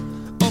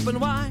open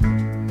wide.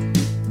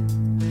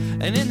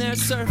 And in their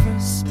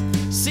surface,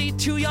 see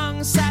two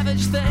young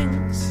savage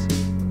things,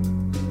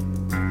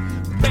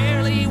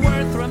 barely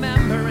worth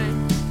remembering.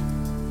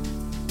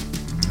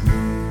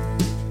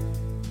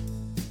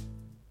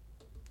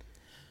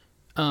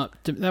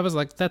 That was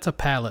like, that's a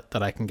palette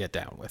that I can get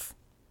down with.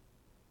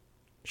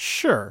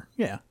 Sure,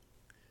 yeah.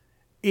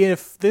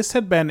 If this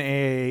had been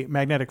a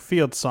Magnetic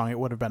Field song, it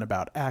would have been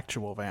about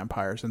actual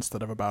vampires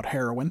instead of about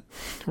heroin.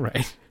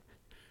 Right.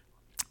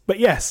 But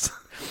yes.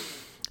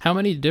 How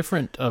many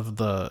different of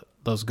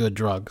those good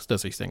drugs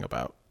does he sing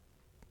about?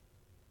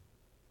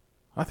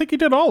 I think he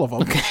did all of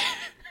them.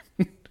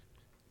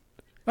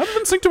 I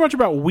didn't sing too much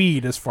about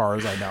weed as far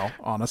as I know,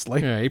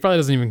 honestly. Yeah, he probably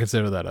doesn't even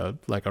consider that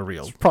a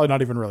real. Probably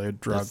not even really a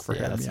drug for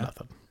him. That's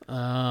nothing.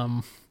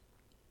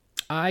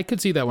 I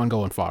could see that one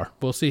going far.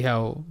 We'll see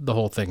how the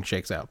whole thing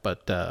shakes out,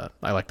 but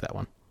I liked that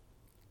one.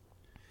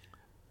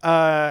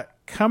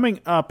 Coming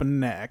up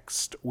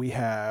next, we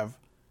have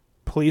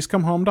Please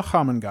Come Home to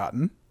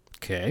Hammengotten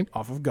Okay.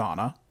 off of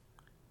Ghana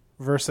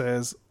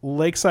versus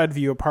Lakeside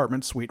View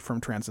Apartment Suite from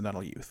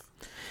Transcendental Youth.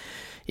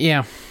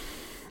 Yeah.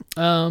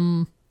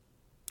 I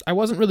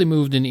wasn't really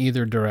moved in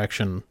either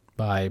direction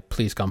by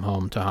Please Come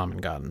Home to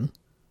Hammengotten.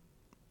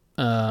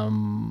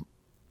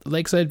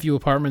 Lakeside View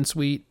Apartment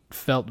Suite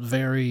felt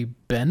very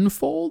Ben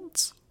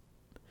Folds.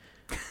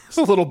 It's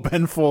a little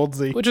Ben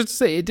Foldsy. Which is to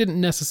say, it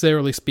didn't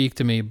necessarily speak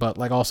to me, but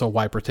like also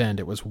why pretend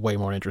it was way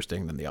more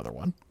interesting than the other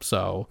one.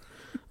 So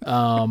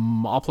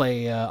I'll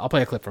play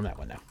a clip from that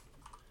one now.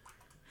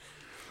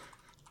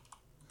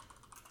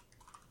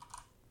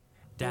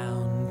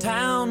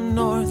 Downtown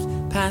north,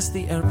 past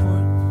the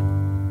airport,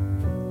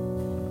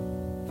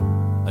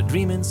 a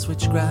dream in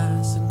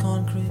switchgrass and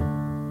concrete.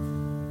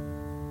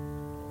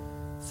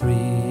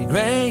 3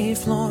 gray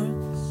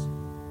floors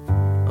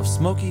of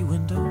smoky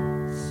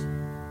windows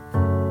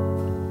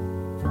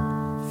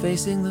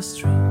facing the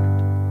street.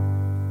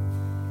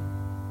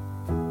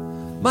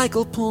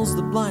 Michael pulls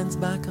the blinds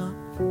back up,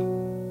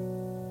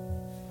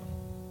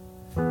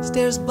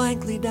 stares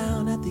blankly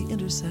down at the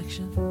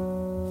intersection,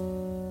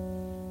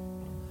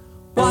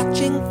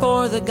 watching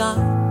for the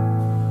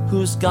guy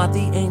who's got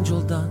the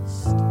angel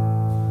dust.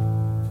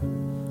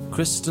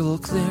 Crystal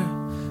clear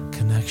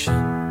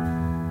connection.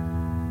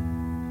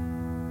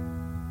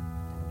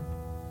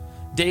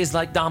 Days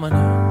like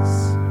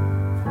dominoes,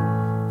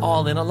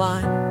 all in a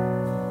line.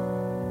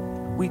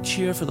 We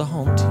cheer for the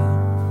home team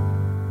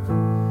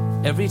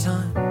every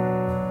time.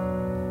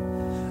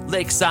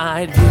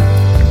 Lakeside View.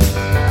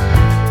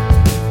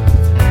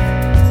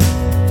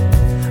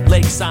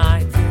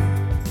 Lakeside View.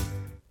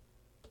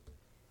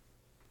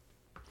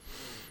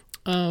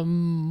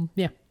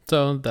 Yeah.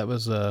 So that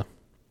was to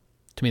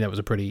me that was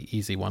a pretty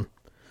easy one.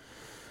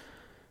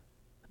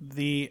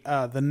 The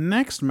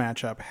next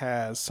matchup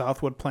has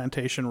Southwood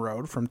Plantation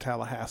Road from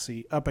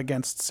Tallahassee up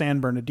against San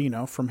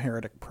Bernardino from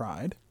Heretic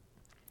Pride.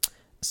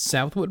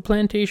 Southwood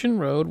Plantation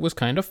Road was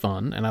kind of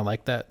fun, and I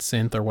like that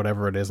synth or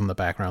whatever it is in the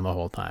background the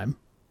whole time.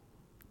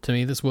 To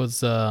me, this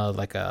was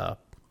like a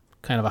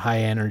kind of a high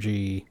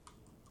energy.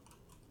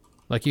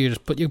 Like you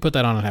put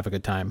that on and have a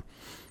good time.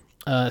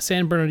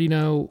 San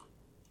Bernardino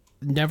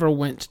never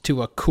went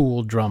to a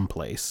cool drum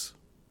place.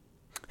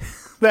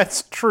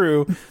 That's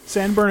true.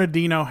 San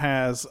Bernardino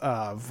has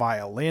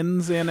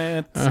violins in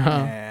it,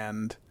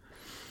 and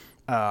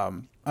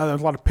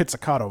there's a lot of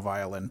pizzicato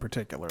violin,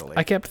 particularly.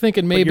 I kept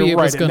thinking But maybe you're it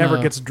right, was gonna. it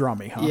never gets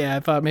drummy, huh? Yeah,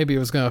 I thought maybe it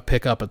was gonna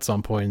pick up at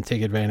some point and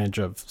take advantage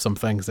of some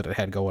things that it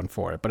had going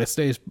for it. But it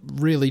stays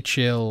really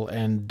chill,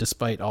 and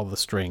despite all the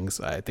strings,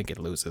 I think it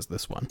loses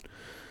this one.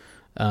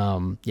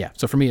 Yeah.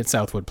 So for me, it's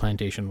Southwood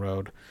Plantation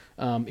Road.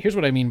 Here's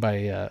what I mean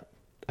by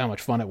how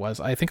much fun it was.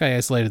 I think I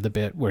isolated the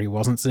bit where he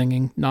wasn't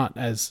singing, not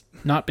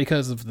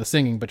because of the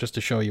singing, but just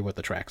to show you what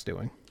the track's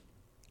doing.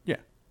 Yeah.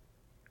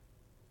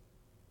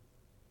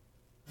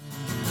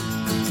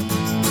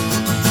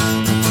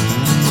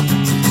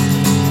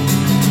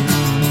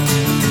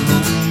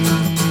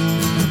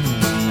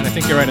 And I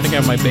think you're right. I think I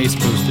have my bass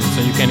boosted,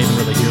 so you can't even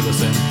really hear the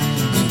sing.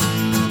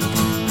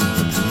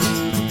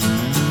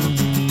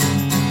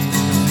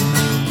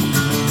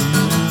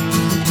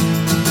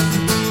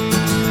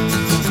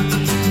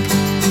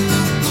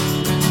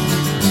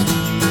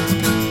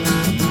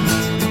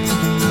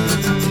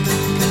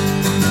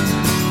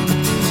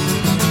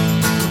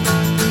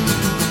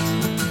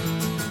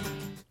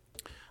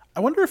 I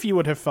wonder if you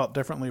would have felt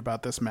differently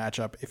about this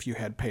matchup if you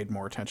had paid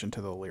more attention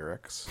to the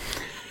lyrics.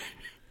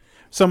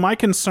 So my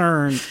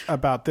concern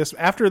about this,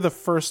 after the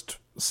first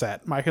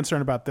set, my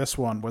concern about this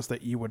one was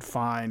that you would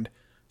find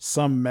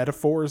some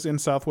metaphors in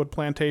Southwood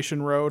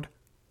Plantation Road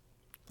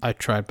I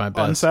tried my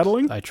best.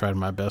 unsettling. I tried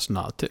my best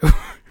not to.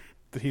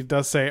 He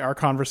does say, our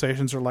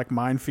conversations are like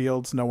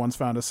minefields. No one's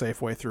found a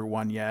safe way through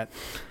one yet.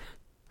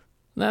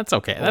 That's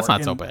okay. That's Or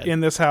not so bad.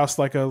 In this house,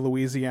 like a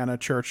Louisiana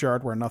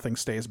churchyard where nothing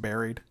stays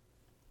buried.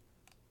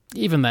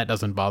 Even that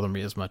doesn't bother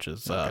me as much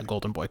as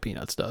Golden Boy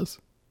Peanuts does.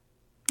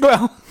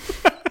 Well,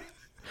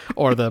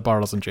 Or the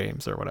Bartles and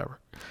James or whatever.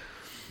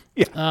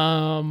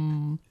 yeah.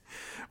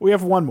 We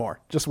have one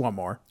more. Just one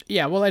more.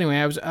 Yeah, well, anyway,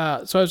 I was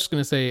just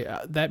going to say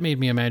that made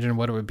me imagine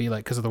what it would be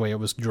like because of the way it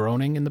was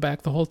droning in the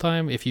back the whole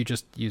time if you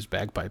just used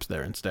bagpipes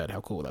there instead.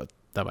 How cool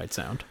that might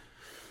sound.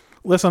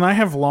 Listen, I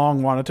have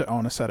long wanted to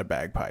own a set of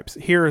bagpipes.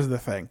 Here is the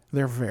thing.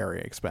 They're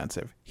very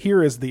expensive.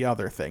 Here is the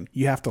other thing.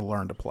 You have to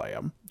learn to play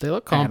them. They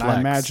look complex. And I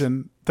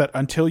imagine that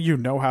until you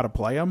know how to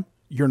play them,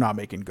 you're not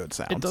making good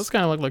sounds. It does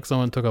kind of look like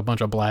someone took a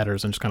bunch of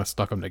bladders and just kind of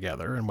stuck them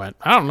together and went,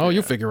 I don't know,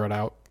 you figure it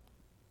out.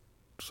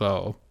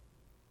 So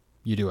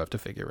you do have to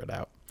figure it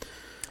out.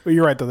 But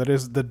you're right, though. That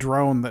is the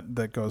drone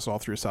that goes all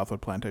through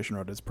Southwood Plantation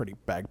Road is pretty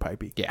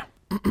bagpipey. Yeah.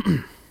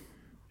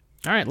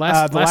 All right,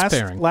 last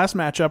pairing. Last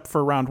matchup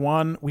for round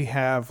one, we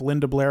have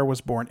Linda Blair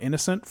Was Born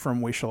Innocent from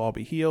We Shall All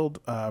Be Healed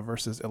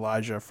versus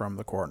Elijah from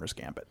The Coroner's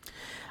Gambit.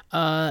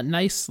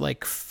 Nice,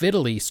 like,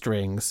 fiddly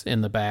strings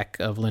in the back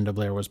of Linda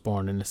Blair Was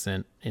Born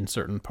Innocent in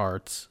certain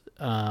parts.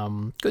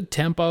 Good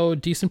tempo,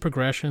 decent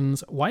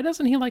progressions. Why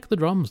doesn't he like the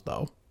drums,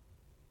 though?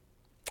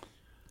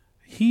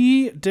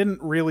 he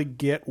didn't really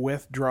get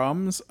with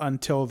drums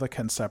until the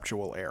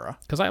conceptual era.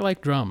 Because I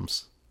like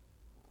drums.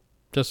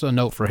 Just a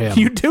note for him.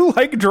 You do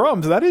like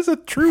drums. That is a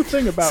true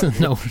thing about you.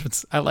 No,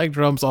 I like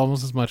drums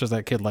almost as much as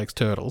that kid likes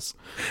turtles.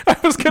 I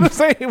was going to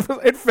say, in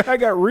fact, I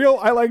got real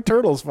I like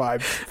turtles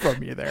vibes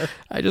from you there.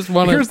 I just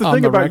want to. Here's the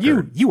thing about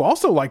you. You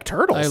also like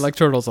turtles. I like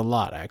turtles a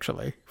lot,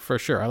 actually. For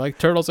sure. I like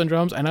turtles and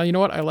drums. And now, you know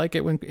what? I like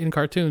it when in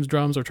cartoons,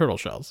 drums are turtle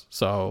shells.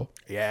 So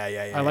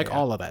yeah. I like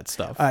all of that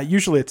stuff.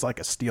 Usually it's like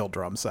a steel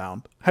drum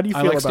sound. How do you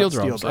feel I like about steel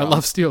drums. I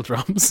love steel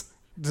drums.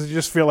 Does it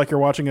just feel like you're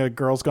watching a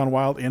Girls Gone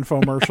Wild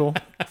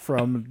infomercial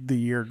from the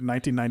year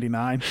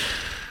 1999?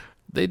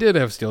 They did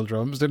have steel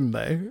drums, didn't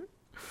they?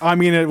 I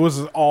mean, it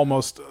was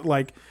almost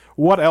like,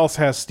 what else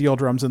has steel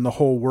drums in the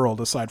whole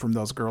world aside from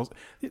those girls?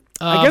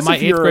 I guess my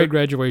 8th grade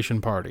graduation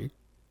party.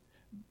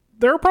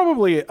 There are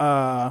probably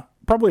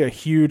a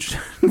huge.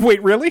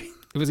 Wait, really?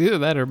 It was either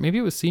that or maybe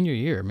it was senior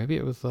year. Maybe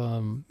it was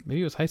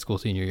high school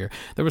senior year.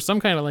 There was some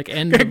kind of like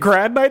end at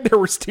grad night. There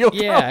were steel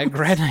drums. Yeah, at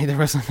grad night there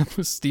was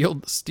a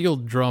steel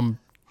drum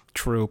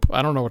troupe.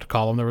 I don't know what to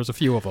call them. There was a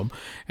few of them,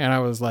 and I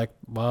was like,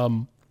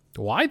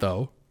 why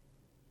though?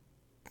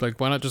 Like,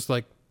 why not just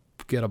like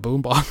get a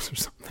boombox or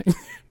something?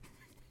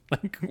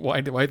 Like,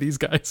 why these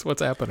guys?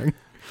 What's happening?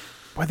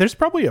 Well, there's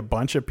probably a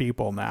bunch of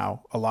people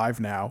now alive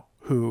now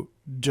who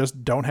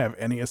just don't have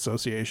any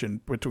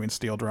association between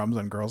steel drums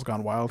and Girls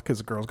Gone Wild,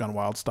 because Girls Gone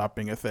Wild stopped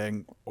being a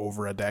thing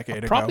over a decade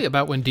ago. Probably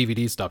about when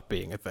DVDs stopped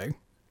being a thing.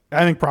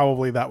 I think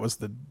probably that was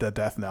the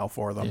death knell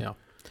for them.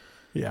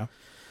 Yeah.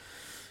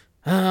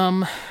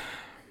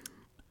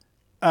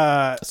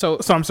 So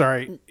I'm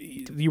sorry.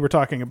 You were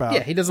talking about.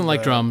 Yeah, he doesn't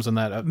like drums, and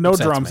that no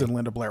drums in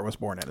Linda Blair Was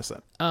Born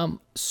Innocent.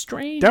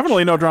 Strange.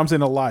 Definitely no drums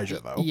in Elijah,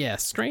 though. Yeah,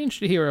 strange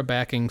to hear a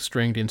backing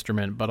stringed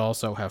instrument, but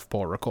also have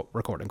poor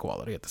recording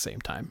quality at the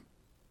same time.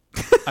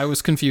 I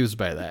was confused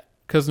by that,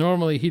 because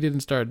normally he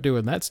didn't start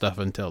doing that stuff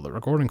until the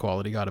recording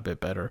quality got a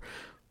bit better.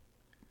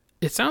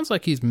 It sounds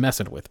like he's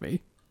messing with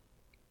me.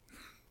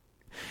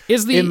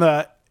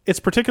 It's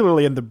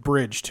particularly in the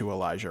bridge to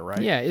Elijah,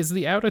 right? Yeah, is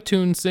the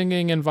out-of-tune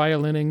singing and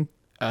violining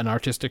an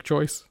artistic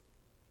choice?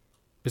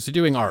 Is he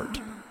doing art?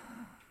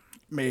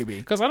 Maybe.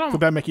 Because I don't.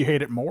 Would that make you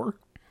hate it more?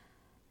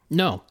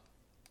 No.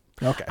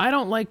 Okay. I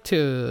don't like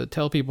to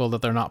tell people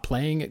that they're not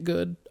playing it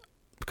good,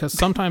 because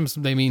sometimes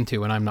they mean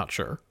to, and I'm not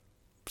sure.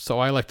 So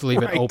I like to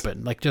leave it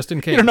open, like just in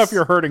case. You don't know if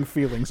you're hurting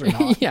feelings or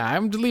not. Yeah,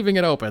 I'm leaving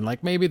it open.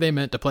 Like maybe they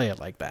meant to play it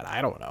like that.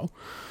 I don't know.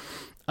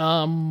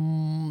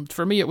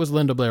 For me, it was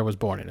Linda Blair Was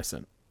Born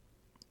Innocent.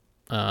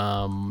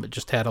 It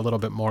just had a little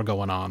bit more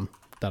going on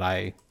that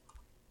I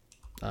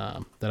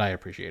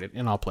appreciated,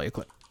 and I'll play a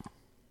clip.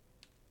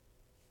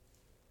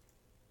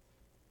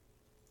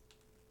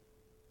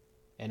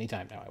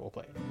 Anytime now, I will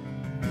play it.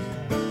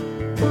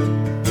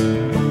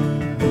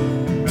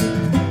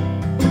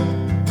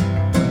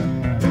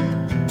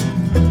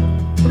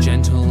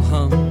 Gentle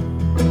hum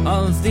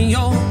of the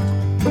old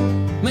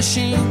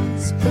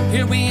machines.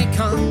 Here we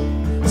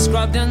come,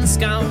 scrubbed and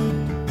scoured,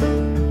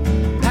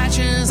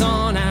 patches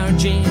on our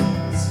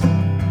jeans.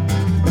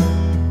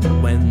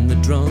 When the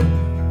drum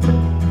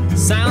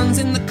sounds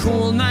in the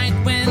cool night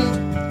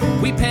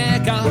wind, we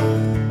pick up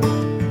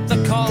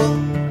the call,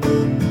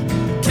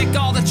 kick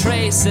all the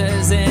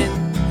traces in,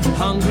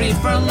 hungry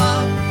for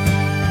love,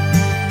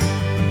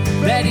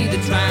 ready to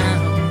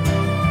drown.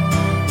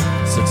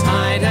 So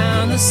tie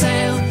down the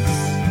sails,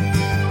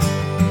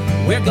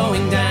 we're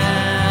going downtown.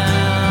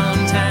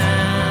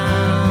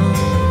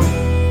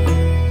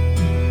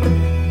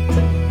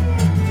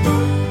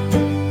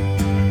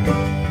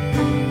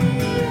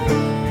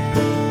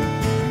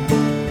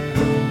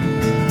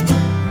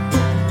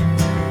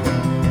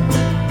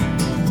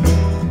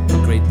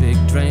 Great big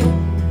drain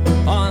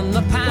on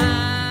the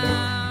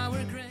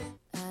power grid.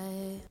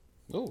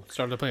 Oh,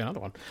 started to play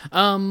another one.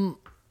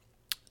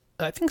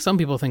 I think some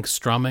people think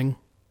strumming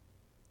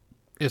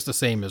is the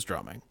same as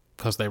drumming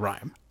because they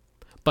rhyme,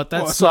 but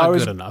that's not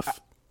good enough.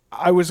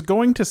 I was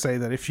going to say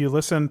that if you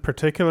listen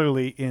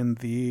particularly in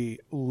the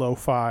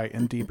lo-fi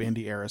and deep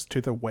indie eras to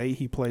the way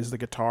he plays the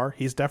guitar,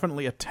 he's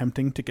definitely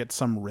attempting to get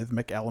some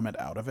rhythmic element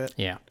out of it.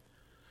 Yeah.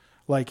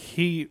 Like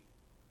you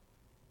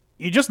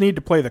just need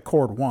to play the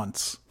chord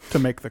once to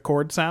make the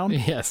chord sound.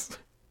 Yes.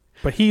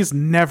 But he's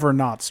never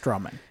not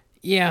strumming.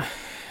 Yeah.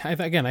 I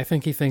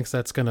think he thinks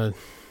that's gonna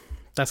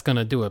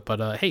do it.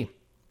 But hey,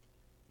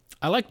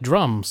 I like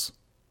drums.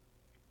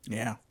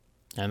 Yeah.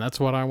 And that's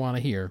what I want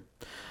to hear.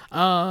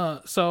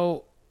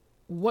 So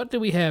what do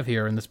we have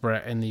here in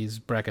these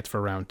brackets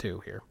for round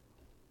 2 here?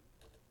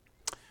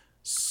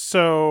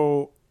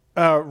 So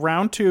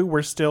round 2,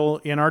 we're still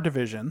in our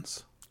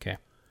divisions. Okay.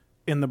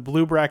 In the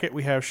blue bracket,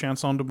 we have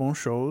Chanson de Bonne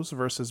Chose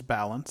versus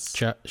Balance.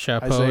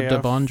 Chapeau de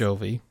Bon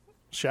Jovi.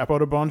 Chapeau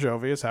de Bon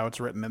Jovi is how it's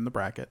written in the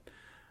bracket.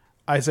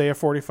 Isaiah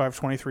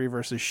 45:23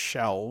 versus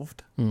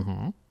Shelved.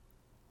 Mm-hmm.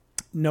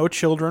 No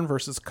Children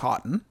versus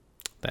Cotton.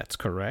 That's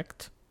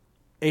correct.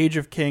 Age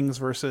of Kings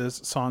versus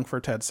Song for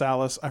Ted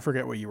Sallis. I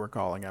forget what you were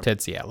calling him. Ted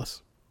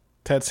Cialis.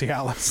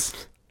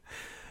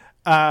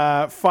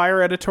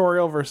 Fire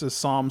Editorial versus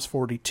Psalms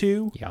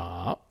 42.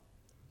 Yeah.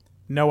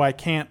 No I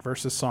Can't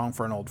versus Song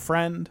for an Old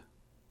Friend,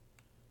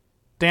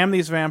 Damn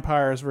These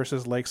Vampires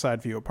versus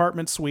Lakeside View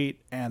Apartment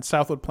Suite, and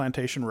Southwood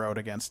Plantation Road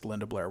against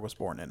Linda Blair Was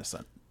Born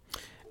Innocent.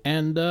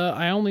 And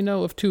I only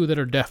know of 2 that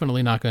are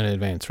definitely not going to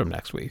advance from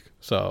next week.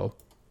 So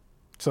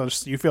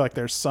you feel like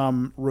there's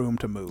some room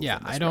to move. yeah,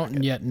 I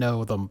don't yet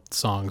know the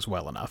songs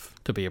well enough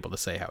to be able to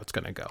say how it's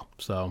going to go.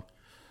 So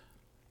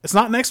it's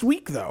not next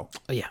week, though.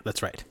 yeah,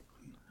 that's right.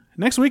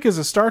 Next week is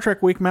a Star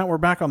Trek week, Matt. We're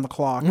back on the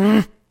clock.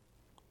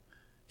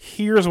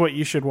 Here's what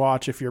you should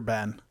watch if you're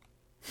Ben.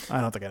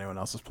 I don't think anyone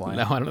else is playing.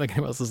 No, I don't think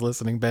anyone else is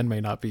listening. Ben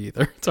may not be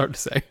either. It's hard to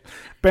say.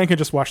 Ben can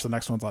just watch the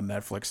next ones on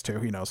Netflix, too.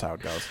 He knows how it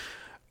goes.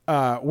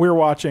 We're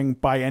watching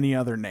By Any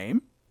Other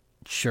Name.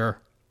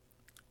 Sure.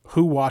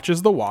 Who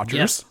Watches the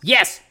Watchers?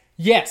 Yes.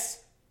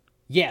 Yes.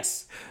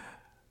 Yes.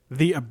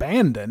 The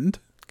Abandoned.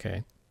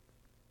 Okay.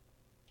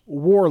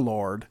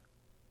 Warlord.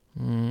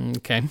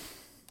 Okay.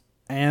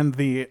 And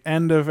the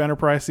end of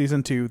Enterprise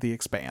Season 2, The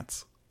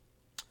Expanse.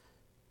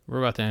 We're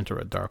about to enter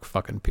a dark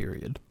fucking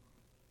period.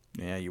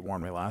 Yeah, you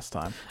warned me last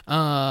time.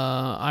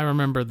 I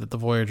remember that the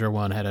Voyager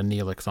one had a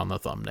Neelix on the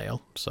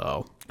thumbnail,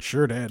 so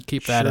Sure did.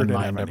 keep that Sure in did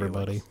mind, have a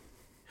everybody. Neelix.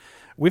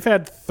 We've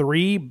had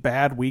 3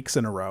 bad weeks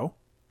in a row.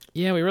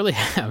 Yeah, we really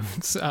have.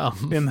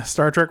 In the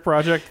Star Trek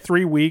project,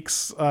 3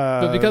 weeks.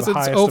 But because the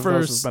it's highest of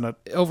those has been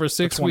over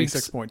 6 weeks.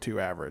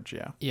 26.2 average,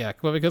 yeah. Yeah,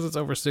 but because it's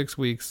over 6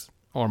 weeks,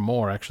 or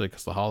more actually,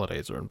 because the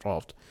holidays are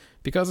involved.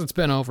 Because it's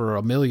been over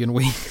 1 million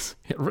weeks,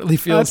 it really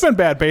feels... it's been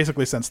bad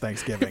basically since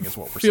Thanksgiving is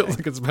what we're saying. Feels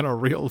like it's been a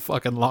real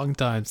fucking long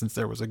time since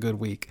there was a good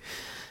week.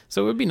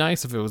 So it would be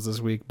nice if it was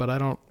this week, but I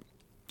don't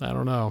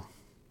know.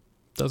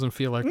 Doesn't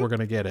feel like we're going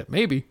to get it.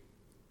 Maybe.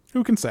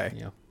 Who can say?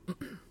 Yeah.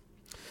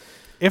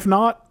 If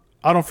not,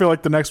 I don't feel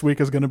like the next week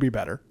is going to be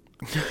better.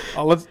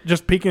 Let's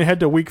just peeking ahead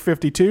to week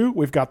 52.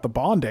 We've got the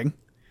Bonding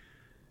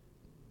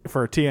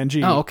for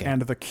TNG, okay.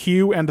 And the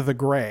Q and the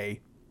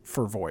Gray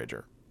for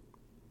Voyager.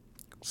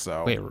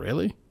 So Wait,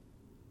 really?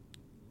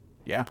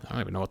 Yeah. I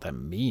don't even know what that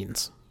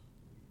means.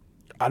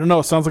 I don't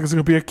know. Sounds like it's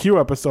going to be a Q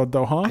episode,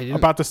 though, huh?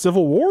 About the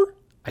Civil War?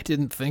 I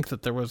didn't think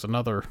that there was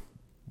another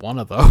one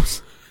of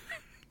those.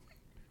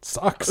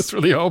 Sucks. I was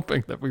really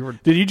hoping that we were...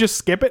 Did you just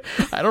skip it?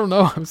 I don't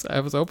know. I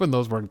was hoping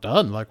those were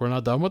done. Like, we're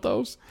not done with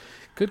those?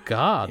 Good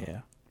God.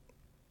 Yeah.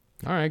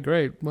 All right,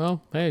 great.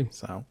 Well, hey.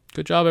 So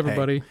good job,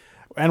 everybody. Hey.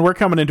 And we're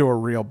coming into a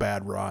real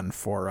bad run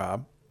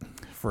for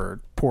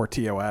poor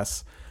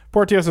TOS.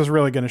 Poor TOS is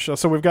really going to show.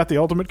 So we've got the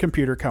Ultimate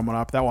Computer coming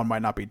up. That one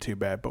might not be too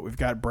bad, but we've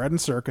got Bread and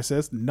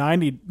Circuses.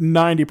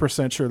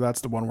 90% sure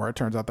that's the one where it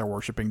turns out they're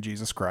worshiping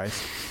Jesus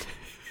Christ.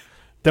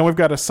 Then we've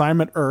got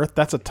Assignment Earth.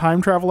 That's a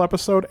time travel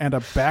episode and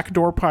a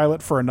backdoor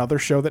pilot for another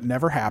show that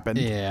never happened.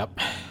 Yep.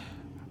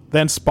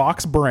 Then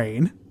Spock's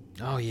Brain.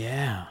 Oh,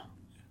 yeah.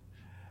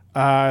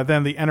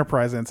 Then the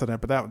Enterprise incident,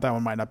 but that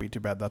one might not be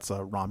too bad. That's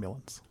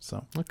Romulans.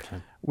 So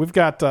okay. We've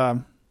got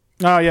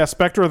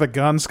Spectre of the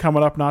Guns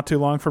coming up not too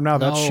long from now.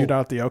 That's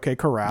Shootout at the OK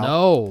Corral.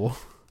 No.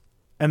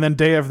 And then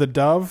Day of the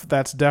Dove.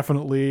 That's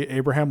definitely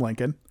Abraham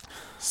Lincoln.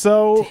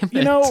 So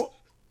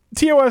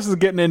TOS is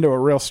getting into a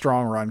real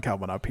strong run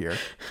coming up here.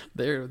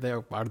 Are they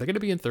going to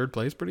be in third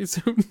place pretty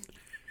soon?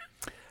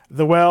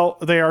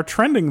 They are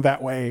trending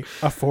that way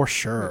for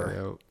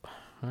sure.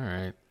 All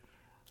right.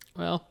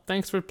 Well,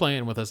 thanks for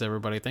playing with us,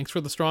 everybody. Thanks for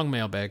the strong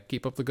mailbag.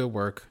 Keep up the good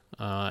work.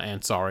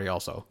 And sorry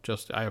also.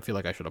 I feel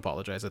like I should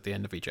apologize at the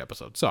end of each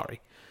episode.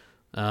 Sorry.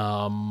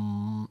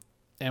 And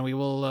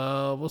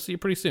we'll see you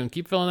pretty soon.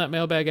 Keep filling that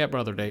mailbag at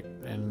Brother Date,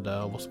 and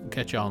we'll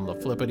catch you on the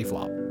flippity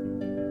flop.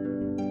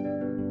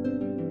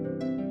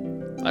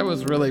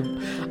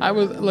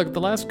 Look, the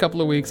last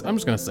couple of weeks, I'm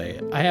just going to say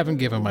it. I haven't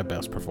given my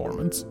best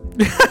performance.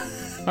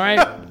 All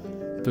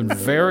right? Been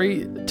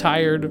very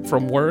tired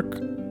from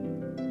work.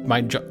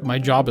 My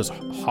job is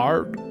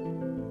hard.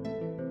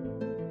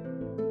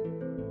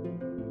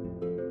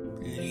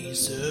 Please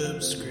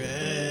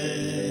subscribe.